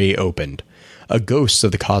 The array opened. A ghost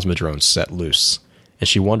of the Cosmodrome set loose. And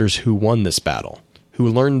she wonders who won this battle. Who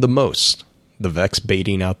learned the most? The Vex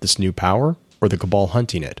baiting out this new power? Or the Cabal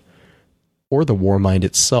hunting it? Or the Warmind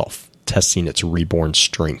itself, testing its reborn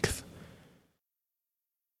strength?"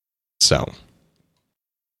 So.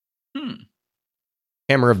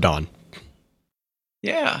 Hammer of Dawn.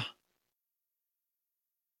 Yeah.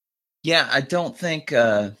 Yeah, I don't think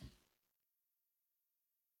I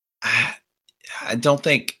don't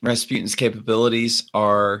think Rasputin's capabilities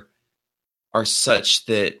are such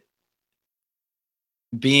that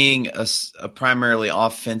being a primarily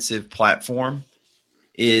offensive platform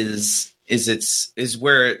is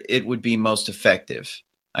where it would be most effective,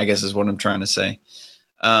 I guess is what I'm trying to say.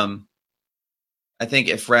 I think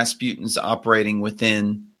if Rasputin's operating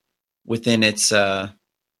within its kind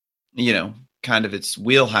of its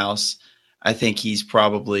wheelhouse, I think he's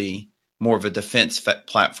probably more of a defense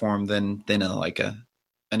platform than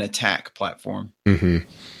an attack platform. Mm-hmm.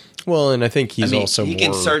 Well, and I think he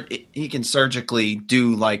can surgically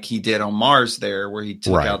do like he did on Mars there, where he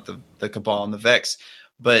took out the Cabal and the Vex,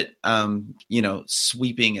 but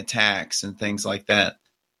sweeping attacks and things like that.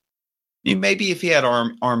 Maybe if he had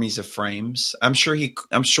armies of frames, I'm sure he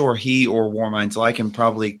or Warminds like him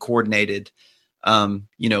probably coordinated,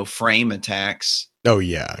 frame attacks. Oh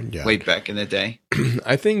yeah. Way back in the day.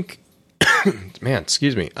 I think, man,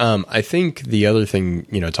 excuse me. I think the other thing,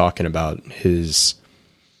 talking about his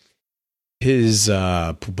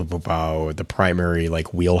the primary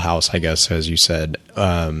like wheelhouse, I guess, as you said,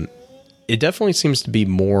 it definitely seems to be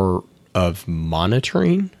more of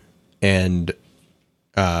monitoring and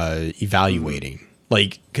evaluating,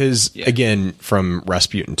 like, because again, from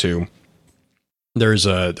Rasputin 2, there's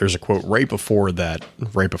a quote right before that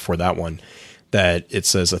one, that it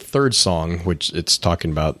says a third song, which it's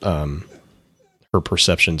talking about her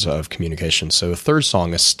perceptions of communication. So a third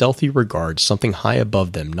song, a stealthy regard, something high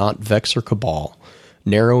above them, not Vex or Cabal,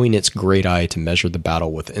 narrowing its great eye to measure the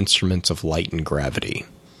battle with instruments of light and gravity.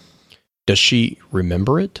 Does she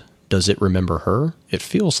remember it? Does it remember her? It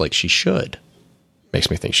feels like she should. Makes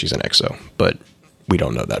me think she's an exo, but we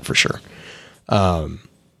don't know that for sure.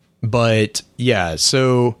 But yeah,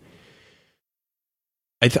 so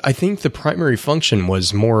I think the primary function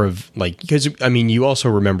was more of like, because I mean, you also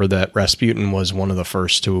remember that Rasputin was one of the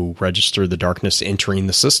first to register the darkness entering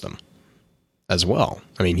the system as well.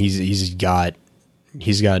 I mean, he's got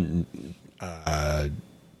not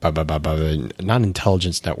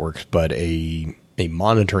intelligence networks, but a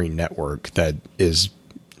monitoring network that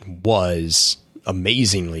was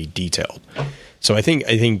amazingly detailed. So I think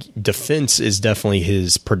defense is definitely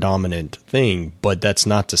his predominant thing, but that's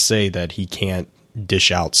not to say that he can't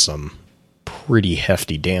dish out some pretty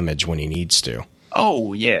hefty damage when he needs to.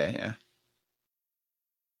 Oh yeah.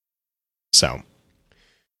 So,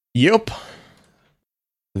 yep.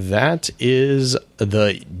 That is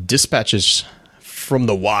the dispatches from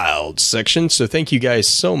the wild section. So thank you guys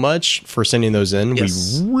so much for sending those in.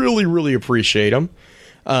 Yes. We really, really appreciate them.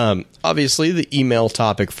 Obviously, the email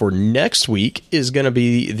topic for next week is going to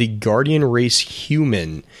be the Guardian race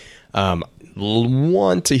human.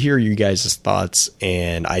 Want to hear you guys' thoughts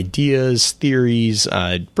and ideas, theories,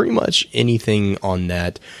 pretty much anything on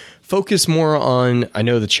that. Focus more on, I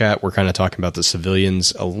know the chat, we're kind of talking about the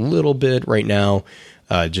civilians a little bit right now,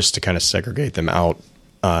 just to kind of segregate them out.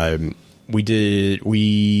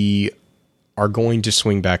 We are going to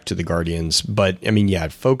swing back to the Guardians, but I mean, yeah,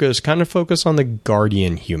 focus on the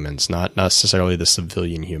Guardian humans, not necessarily the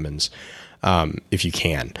civilian humans, if you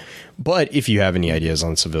can. But if you have any ideas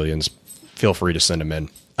on civilians, feel free to send them in.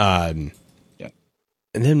 And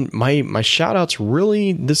then my shout outs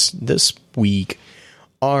really this week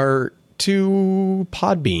are to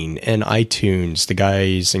Podbean and iTunes, the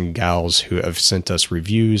guys and gals who have sent us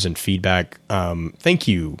reviews and feedback. Thank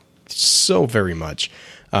you so very much.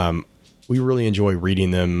 We really enjoy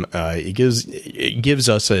reading them. It gives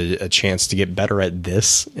us a chance to get better at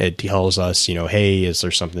this. It tells us, hey, is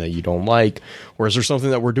there something that you don't like? Or is there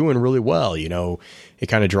something that we're doing really well? It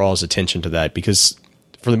kind of draws attention to that, because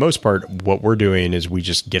for the most part, what we're doing is we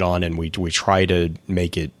just get on and we try to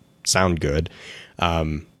make it sound good.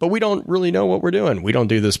 But we don't really know what we're doing. We don't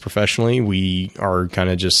do this professionally. We are kind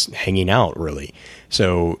of just hanging out, really.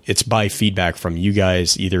 So it's by feedback from you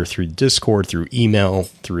guys, either through Discord, through email,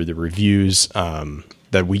 through the reviews,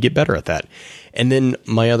 that we get better at that. And then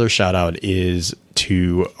my other shout out is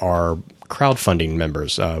to our crowdfunding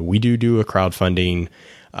members. We do a crowdfunding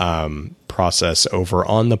process over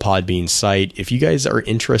on the Podbean site. If you guys are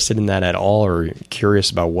interested in that at all, or curious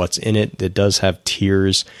about what's in it, it does have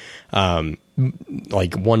tiers.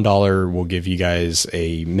 Like $1 will give you guys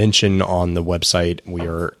a mention on the website. We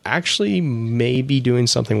are actually maybe doing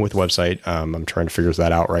something with the website. I'm trying to figure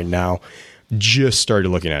that out right now. Just started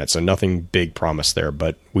looking at it, so nothing big promised there,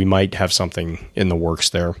 but we might have something in the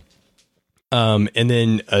works there. And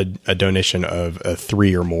then a donation of a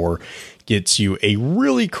 3 or more gets you a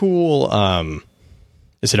really cool,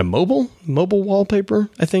 is it a mobile wallpaper?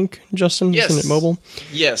 I think, Justin, yes. Isn't it mobile?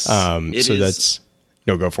 Yes.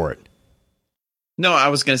 Go for it. No, I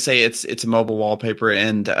was going to say it's a mobile wallpaper,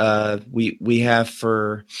 and we have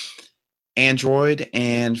for Android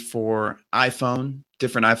and for iPhone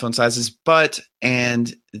different iPhone sizes,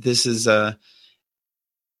 and this is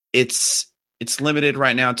it's limited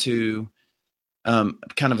right now to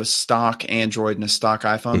kind of a stock Android and a stock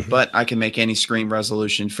iPhone, but I can make any screen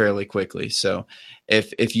resolution fairly quickly. So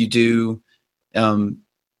if you do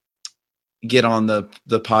get on the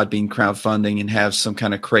Podbean crowdfunding and have some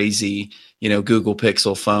kind of crazy, Google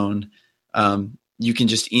Pixel phone, you can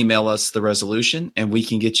just email us the resolution and we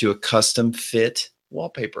can get you a custom fit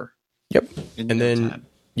wallpaper. Yep. And then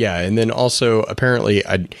also apparently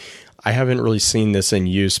I haven't really seen this in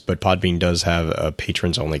use, but Podbean does have a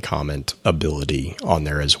patrons only comment ability on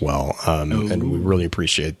there as well. And we really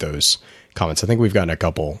appreciate those comments. I think we've gotten a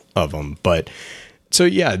couple of them, but so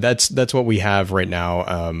yeah, that's what we have right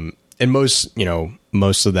now. And most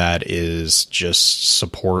of that is just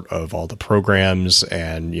support of all the programs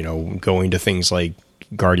and, going to things like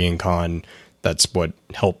GuardianCon. That's what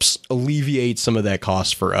helps alleviate some of that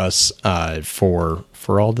cost for us, for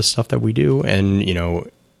all the stuff that we do. And,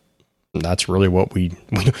 that's really what we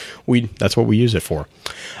that's what we use it for.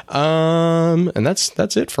 And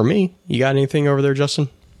that's it for me. You got anything over there, Justin?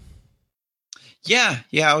 Yeah.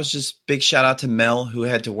 I was just big shout out to Mel, who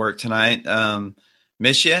had to work tonight.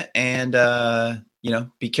 Miss you, and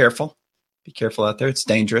be careful. Be careful out there. It's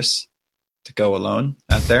dangerous to go alone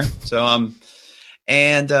out there. So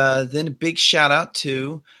and then a big shout out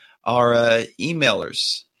to our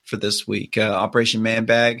emailers for this week: Operation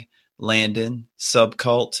Manbag, Landon,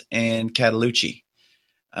 Subcult, and Catalucci.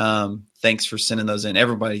 Thanks for sending those in.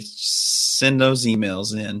 Everybody send those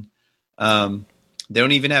emails in. They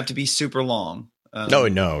don't even have to be super long.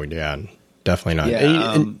 No, yeah, definitely not.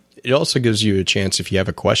 Yeah, and it also gives you a chance if you have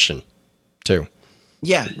a question too.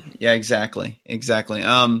 Yeah, exactly.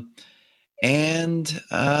 And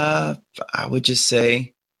I would just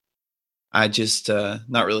say,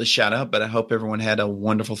 not really shout out, but I hope everyone had a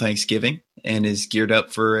wonderful Thanksgiving and is geared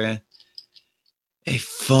up for a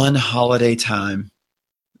fun holiday time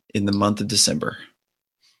in the month of December.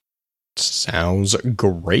 Sounds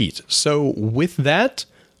great. So with that,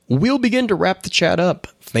 we'll begin to wrap the chat up.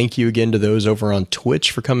 Thank you again to those over on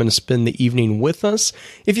Twitch for coming to spend the evening with us.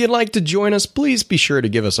 If you'd like to join us, please be sure to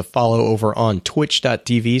give us a follow over on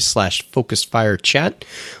twitch.tv/FocusFireChat.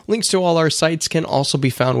 Links to all our sites can also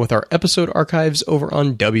be found with our episode archives over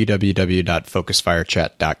on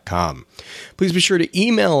www.focusfirechat.com. Please be sure to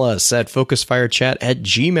email us at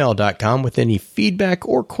focusfirechat@gmail.com with any feedback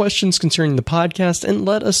or questions concerning the podcast, and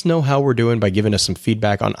let us know how we're doing by giving us some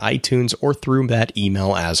feedback on iTunes or through that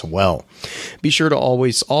email as well. Be sure to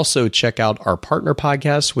always also check out our partner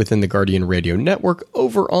podcasts within the Guardian Radio Network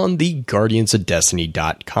over on the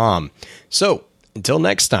guardiansofdestiny.com. So, until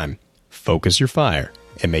next time, focus your fire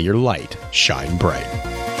and may your light shine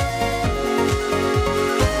bright.